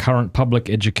dislike about current public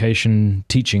education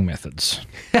teaching methods?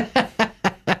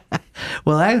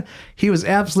 Well, he was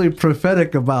absolutely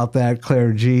prophetic about that,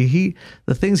 Claire G.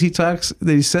 The things that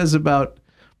he says about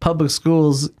public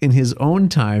schools in his own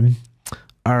time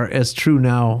are as true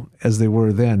now as they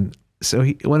were then. So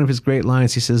one of his great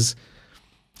lines, he says,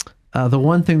 the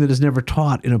one thing that is never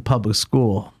taught in a public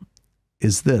school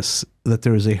is this, that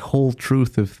there is a whole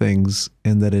truth of things,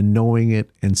 and that in knowing it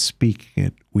and speaking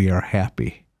it, we are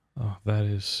happy. Oh, that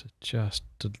is just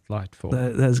delightful.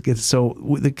 That's good. So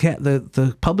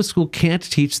the public school can't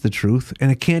teach the truth,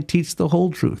 and it can't teach the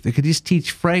whole truth. It can just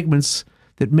teach fragments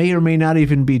that may or may not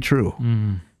even be true.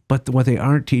 But what they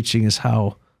aren't teaching is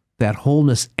how that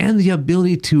wholeness and the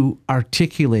ability to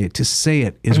articulate, to say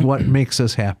it, is what makes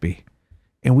us happy.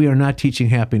 And we are not teaching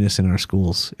happiness in our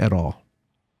schools at all.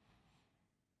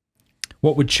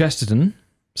 What would Chesterton,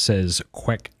 says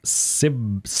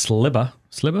Silber,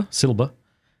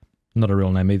 not a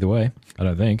real name either way, I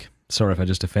don't think. Sorry if I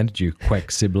just offended you,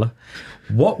 Quacksibler.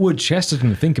 What would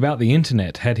Chesterton think about the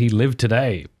internet had he lived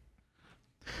today?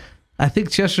 I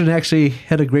think Chesterton actually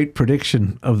had a great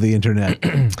prediction of the internet.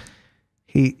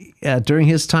 During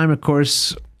his time, of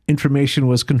course, information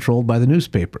was controlled by the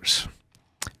newspapers.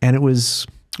 And it was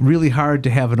really hard to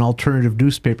have an alternative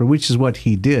newspaper, which is what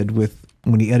he did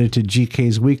when he edited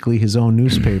G.K.'s Weekly, his own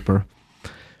newspaper.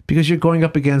 Because you're going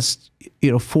up against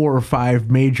 4 or 5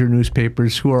 major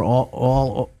newspapers who are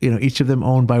all each of them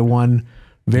owned by one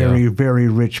very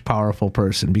rich, powerful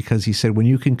person. Because he said, when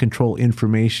you can control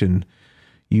information,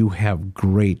 you have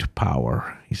great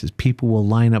power. He says people will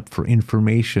line up for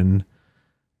information.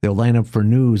 They'll line up for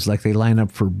news like they line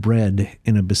up for bread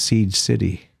in a besieged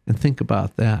city. And think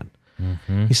about that.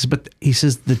 He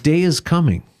says the day is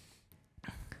coming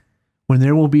when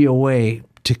there will be a way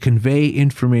to convey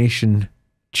information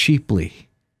cheaply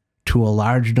to a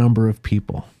large number of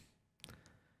people.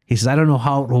 He says, I don't know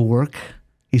how it will work.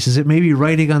 He says, it may be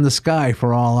writing on the sky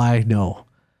for all I know.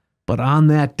 But on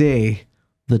that day,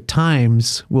 the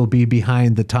Times will be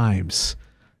behind the Times.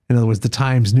 In other words, the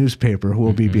Times newspaper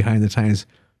will be behind the Times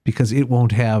because it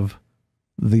won't have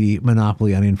the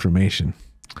monopoly on information.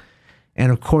 And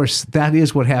of course, that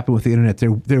is what happened with the internet.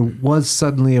 There was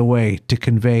suddenly a way to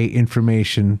convey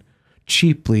information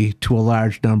cheaply to a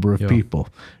large number of people.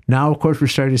 Now, of course, we're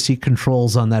starting to see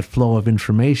controls on that flow of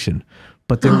information.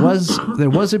 But there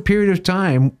was a period of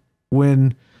time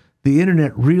when the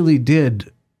internet really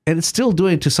did, and it's still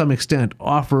doing to some extent,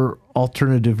 offer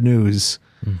alternative news.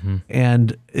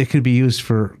 And it can be used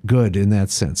for good in that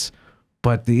sense.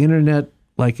 But the internet,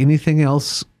 like anything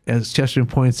else, as Chesterton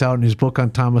points out in his book on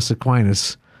Thomas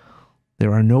Aquinas,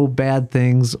 there are no bad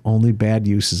things, only bad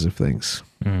uses of things.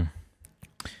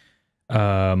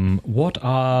 What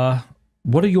are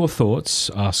your thoughts,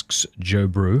 asks Joe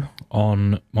Brew,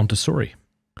 on Montessori?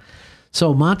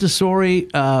 So Montessori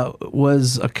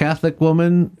was a Catholic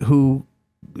woman who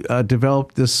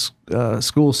developed this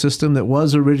school system that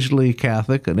was originally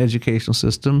Catholic, an educational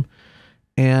system,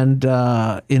 and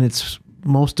in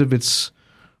most of its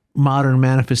modern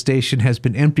manifestation has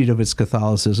been emptied of its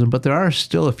Catholicism, but there are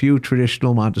still a few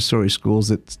traditional Montessori schools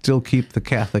that still keep the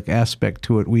Catholic aspect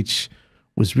to it, which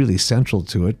was really central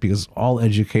to it, because all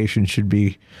education should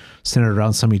be centered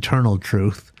around some eternal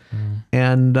truth.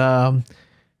 And I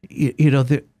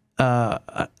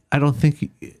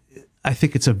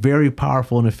think it's a very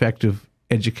powerful and effective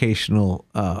educational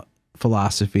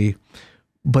philosophy,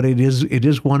 but it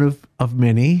is one of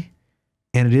many.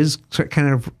 And it is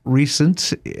kind of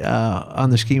recent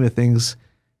on the scheme of things,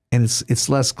 and it's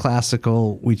less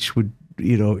classical, which would,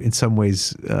 in some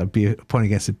ways be a point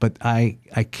against it. But I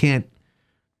can't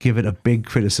give it a big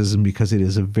criticism because it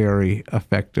is a very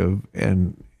effective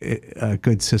and a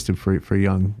good system for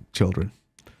young children.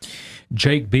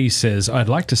 Jake B says, I'd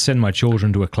like to send my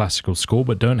children to a classical school,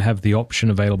 but don't have the option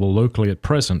available locally at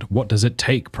present. What does it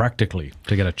take practically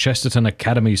to get a Chesterton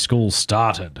Academy school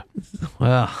started?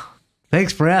 Well,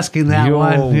 thanks for asking that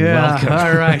one. Yeah. Welcome.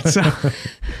 All right.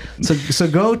 So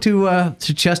go to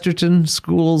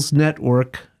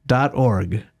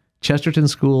chestertonschoolsnetwork.org,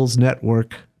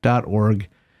 chestertonschoolsnetwork.org,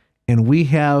 And we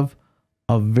have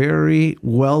a very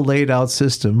well laid out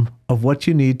system of what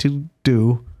you need to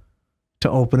do to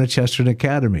open a Chesterton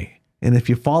Academy. And if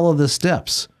you follow the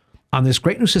steps on this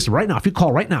great new system right now, if you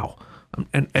call right now,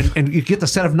 and you get the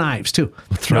set of knives too.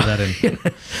 Throw that in.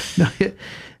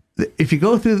 If you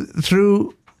go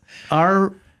through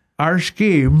our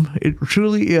scheme, it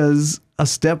truly is a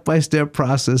step-by-step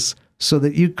process so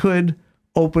that you could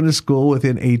open a school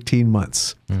within 18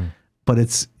 months. But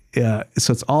it's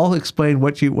so it's all explained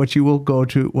what you will go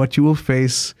to, what you will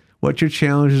face, what your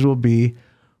challenges will be,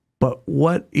 but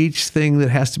what each thing that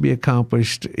has to be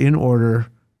accomplished in order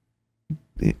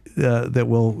that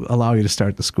will allow you to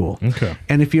start the school. Okay.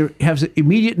 And if you have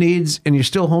immediate needs and you're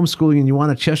still homeschooling and you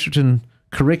want a Chesterton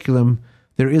curriculum,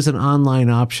 there is an online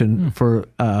option for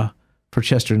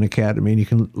Chesterton Academy, and you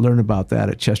can learn about that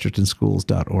at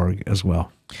chestertonschools.org as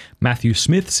well. Matthew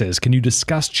Smith says, can you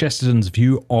discuss Chesterton's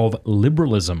view of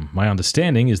liberalism? My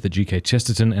understanding is that G.K.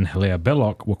 Chesterton and Hilaire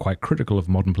Belloc were quite critical of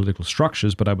modern political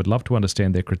structures, but I would love to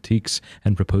understand their critiques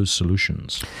and proposed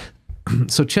solutions.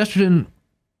 So Chesterton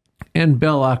and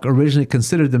Belloc originally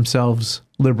considered themselves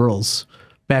liberals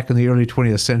back in the early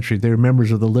 20th century. They were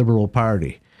members of the Liberal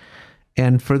Party.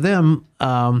 And for them,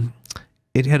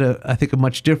 it had, I think, a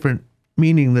much different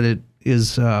meaning than it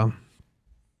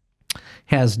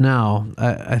has now.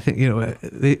 I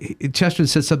think, Chesterton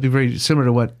said something very similar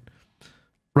to what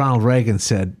Ronald Reagan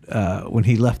said when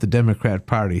he left the Democrat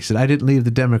Party. He said, I didn't leave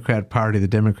the Democrat Party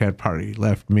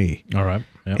left me. All right.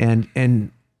 Yep.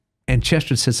 And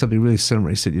Chesterton said something really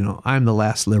similar. He said, I'm the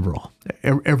last liberal.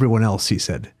 Everyone else, he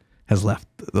said, has left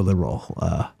the liberal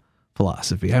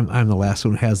philosophy. I'm the last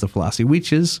one who has the philosophy,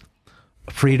 which is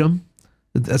freedom.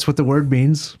 That's what the word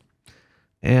means.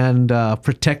 And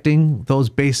protecting those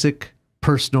basic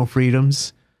personal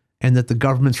freedoms, and that the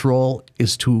government's role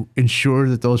is to ensure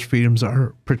that those freedoms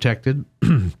are protected.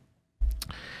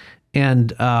 And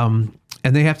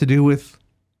they have to do with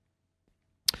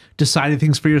deciding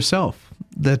things for yourself.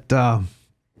 That,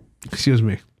 excuse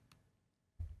me.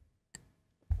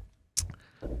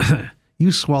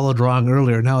 You swallowed wrong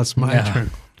earlier. Now it's my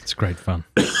turn. It's great fun.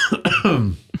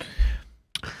 All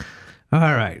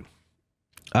right.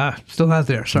 Still not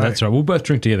there. Sorry. That's right. We'll both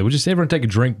drink together. We'll just everyone take a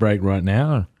drink break right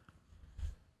now.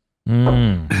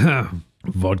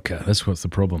 Vodka. That's what's the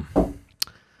problem.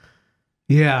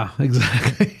 Yeah,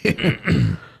 exactly.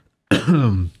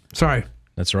 Sorry.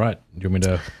 That's right. Do you want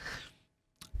me to?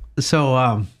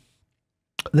 So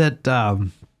their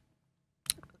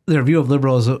view of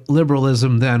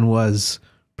liberalism then was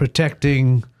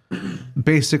protecting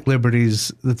basic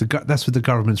liberties. That's what the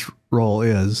government's role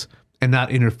is, and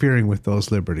not interfering with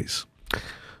those liberties,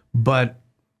 but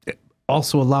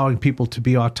also allowing people to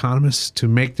be autonomous, to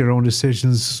make their own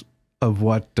decisions of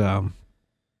what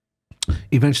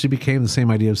eventually became the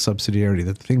same idea of subsidiarity,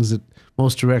 that the things that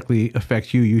most directly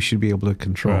affect you, you should be able to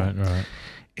control. Right.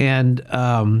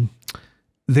 And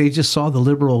they just saw the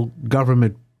liberal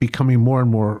government becoming more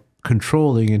and more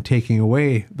controlling and taking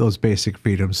away those basic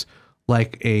freedoms,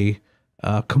 like a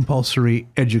compulsory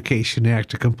education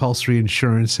act, a compulsory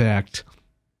insurance act,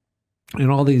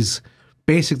 and all these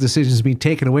basic decisions being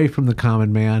taken away from the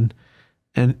common man,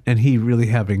 and he really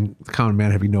the common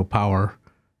man having no power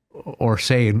or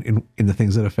say in the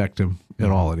things that affect him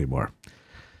at all anymore.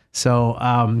 So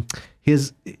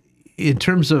in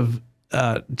terms of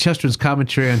Chesterton's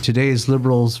commentary on today's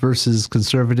liberals versus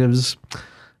conservatives,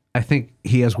 I think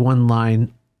he has one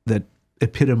line that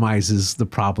epitomizes the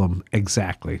problem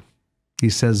exactly. He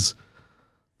says,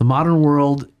 the modern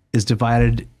world is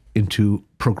divided into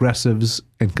progressives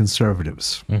and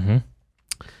conservatives. Mm-hmm.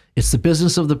 It's the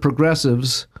business of the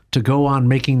progressives to go on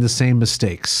making the same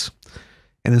mistakes.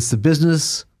 And it's the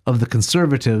business of the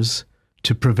conservatives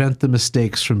to prevent the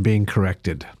mistakes from being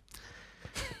corrected.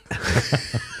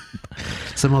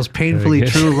 It's the most painfully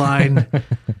true line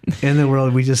in the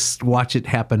world. We just watch it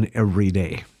happen every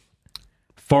day.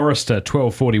 Forrester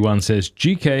 1241 says,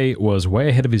 GK was way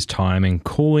ahead of his time in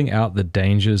calling out the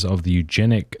dangers of the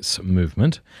eugenics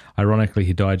movement. Ironically,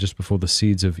 he died just before the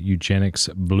seeds of eugenics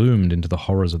bloomed into the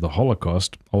horrors of the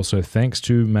Holocaust. Also, thanks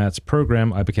to Matt's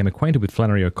program, I became acquainted with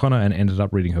Flannery O'Connor and ended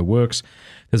up reading her works.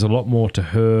 There's a lot more to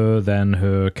her than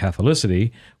her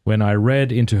Catholicity. When I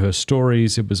read into her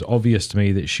stories, it was obvious to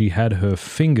me that she had her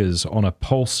fingers on a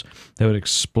pulse that would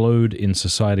explode in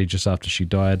society just after she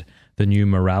died. The new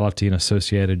morality and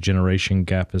associated generation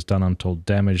gap has done untold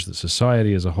damage that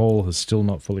society as a whole has still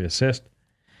not fully assessed.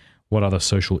 What other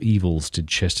social evils did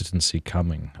Chesterton see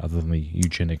coming other than the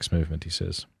eugenics movement, he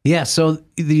says? Yeah, so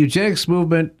the eugenics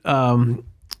movement,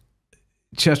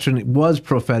 Chesterton was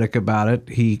prophetic about it.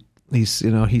 He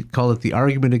called it the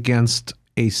argument against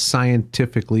a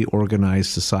scientifically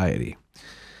organized society.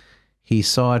 He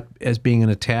saw it as being an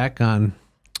attack on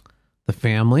the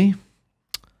family,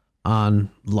 on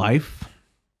life,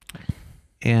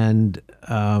 and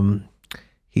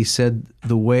he said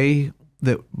the way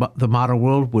that the modern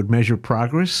world would measure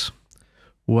progress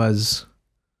was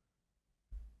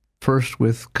first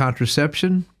with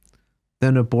contraception,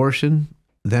 then abortion,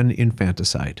 then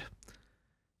infanticide.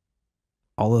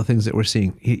 All the things that we're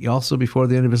seeing. He also, before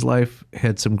the end of his life,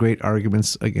 had some great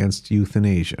arguments against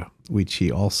euthanasia, which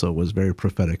he also was very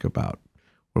prophetic about,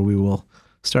 where we will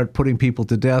start putting people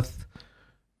to death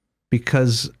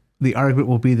because the argument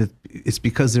will be that it's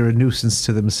because they're a nuisance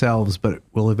to themselves, but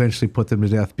we'll eventually put them to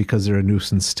death because they're a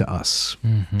nuisance to us.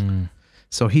 Mm-hmm.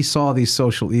 So he saw these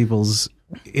social evils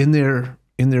in their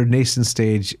nascent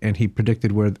stage, and he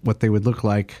predicted what they would look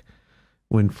like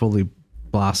when fully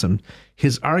blossomed.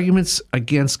 His arguments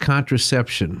against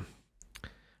contraception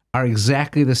are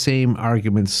exactly the same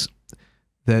arguments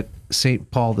that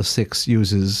St. Paul VI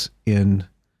uses in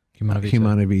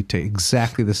Humana Vitae.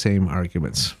 Exactly the same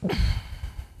arguments.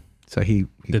 So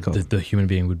the human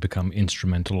being would become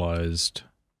instrumentalized.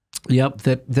 Yep,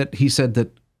 that he said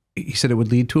it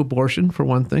would lead to abortion, for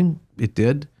one thing. It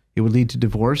did. It would lead to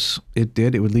divorce. It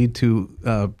did. It would lead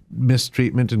to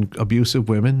mistreatment and abuse of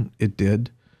women. It did.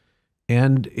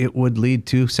 And it would lead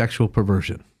to sexual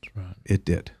perversion. That's right. It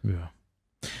did.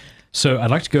 Yeah. So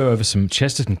I'd like to go over some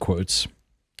Chesterton quotes.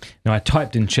 Now, I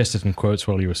typed in Chesterton quotes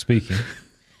while you were speaking.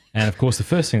 And, of course, the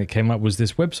first thing that came up was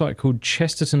this website called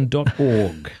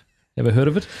chesterton.org. Ever heard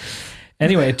of it?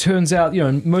 Anyway, it turns out,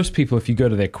 most people, if you go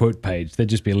to their quote page, there'd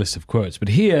just be a list of quotes. But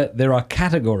here, there are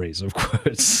categories of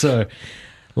quotes. So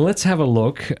let's have a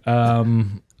look.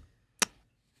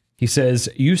 He says,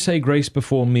 "You say grace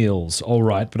before meals. All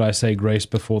right, but I say grace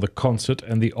before the concert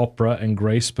and the opera, and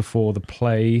grace before the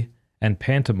play and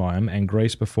pantomime, and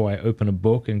grace before I open a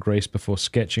book, and grace before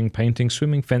sketching, painting,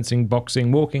 swimming, fencing,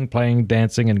 boxing, walking, playing,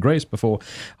 dancing, and grace before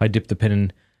I dip the pen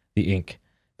in the ink.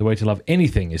 The way to love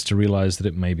anything is to realize that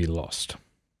it may be lost."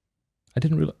 I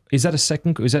didn't realize. Is that a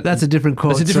second? That's a different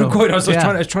quote. That's a different quote. I was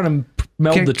trying to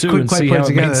meld the two and see how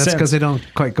it makes sense. That's because they don't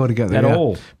quite go together at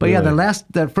all. But really.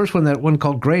 That first one, that one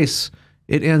called grace,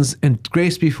 it ends in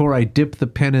grace before I dip the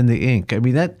pen in the ink. I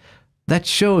mean, that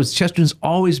shows Chesterton's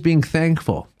always being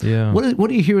thankful. Yeah. What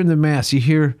do you hear in the Mass? You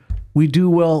hear, "We do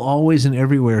well always and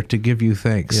everywhere to give you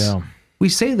thanks." Yeah. We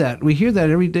say that. We hear that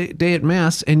every day at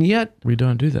Mass, and yet we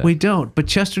don't do that. We don't. But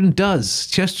Chesterton does.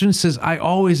 Chesterton says, "I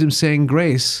always am saying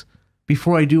grace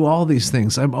before I do all these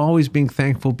things. I'm always being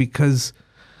thankful because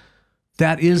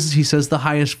that is," he says, "the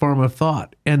highest form of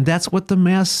thought." And that's what the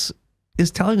Mass is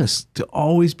telling us, to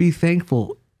always be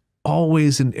thankful,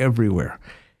 always and everywhere.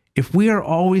 If we are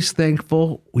always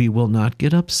thankful, we will not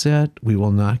get upset. We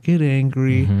will not get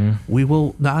angry. Mm-hmm. We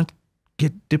will not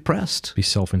get depressed. Be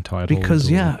self-entitled.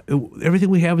 Because, everything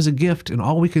we have is a gift, and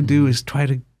all we can do is try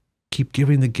to keep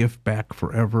giving the gift back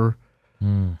forever.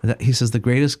 He says the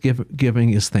greatest giving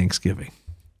is thanksgiving.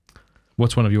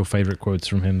 What's one of your favorite quotes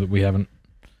from him that we haven't?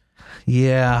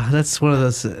 Yeah, that's one of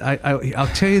those. I'll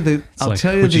tell you that.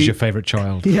 Which is your favorite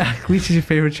child? Yeah, which is your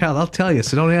favorite child? I'll tell you.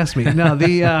 So don't ask me. No,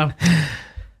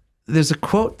 there's a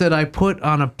quote that I put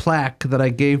on a plaque that I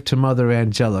gave to Mother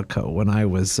Angelica when I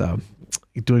was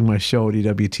doing my show at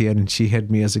EWTN, and she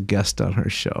had me as a guest on her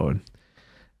show,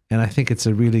 and I think it's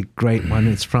a really great one.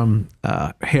 It's from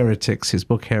Heretics, his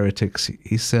book Heretics.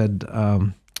 He said,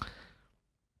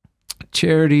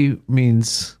 "Charity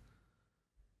means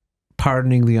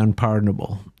pardoning the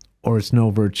unpardonable, or it's no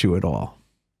virtue at all."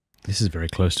 This is very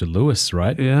close to Lewis,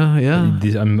 right? Yeah.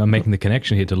 I'm making the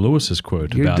connection here to Lewis's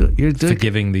quote about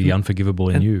forgiving the unforgivable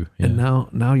in you. Yeah. And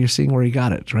now you're seeing where he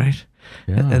got it, right?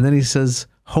 Yeah. And then he says,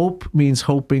 "Hope means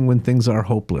hoping when things are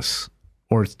hopeless,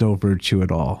 or it's no virtue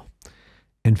at all.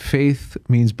 And faith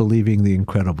means believing the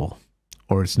incredible,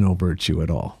 or it's no virtue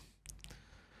at all."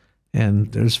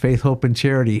 And there's faith, hope, and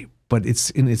charity, but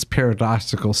it's in its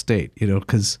paradoxical state,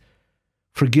 because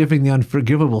forgiving the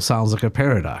unforgivable sounds like a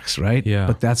paradox, right? Yeah.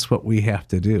 But that's what we have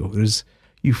to do.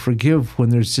 You forgive when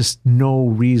there's just no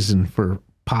reason for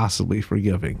possibly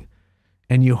forgiving.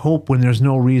 And you hope when there's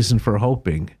no reason for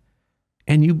hoping.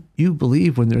 And you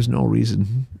believe when there's no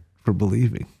reason for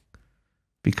believing.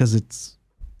 Because it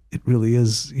really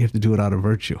is, you have to do it out of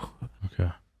virtue. Okay.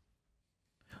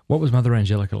 What was Mother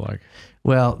Angelica like?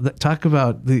 Well, talk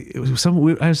about I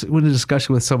was in a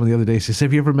discussion with someone the other day. She said,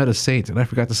 "Have you ever met a saint?" And I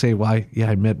forgot to say, "Why? Yeah,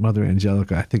 I met Mother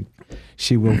Angelica. I think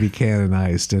she will be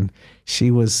canonized." And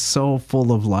she was so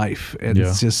full of life and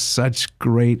just such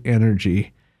great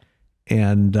energy.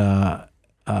 And we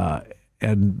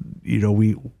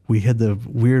had the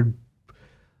weird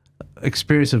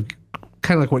experience of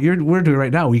kind of like what we're doing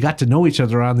right now. We got to know each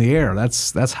other on the air.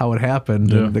 That's how it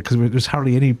happened. Yeah. Because there's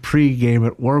hardly any pre-game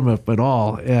at warm-up at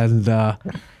all.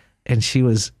 And she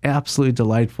was absolutely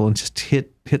delightful and just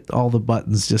hit all the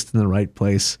buttons just in the right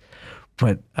place.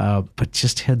 But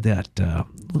just had that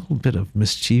little bit of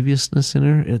mischievousness in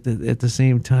her at the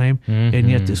same time, and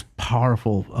yet this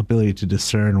powerful ability to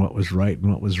discern what was right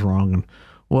and what was wrong and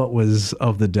what was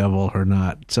of the devil or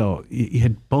not. So you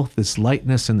had both this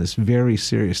lightness and this very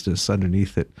seriousness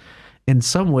underneath it. In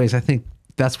some ways, I think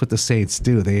that's what the saints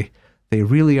do. They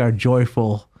really are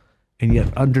joyful, and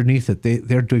yet underneath it,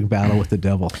 they're doing battle with the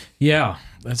devil. Yeah,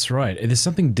 that's right. There's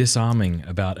something disarming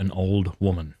about an old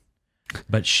woman,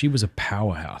 but she was a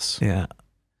powerhouse. Yeah.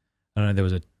 I don't know, there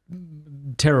was a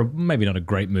terrible, maybe not a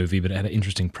great movie, but it had an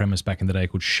interesting premise back in the day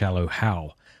called Shallow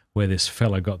Hal, where this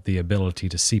fella got the ability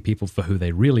to see people for who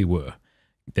they really were,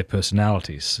 their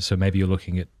personalities. So maybe you're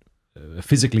looking at a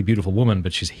physically beautiful woman,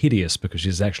 but she's hideous because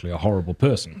she's actually a horrible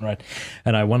person, right?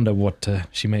 And I wonder what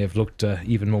she may have looked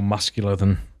even more muscular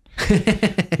than,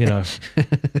 you know,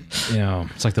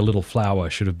 it's like the little flower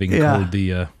should have been called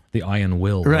the Iron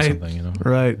Will or something, you know?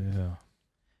 Right.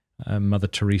 Yeah. Mother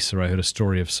Teresa, I heard a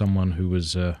story of someone who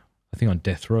was, I think, on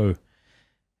death row,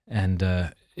 and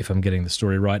if I'm getting the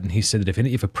story right, and he said that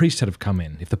if a priest had have come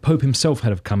in, if the Pope himself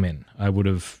had have come in, I would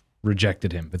have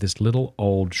rejected him. But this little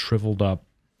old shriveled up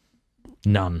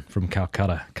nun from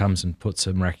Calcutta comes and puts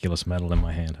a miraculous medal in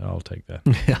my hand. I'll take that.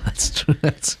 Yeah, that's true.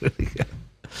 That's really good.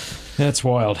 That's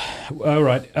wild. All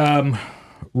right.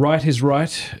 Right is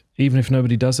right, even if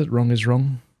nobody does it. Wrong is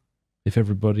wrong, if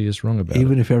everybody is wrong about it.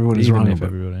 Even if everyone is wrong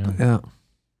about it. Yeah.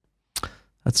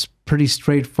 That's pretty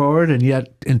straightforward and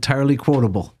yet entirely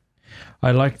quotable.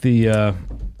 I like I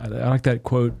like that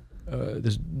quote.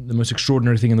 The most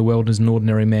extraordinary thing in the world is an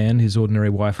ordinary man, his ordinary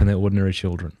wife, and their ordinary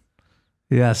children.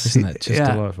 Yes, isn't that just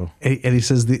delightful? And he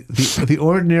says the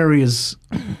ordinary is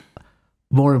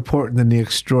more important than the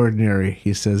extraordinary.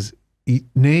 He says,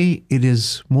 nay, it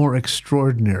is more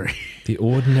extraordinary. The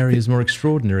ordinary is more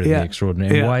extraordinary than the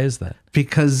extraordinary. And why is that?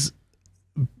 Because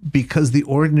the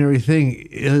ordinary thing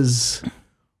is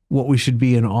what we should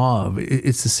be in awe of.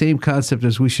 It's the same concept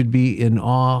as we should be in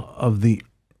awe of the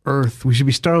earth. We should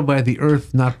be startled by the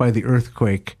earth, not by the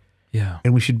earthquake. Yeah.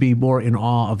 And we should be more in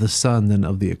awe of the sun than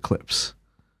of the eclipse.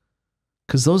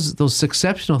 Because those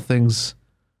exceptional things,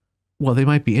 well, they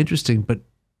might be interesting, but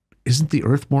isn't the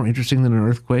earth more interesting than an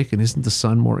earthquake? And isn't the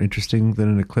sun more interesting than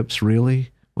an eclipse,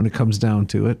 really, when it comes down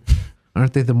to it?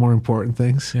 Aren't they the more important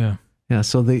things? Yeah. Yeah,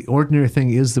 so the ordinary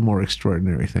thing is the more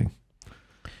extraordinary thing.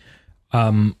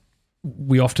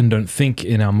 We often don't think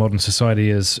in our modern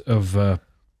society of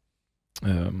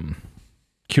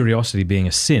curiosity being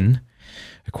a sin.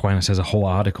 Aquinas has a whole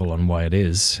article on why it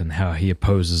is and how he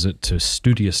opposes it to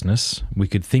studiousness. We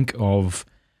could think of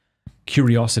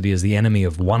curiosity as the enemy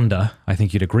of wonder. I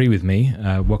think you'd agree with me.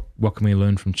 What can we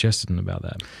learn from Chesterton about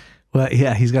that? Well,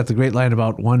 yeah, he's got the great line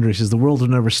about wonder. He says, the world will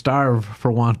never starve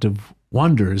for want of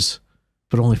wonders,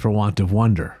 but only for want of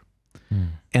wonder.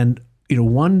 And,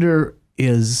 wonder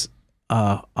is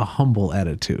a humble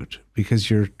attitude because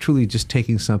you're truly just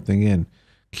taking something in.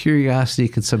 Curiosity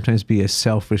can sometimes be a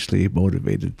selfishly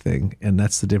motivated thing, and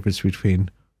that's the difference between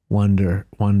wonder,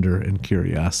 and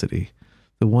curiosity.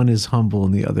 The one is humble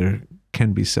and the other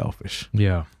can be selfish.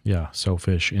 Yeah,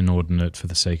 selfish, inordinate, for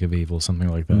the sake of evil, something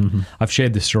like that. I've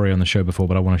shared this story on the show before,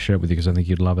 but I want to share it with you because I think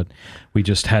you'd love it. We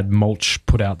just had mulch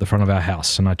put out the front of our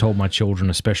house, and I told my children,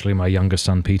 especially my younger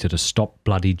son Peter, to stop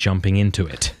bloody jumping into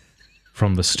it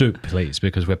from the stoop, please,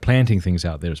 because we're planting things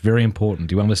out there. It's very important.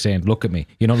 Do you understand? Look at me.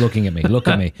 You're not looking at me. Look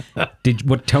at me.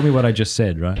 Tell me what I just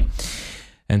said, right?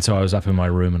 And so I was up in my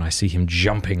room, and I see him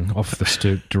jumping off the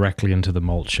stoop directly into the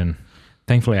mulch, and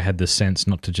thankfully, I had the sense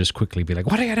not to just quickly be like,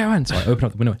 what are you doing? So I opened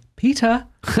up the window. Peter,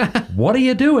 what are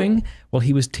you doing? Well,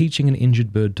 he was teaching an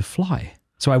injured bird to fly.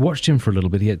 So I watched him for a little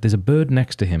bit. There's a bird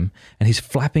next to him, and he's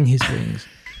flapping his wings.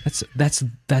 That's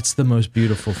the most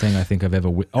beautiful thing I think I've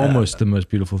ever almost the most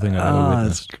beautiful thing I've ever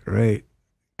witnessed. That's great.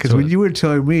 Because when you were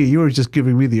telling me, you were just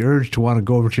giving me the urge to want to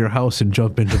go over to your house and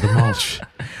jump into the mulch.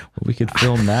 Well, we could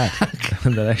film that.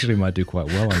 That actually might do quite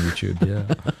well on YouTube, yeah.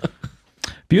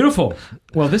 Beautiful.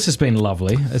 Well, this has been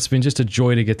lovely. It's been just a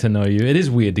joy to get to know you. It is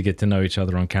weird to get to know each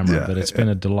other on camera, but it's been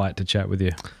a delight to chat with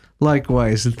you.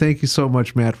 Likewise, and thank you so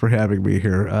much, Matt, for having me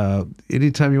here.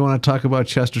 Anytime you want to talk about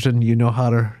Chesterton, you know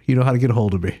how to get a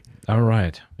hold of me. All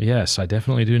right. Yes, I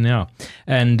definitely do now.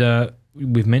 And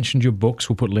we've mentioned your books.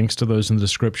 We'll put links to those in the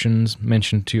descriptions.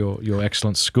 Mentioned to your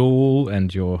excellent school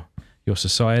and your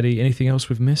society. Anything else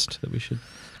we've missed that we should?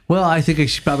 Well, I think I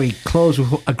should probably close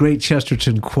with a great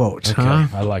Chesterton quote. Okay,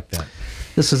 I like that.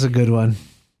 This is a good one.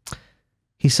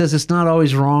 He says it's not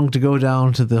always wrong to go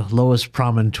down to the lowest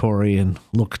promontory and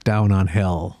look down on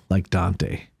hell, like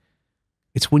Dante.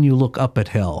 It's when you look up at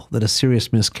hell that a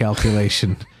serious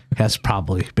miscalculation has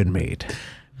probably been made.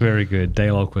 Very good.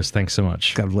 Dale Ahlquist, thanks so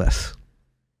much. God bless.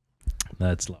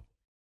 That's love.